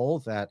town hall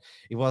that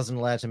he wasn't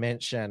allowed to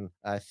mention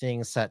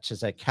things such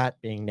as a cat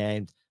being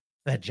named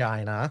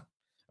vagina.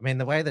 I mean,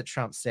 the way that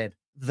Trump said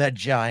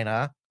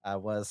vagina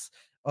was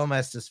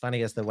almost as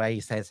funny as the way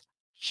he says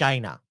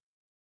China.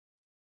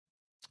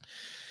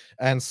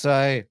 And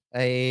so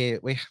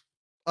we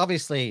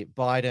obviously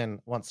Biden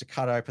wants to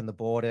cut open the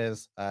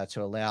borders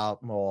to allow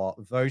more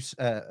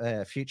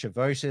future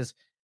voters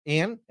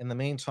in. In the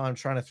meantime,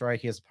 trying to throw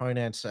his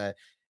opponent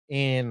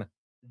in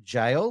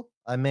jail.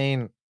 I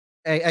mean,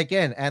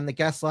 again, and the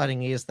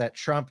gaslighting is that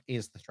Trump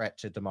is the threat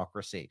to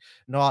democracy,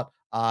 not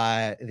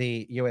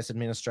the US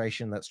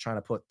administration that's trying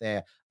to put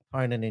their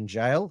opponent in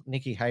jail.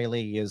 Nikki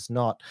Haley is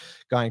not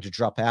going to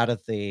drop out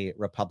of the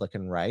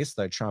Republican race,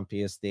 though Trump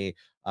is the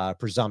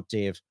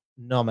presumptive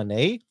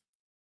nominee.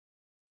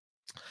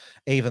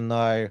 Even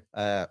though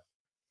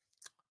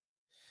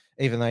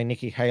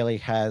Nikki Haley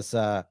has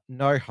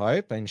no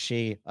hope, and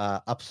she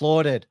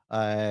applauded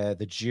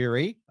the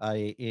jury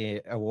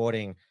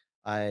awarding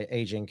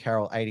E. Jean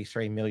Carroll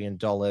 $83 million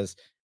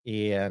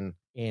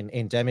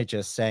in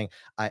damages, saying,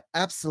 "I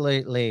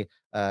absolutely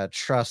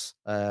trust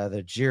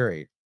the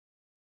jury."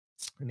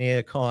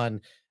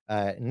 Neocon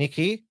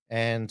Nikki,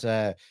 and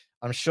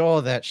I'm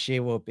sure that she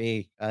will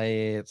be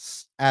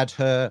add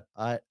her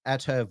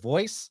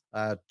voice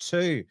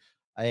to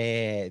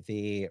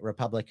the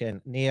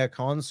Republican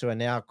neocons who are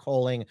now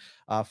calling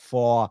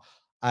for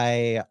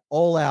a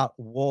all-out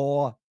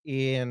war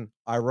in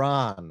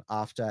Iran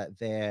after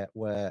there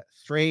were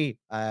 3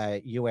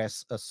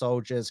 US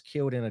soldiers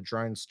killed in a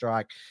drone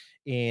strike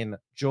in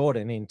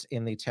Jordan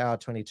in the Tower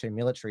 22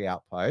 military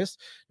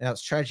outpost. Now,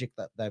 it's tragic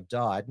that they've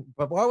died,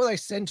 but why were they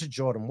sent to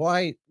Jordan?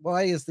 Why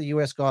has the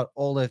US got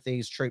all of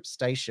these troops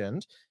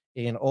stationed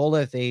in all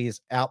of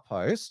these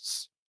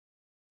outposts?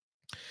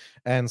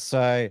 And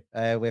so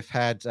we've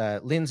had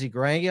Lindsey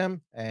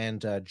Graham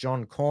and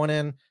John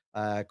Cornyn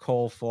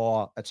call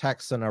for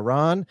attacks on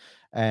Iran,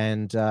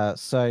 and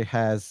so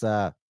has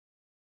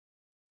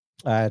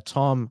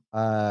Tom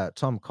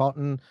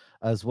Cotton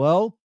as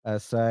well.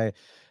 So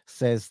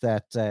says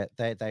that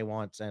they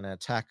want an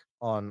attack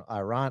on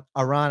Iran.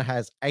 Iran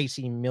has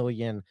 80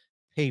 million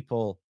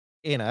people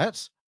in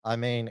it. I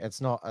mean,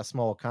 it's not a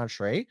small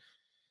country.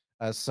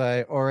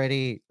 So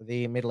already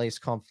the Middle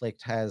East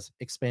conflict has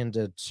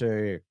expanded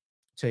to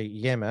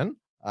Yemen.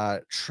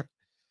 Now,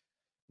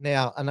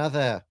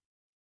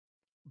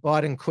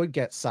 Biden could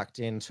get sucked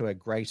into a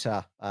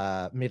greater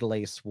Middle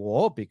East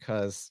war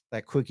because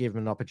that could give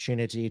him an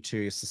opportunity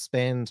to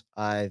suspend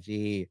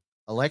the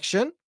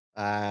election.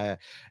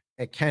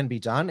 It can be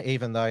done,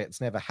 even though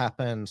it's never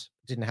happened,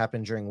 didn't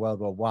happen during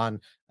World War I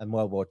and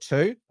World War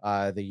II.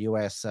 The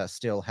US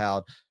still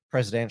held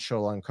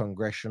presidential and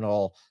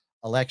congressional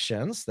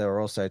elections. There were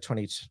also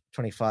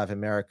 25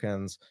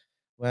 Americans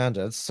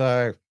wounded.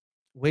 So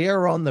we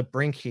are on the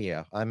brink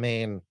here. I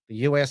mean, the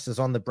US is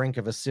on the brink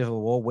of a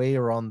civil war. We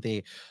are on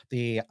the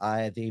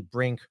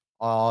brink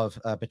of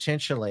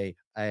potentially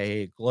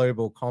a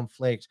global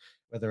conflict,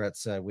 whether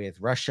it's with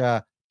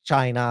Russia,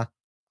 China,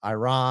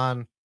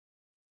 Iran,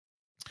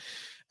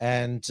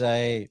 and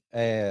we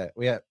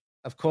are,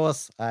 of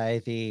course,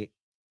 the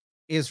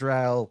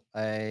Israel,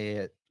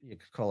 you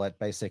could call it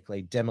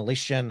basically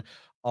demolition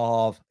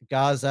of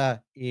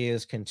Gaza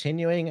is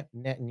continuing.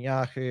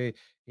 Netanyahu,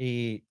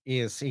 he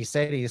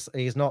said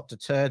he's not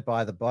deterred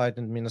by the Biden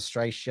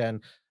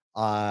administration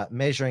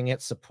measuring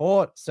its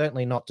support,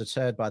 certainly not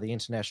deterred by the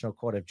International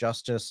Court of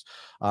Justice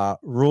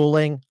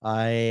ruling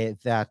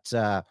that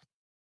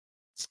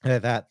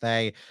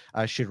they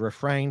should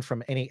refrain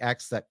from any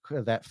acts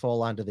that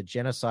fall under the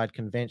Genocide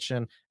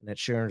Convention, and that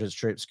its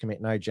troops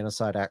commit no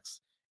genocide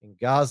acts in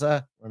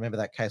Gaza. Remember,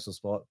 that case was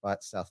brought by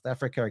South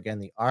Africa. Again,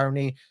 the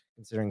irony,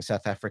 considering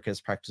South Africa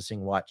is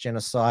practicing white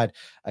genocide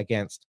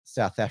against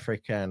South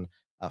African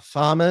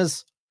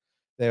farmers.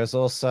 There is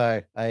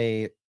also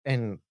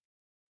going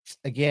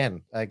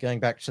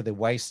back to the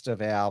waste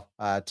of our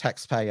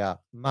taxpayer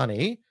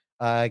money,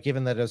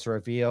 given that it's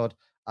revealed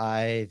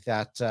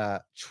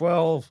that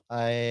 12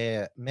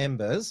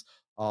 members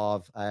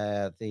of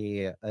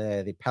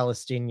the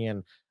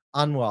Palestinian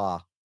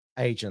UNRWA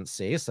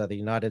agency, so the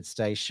United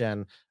States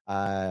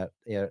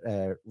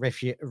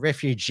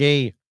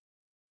Refugee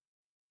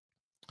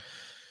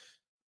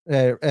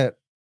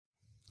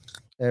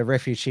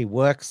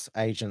Works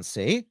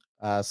Agency.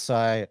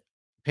 So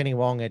Penny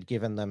Wong had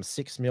given them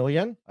 $6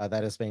 million.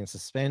 That has been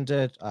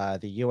suspended.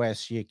 The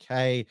US,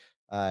 UK,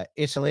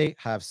 Italy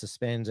have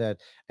suspended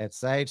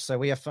its aid. So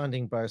we are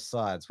funding both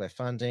sides. We're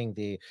funding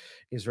the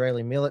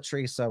Israeli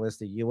military, so is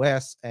the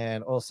US,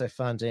 and also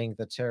funding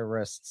the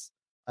terrorists,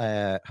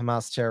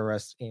 Hamas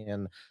terrorists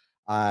in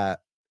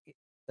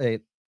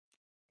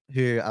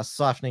who are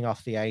siphoning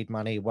off the aid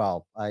money.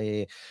 Well,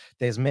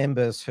 there's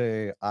members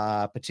who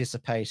are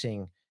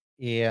participating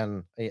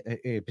in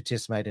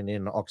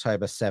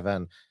October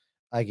 7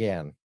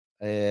 again.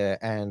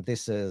 And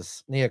this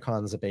is,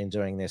 neocons have been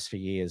doing this for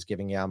years,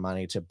 giving our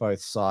money to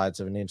both sides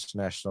of an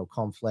international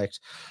conflict.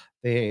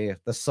 The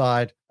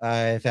side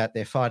that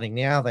they're fighting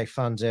now, they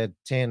funded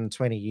 10,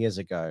 20 years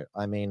ago.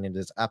 I mean, it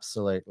is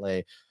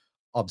absolutely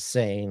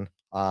obscene.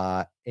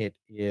 It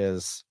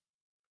has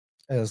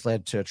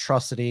led to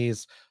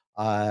atrocities,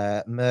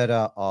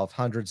 murder of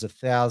hundreds of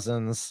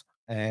thousands,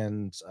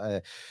 and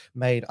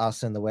made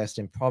us in the West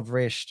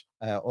impoverished.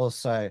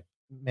 Also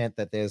meant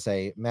that there's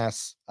a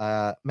mass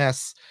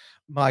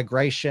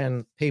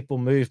migration, people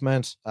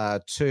movement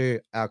to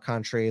our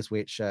countries,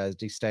 which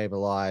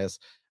destabilize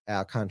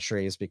our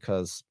countries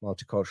because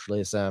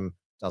multiculturalism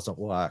doesn't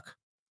work.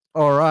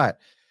 All right.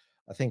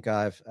 I think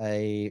I've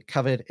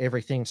covered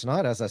everything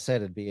tonight. As I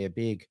said, it'd be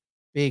a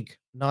big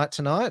night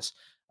tonight.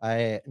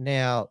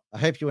 Now, I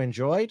hope you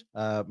enjoyed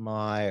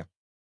my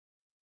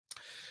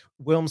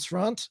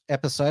Wilmsfront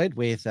episode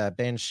with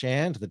Ben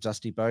Shand, the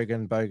Dusty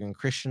Bogan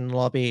Christian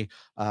Lobby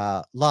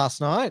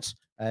last night.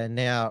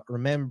 Now,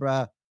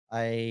 remember,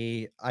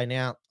 I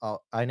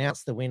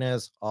announced the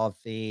winners of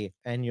the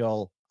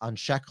annual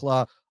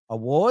Unshackler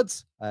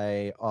Awards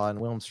on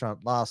Wilmsfront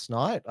last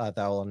night.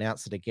 They'll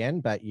announce it again,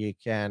 but you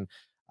can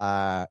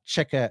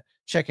check out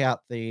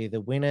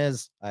the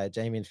winners.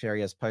 Damien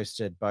Ferry has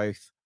posted both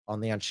on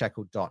the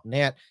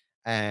unshackled.net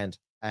and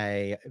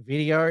a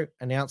video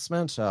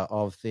announcement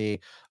of the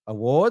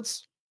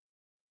awards.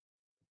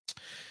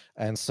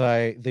 And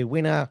so the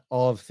winner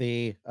of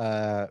the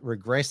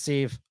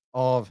regressive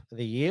of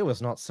the year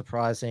was, not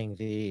surprising,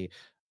 the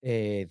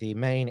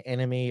main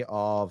enemy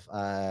of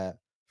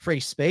free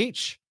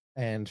speech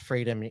and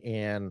freedom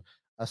in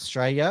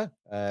Australia,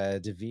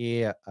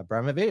 Devere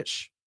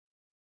Abramovich.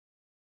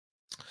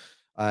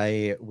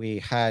 We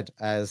had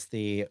as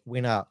the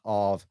winner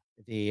of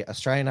the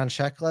Australian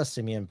Unshackler,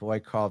 Simeon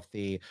Boykov,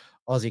 the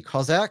Aussie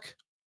Cossack.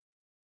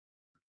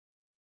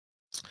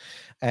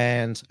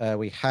 And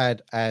we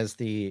had as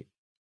the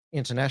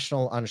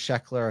International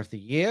Unshackler of the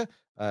Year,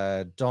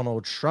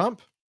 Donald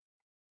Trump.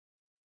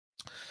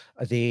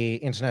 The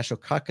International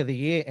Cuck of the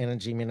Year,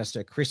 Energy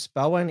Minister Chris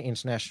Bowen.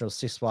 International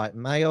Cis White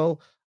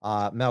Male,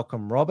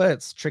 Malcolm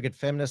Roberts. Triggered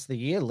Feminist of the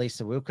Year,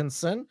 Lisa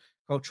Wilkinson.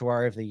 Culture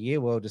Warrior of the Year,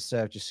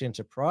 well-deserved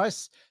Jacinta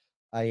Price.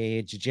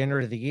 A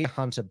Degenerate of the Year,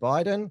 Hunter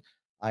Biden.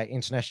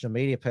 International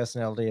Media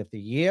Personality of the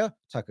Year,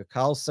 Tucker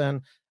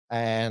Carlson.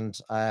 And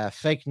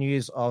Fake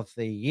News of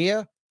the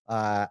Year,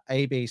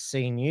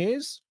 ABC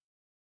News.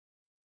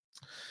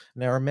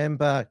 Now,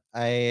 remember,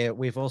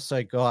 we've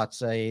also got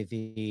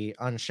the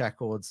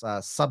Unshackled's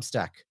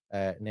Substack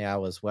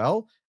now as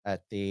well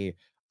at the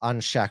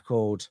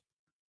Unshackled.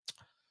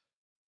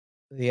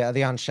 The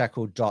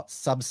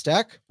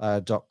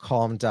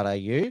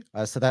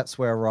unshackled.substack.com.au. So that's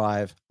where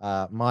I've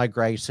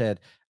migrated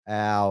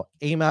our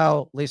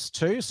email list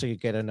to, so you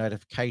get a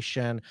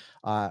notification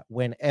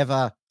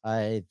whenever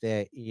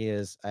there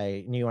is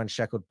a new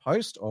Unshackled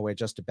post or we're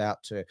just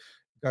about to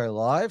go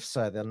live.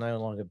 So there'll no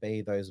longer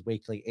be those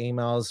weekly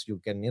emails. You'll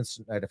get an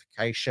instant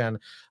notification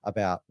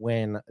about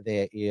when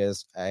there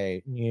is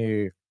a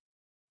new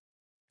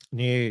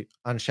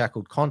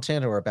Unshackled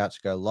content or about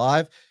to go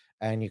live.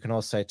 And you can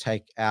also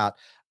take out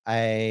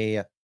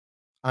a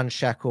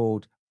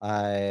Unshackled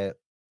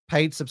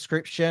paid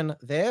subscription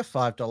there,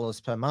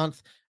 $5 per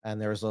month. And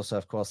there is also,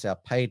 of course, our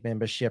paid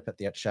membership at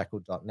the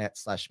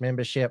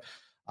unshackled.net/membership,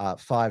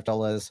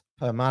 $5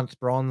 per month,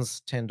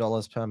 bronze,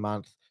 $10 per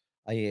month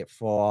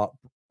for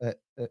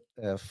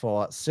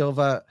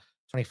silver,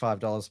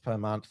 $25 per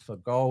month for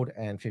gold,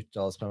 and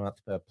 $50 per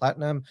month per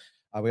platinum.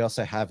 We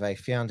also have a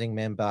founding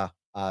member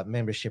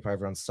membership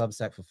over on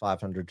Substack for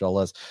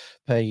 $500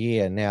 per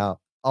year. Now,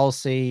 I'll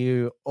see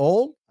you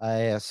all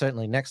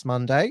certainly next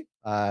Monday,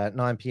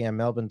 9 p.m.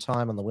 Melbourne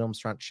time on the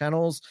Wilmsfront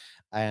channels.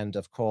 And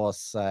of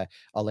course,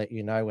 I'll let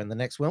you know when the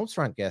next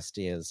Wilmsfront guest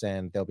is.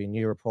 And there'll be a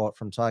new report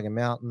from Tiger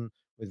Mountain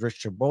with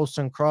Richard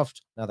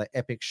Wollstonecroft. Another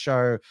epic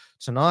show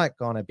tonight,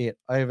 gone a bit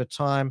over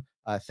time.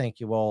 Thank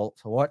you all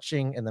for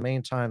watching. In the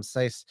meantime,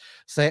 stay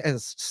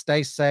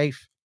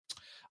safe,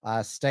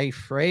 stay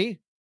free.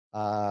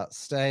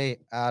 Stay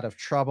out of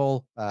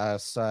trouble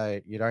so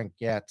you don't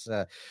get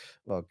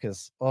well,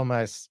 because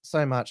almost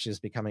so much is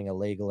becoming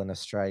illegal in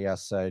Australia.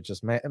 So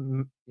just make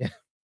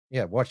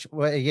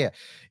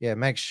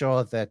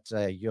sure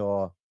that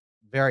you're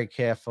very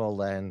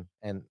careful and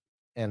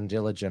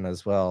diligent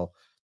as well,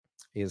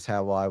 is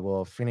how I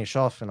will finish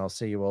off, and I'll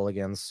see you all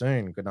again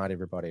soon. Good night,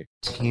 everybody.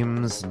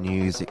 Tim's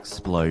News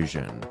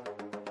Explosion.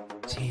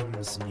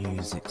 Tim's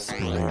News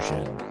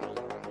Explosion.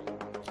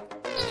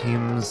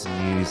 Tim's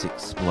News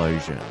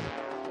Explosion.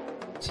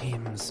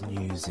 Tim's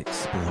News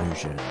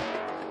Explosion.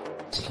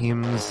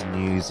 Tim's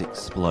News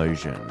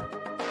Explosion.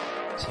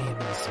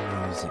 Tim's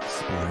News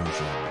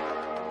Explosion.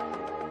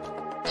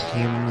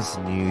 Tim's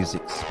News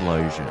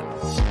Explosion.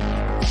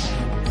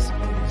 Tim's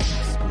News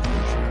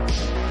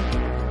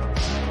Explosion.